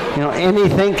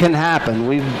 anything can happen.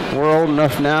 We're old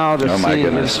enough now to see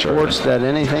in sports that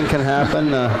anything can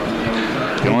happen.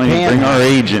 You only bring our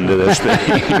age into this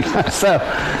thing. So,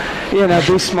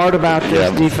 be smart about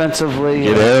this defensively.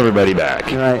 Get everybody back.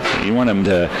 Right. You want them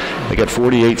they got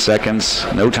 48 seconds,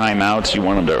 no timeouts. You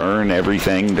want them to earn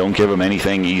everything. Don't give them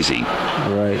anything easy.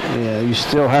 Right. Yeah, you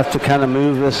still have to kind of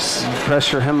move this,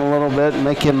 pressure him a little bit,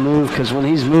 make him move, because when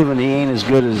he's moving, he ain't as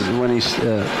good as when he's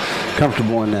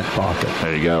comfortable in that pocket.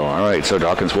 There you go. All right, so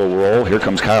Dawkins will roll. Here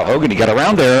comes Kyle Hogan. He got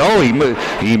around there. Oh,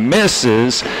 he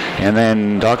misses, and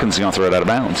then Dawkins is going to throw it out of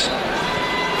bounds.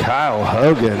 Kyle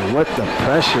Hogan with the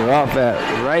pressure off that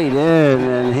right in,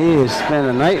 and he has been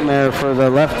a nightmare for the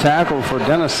left tackle for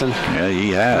Denison. Yeah, he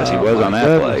has. He was on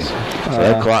that play. So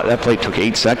that play took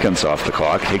 8 seconds off the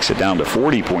clock, takes it down to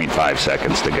 40.5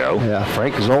 seconds to go. Yeah,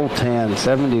 Frank Zoltan,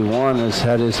 71, has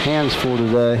had his hands full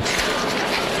today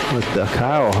with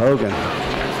Kyle Hogan.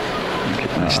 Get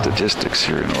my statistics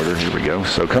here in order. Here we go.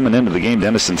 So coming into the game,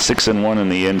 Denison 6-1 in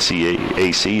the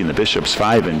NCAC, and the Bishops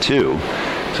 5-2.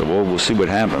 So we'll see what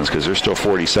happens because there's still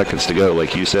 40 seconds to go.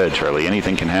 Like you said, Charlie,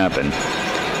 anything can happen.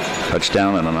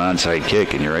 Touchdown and an onside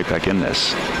kick, and you're right back in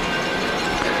this.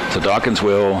 So Dawkins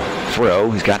will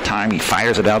throw. He's got time. He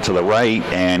fires it out to the right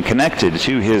and connected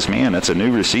to his man. That's a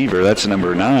new receiver. That's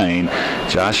number 9,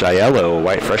 Josh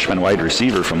Aiello, freshman wide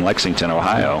receiver from Lexington,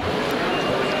 Ohio.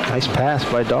 Nice pass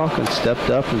by Dawkins. Stepped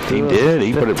up and threw it. He did.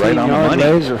 He put it right on the money.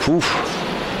 Oof.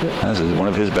 This is one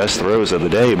of his best throws of the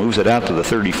day. Moves it out to the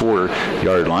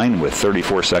 34-yard line with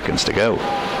 34 seconds to go.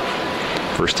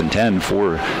 1st and 10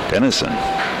 for Denison.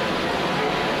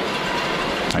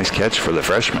 Nice catch for the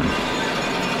freshman.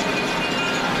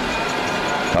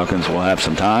 Dawkins will have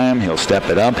some time. He'll step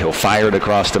it up. He'll fire it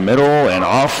across the middle and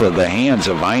off of the hands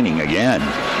of Vining again.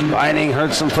 Vining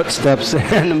heard some footsteps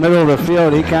there in the middle of the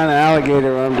field. He kind of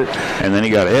alligator-armed it. And then he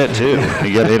got hit, too.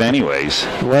 He got hit anyways.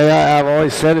 The way I've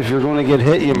always said, if you're going to get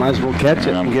hit, you might as well catch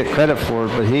it and get credit for it.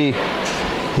 But he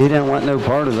didn't want no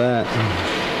part of that.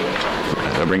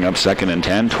 They'll bring up 2nd and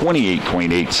 10.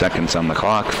 28.8 seconds on the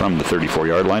clock from the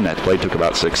 34-yard line. That play took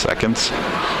about 6 seconds.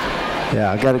 Yeah,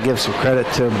 I got to give some credit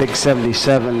to a big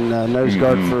 77 nose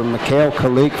guard for Mikhail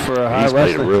Kalik for a High Wesleyan.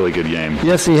 He's played a really good game.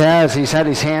 Yes, he has. He's had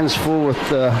his hands full with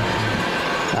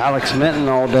Alex Minton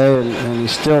all day, and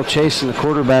he's still chasing the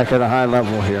quarterback at a high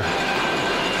level here.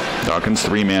 Dawkins,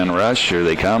 3-man rush. Here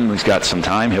they come. He's got some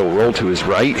time. He'll roll to his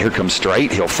right. Here comes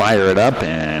Strite. He'll fire it up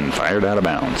and fire it out of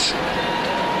bounds.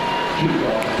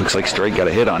 Looks like Strite got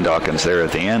a hit on Dawkins there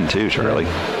at the end, too, Charlie.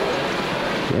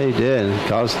 Yeah, he did. It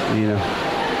caused,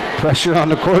 pressure on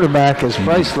the quarterback is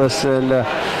priceless. And,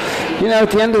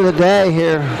 at the end of the day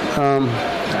here,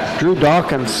 Drew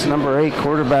Dawkins, number 8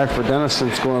 quarterback for Denison,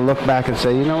 is going to look back and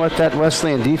say, you know what, that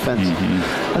Wesleyan defense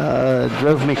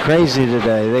drove me crazy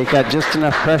today. They got just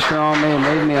enough pressure on me and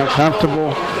made me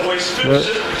uncomfortable.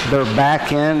 Their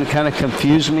back end kind of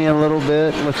confused me a little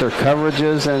bit with their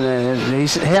coverages, and he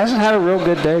hasn't had a real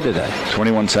good day today.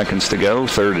 21 seconds to go,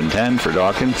 3rd and 10 for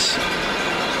Dawkins.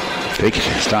 Taking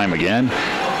his time again.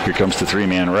 Here comes the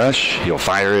three-man rush. He'll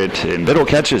fire it, and Biddle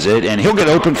catches it, and he'll get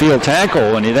open field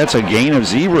tackle, and that's a gain of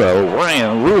 0.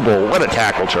 Ryan Rubel, what a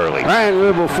tackle, Charlie. Ryan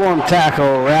Rubel form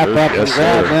tackle, wrap up and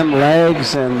grab them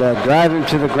legs and drive him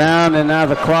to the ground, and now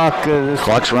the clock.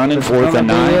 Clock's running, 4th and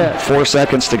 9. 4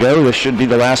 seconds to go. This should be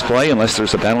the last play unless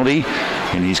there's a penalty,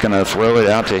 and he's going to throw it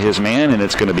out to his man, and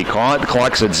it's going to be caught. The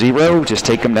clock's at 0. Just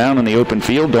take him down in the open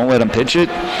field. Don't let him pitch it.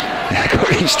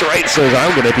 Cody Strite says,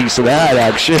 I'll get a piece of that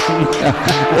action.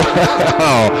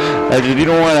 Wow. If you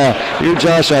don't want to, you're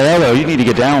Josh Aiello, you need to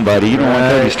get down, buddy. You don't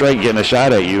want Cody Strite getting a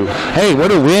shot at you. Hey,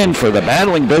 what a win for the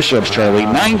Battling Bishops, Charlie.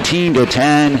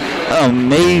 19-10.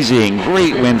 Amazing.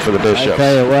 Great win for the Bishops. I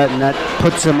tell you what, and that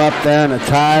puts them up there in a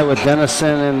tie with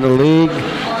Denison in the league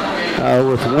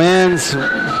with wins,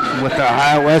 with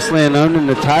Ohio Wesleyan owning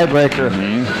the tiebreaker.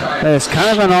 It's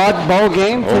kind of an oddball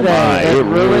game today. It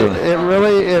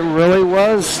really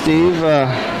was, Steve.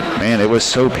 Man, it was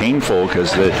so painful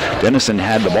because Denison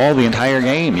had the ball the entire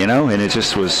game, and it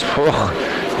just was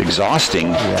exhausting.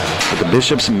 Yeah. But the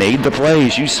Bishops made the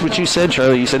plays. What you said,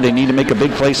 Charlie, you said they need to make a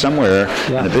big play somewhere.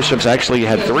 Yeah. And the Bishops actually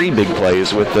had 3 big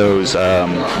plays with those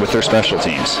with their special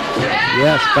teams.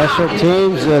 Yeah, special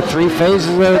teams, 3 phases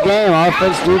of the game,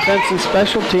 offense, defense, and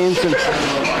special teams.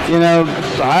 And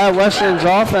Ohio Wesleyan's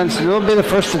offense, they'll be the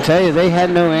first to tell you, they had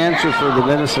no answer for the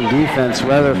Denison defense,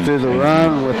 whether through the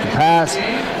run, with the pass,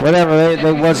 whatever.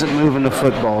 They wasn't moving the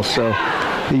football. So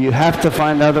you have to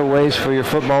find other ways for your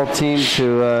football team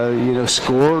to,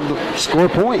 score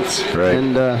points. Right.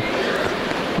 And,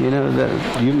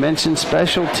 you mentioned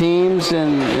special teams,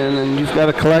 and you've got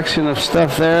a collection of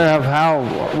stuff there of how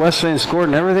Wesleyan scored,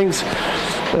 and everything's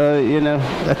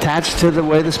attached to the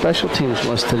way the special teams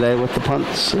was today with the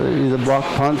punts, the block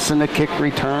punts and the kick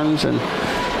returns and,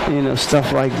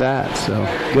 stuff like that. So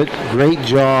great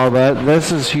job.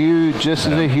 This is huge. This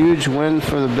is a huge win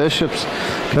for the Bishops.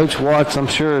 Coach Watts, I'm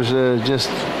sure, is just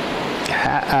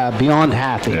beyond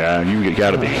happy. Yeah, you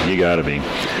got to be. You got to be.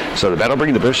 So that'll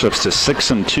bring the Bishops to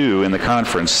 6-2 in the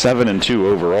conference, 7-2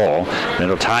 overall. And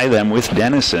it'll tie them with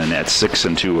Denison at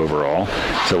 6-2 overall.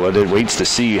 So it waits to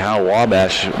see how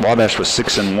Wabash was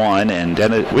 6-1 and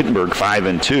Wittenberg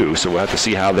 5-2. So we'll have to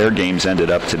see how their games ended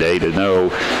up today to know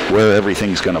where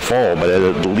everything's going to fall. But it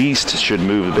at least should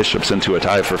move the Bishops into a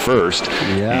tie for first.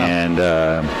 Yeah. And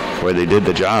where they did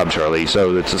the job, Charlie. So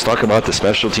let's talk about the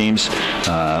special teams.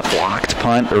 Blocked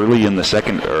punt late in the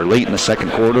second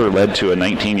quarter led to a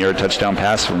 19-yard touchdown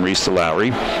pass from Reese to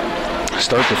Lowry.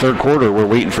 Start the third quarter, we're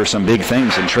waiting for some big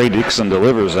things, and Trey Dixon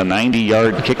delivers a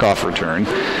 90-yard kickoff return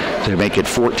to make it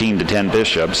 14-10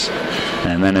 Bishops.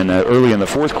 And then early in the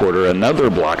fourth quarter, another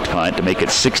blocked punt to make it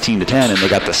 16-10, and they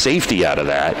got the safety out of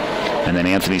that. And then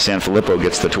Anthony Sanfilippo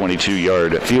gets the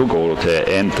 22-yard field goal to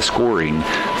end the scoring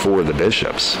for the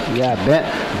Bishops. Yeah,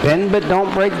 bend but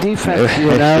don't break defense.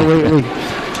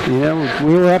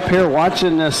 We were up here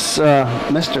watching this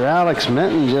Mr. Alex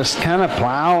Minton just kind of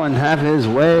plow and have his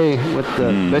way with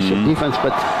the Bishop defense.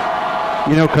 But,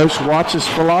 Coach Watts'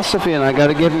 philosophy, and I got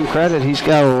to give him credit, he's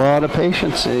got a lot of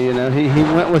patience. He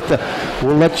went with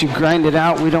we'll let you grind it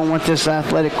out. We don't want this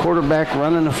athletic quarterback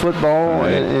running the football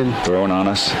and throwing on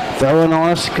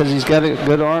us because he's got a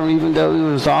good arm, even though he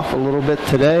was off a little bit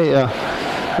today.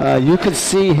 You could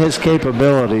see his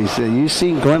capabilities. You've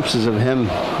seen glimpses of him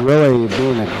really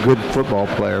being a good football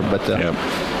player. But,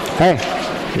 hey,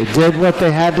 they did what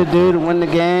they had to do to win the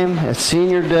game. It's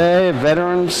senior day,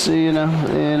 veterans, we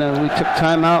took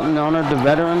time out and honored the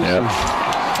veterans. Yep.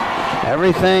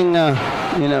 Everything,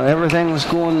 everything was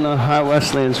going Ohio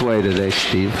Wesleyan's way today,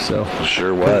 Steve. So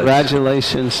sure was.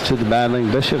 Congratulations to the Battling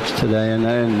Bishops today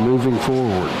and moving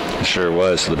forward. Sure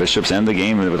was. So the Bishops end the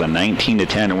game with a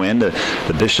 19-10 win.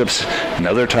 The Bishops,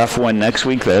 another tough one next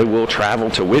week. They will travel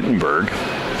to Wittenberg.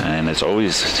 And it's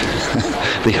always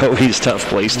the always tough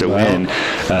place to win,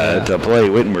 to play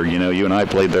Wittenberg. You and I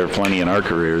played there plenty in our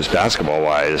careers,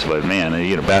 basketball-wise. But, man,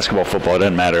 basketball, football, it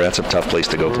doesn't matter. That's a tough place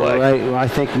to go play. Right. Well, I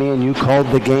think me and you called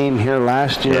the game here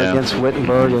last year against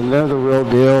Wittenberg, and they're the real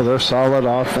deal. They're solid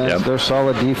offense. Yep. They're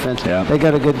solid defense. Yep. They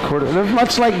got a good quarter. They're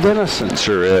much like Denison. It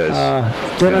sure is.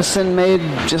 Denison made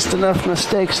just enough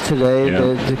mistakes today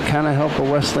to kind of help a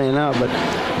Wesleyan out. But,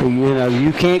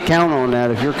 you can't count on that.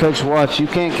 If you're Coach Watts, you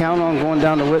can't can't count on going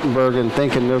down to Wittenberg and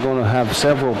thinking they're going to have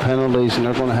several penalties and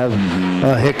they're going to have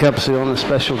hiccups on the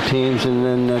special teams, and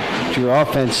then your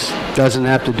offense doesn't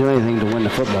have to do anything to win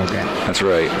the football game. That's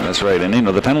right. That's right. And,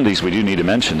 the penalties, we do need to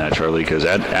mention that, Charlie, because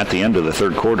at the end of the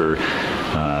third quarter,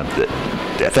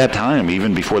 at that time,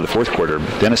 even before the fourth quarter,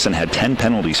 Denison had 10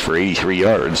 penalties for 83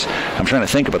 yards. I'm trying to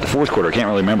think about the fourth quarter. I can't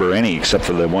really remember any except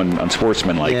for the one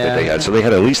unsportsmanlike that they had. So they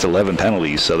had at least 11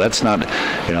 penalties. So that's not,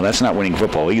 that's not winning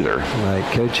football either. Right.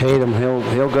 Coach Hayden,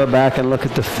 he'll go back and look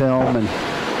at the film, and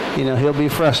he'll be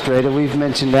frustrated. We've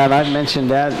mentioned that. I've mentioned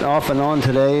that off and on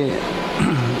today.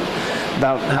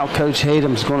 About how Coach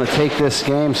Hayden's going to take this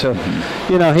game. So,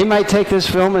 he might take this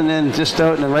film and then just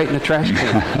throw it right in the trash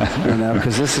can,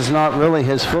 because this is not really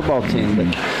his football team.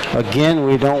 But again,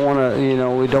 we don't want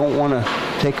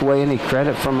to, take away any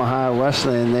credit from Ohio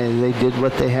Wesleyan. They did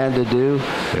what they had to do.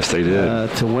 Yes, they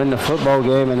did. To win the football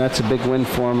game, and that's a big win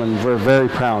for them, and we're very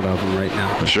proud of them right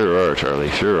now. Sure are,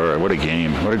 Charlie. Sure are. What a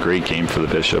game. What a great game for the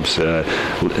Bishops. For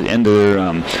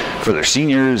their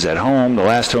seniors at home, the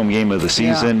last home game of the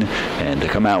season, and to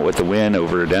come out with the win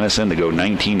over Denison, to go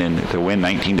 19-10,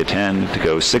 to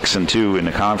go 6-2 in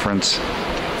the conference.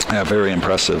 Very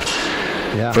impressive.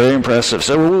 Yeah. Very impressive.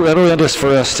 So that'll end us for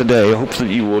us today. I hope that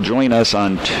you will join us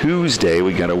on Tuesday.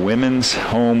 We got a women's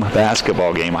home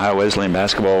basketball game. Ohio Wesleyan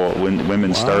basketball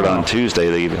women start on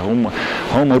Tuesday. The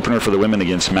home opener for the women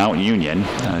against Mount Union.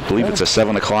 I believe it's a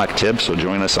 7 o'clock tip, so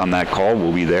join us on that call.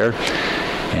 We'll be there.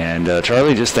 And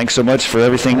Charlie, just thanks so much for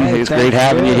everything. It's great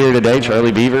having you here today.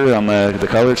 Charlie Beaver on the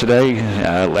color today.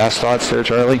 Last thoughts there,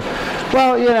 Charlie?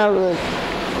 Well,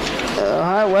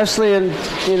 Ohio Wesleyan,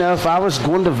 if I was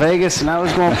going to Vegas and I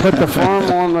was going to put the farm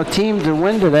on a team to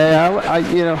win today,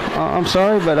 I'm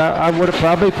sorry, but I would have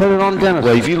probably put it on Denison.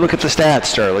 Well, if you look at the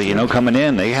stats, Charlie, coming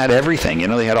in, they had everything.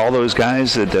 They had all those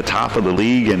guys at the top of the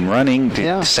league and running,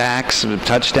 sacks,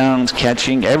 touchdowns,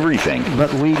 catching, everything.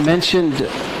 But we mentioned,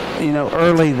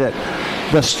 early that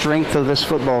the strength of this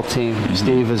football team,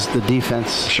 Steve, is the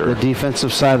defense. Sure. The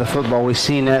defensive side of the football. We've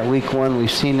seen that week one.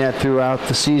 We've seen that throughout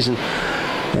the season.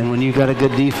 And when you've got a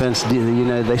good defense,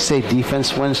 they say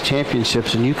defense wins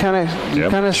championships, and you kind of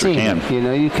see it.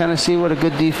 You kind of see what a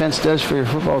good defense does for your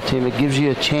football team. It gives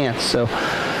you a chance. So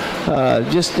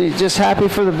just happy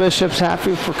for the Bishops,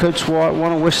 happy for Coach Watt.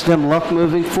 Want to wish them luck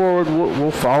moving forward.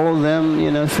 We'll follow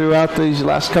them, throughout these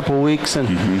last couple of weeks, and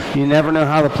you never know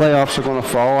how the playoffs are going to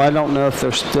fall. I don't know if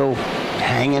they're still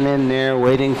hanging in there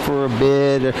waiting for a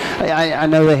bid. I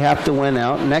know they have to win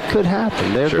out, and that could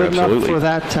happen. They're good enough for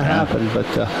that to happen. But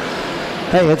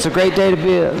hey, it's a great day to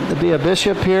be a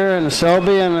Bishop here in the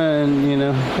Selby, and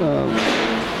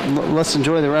let's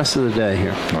enjoy the rest of the day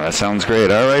here. Well, that sounds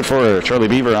great. All right, for Charlie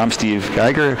Beaver, I'm Steve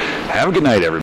Geiger. Have a good night, everybody.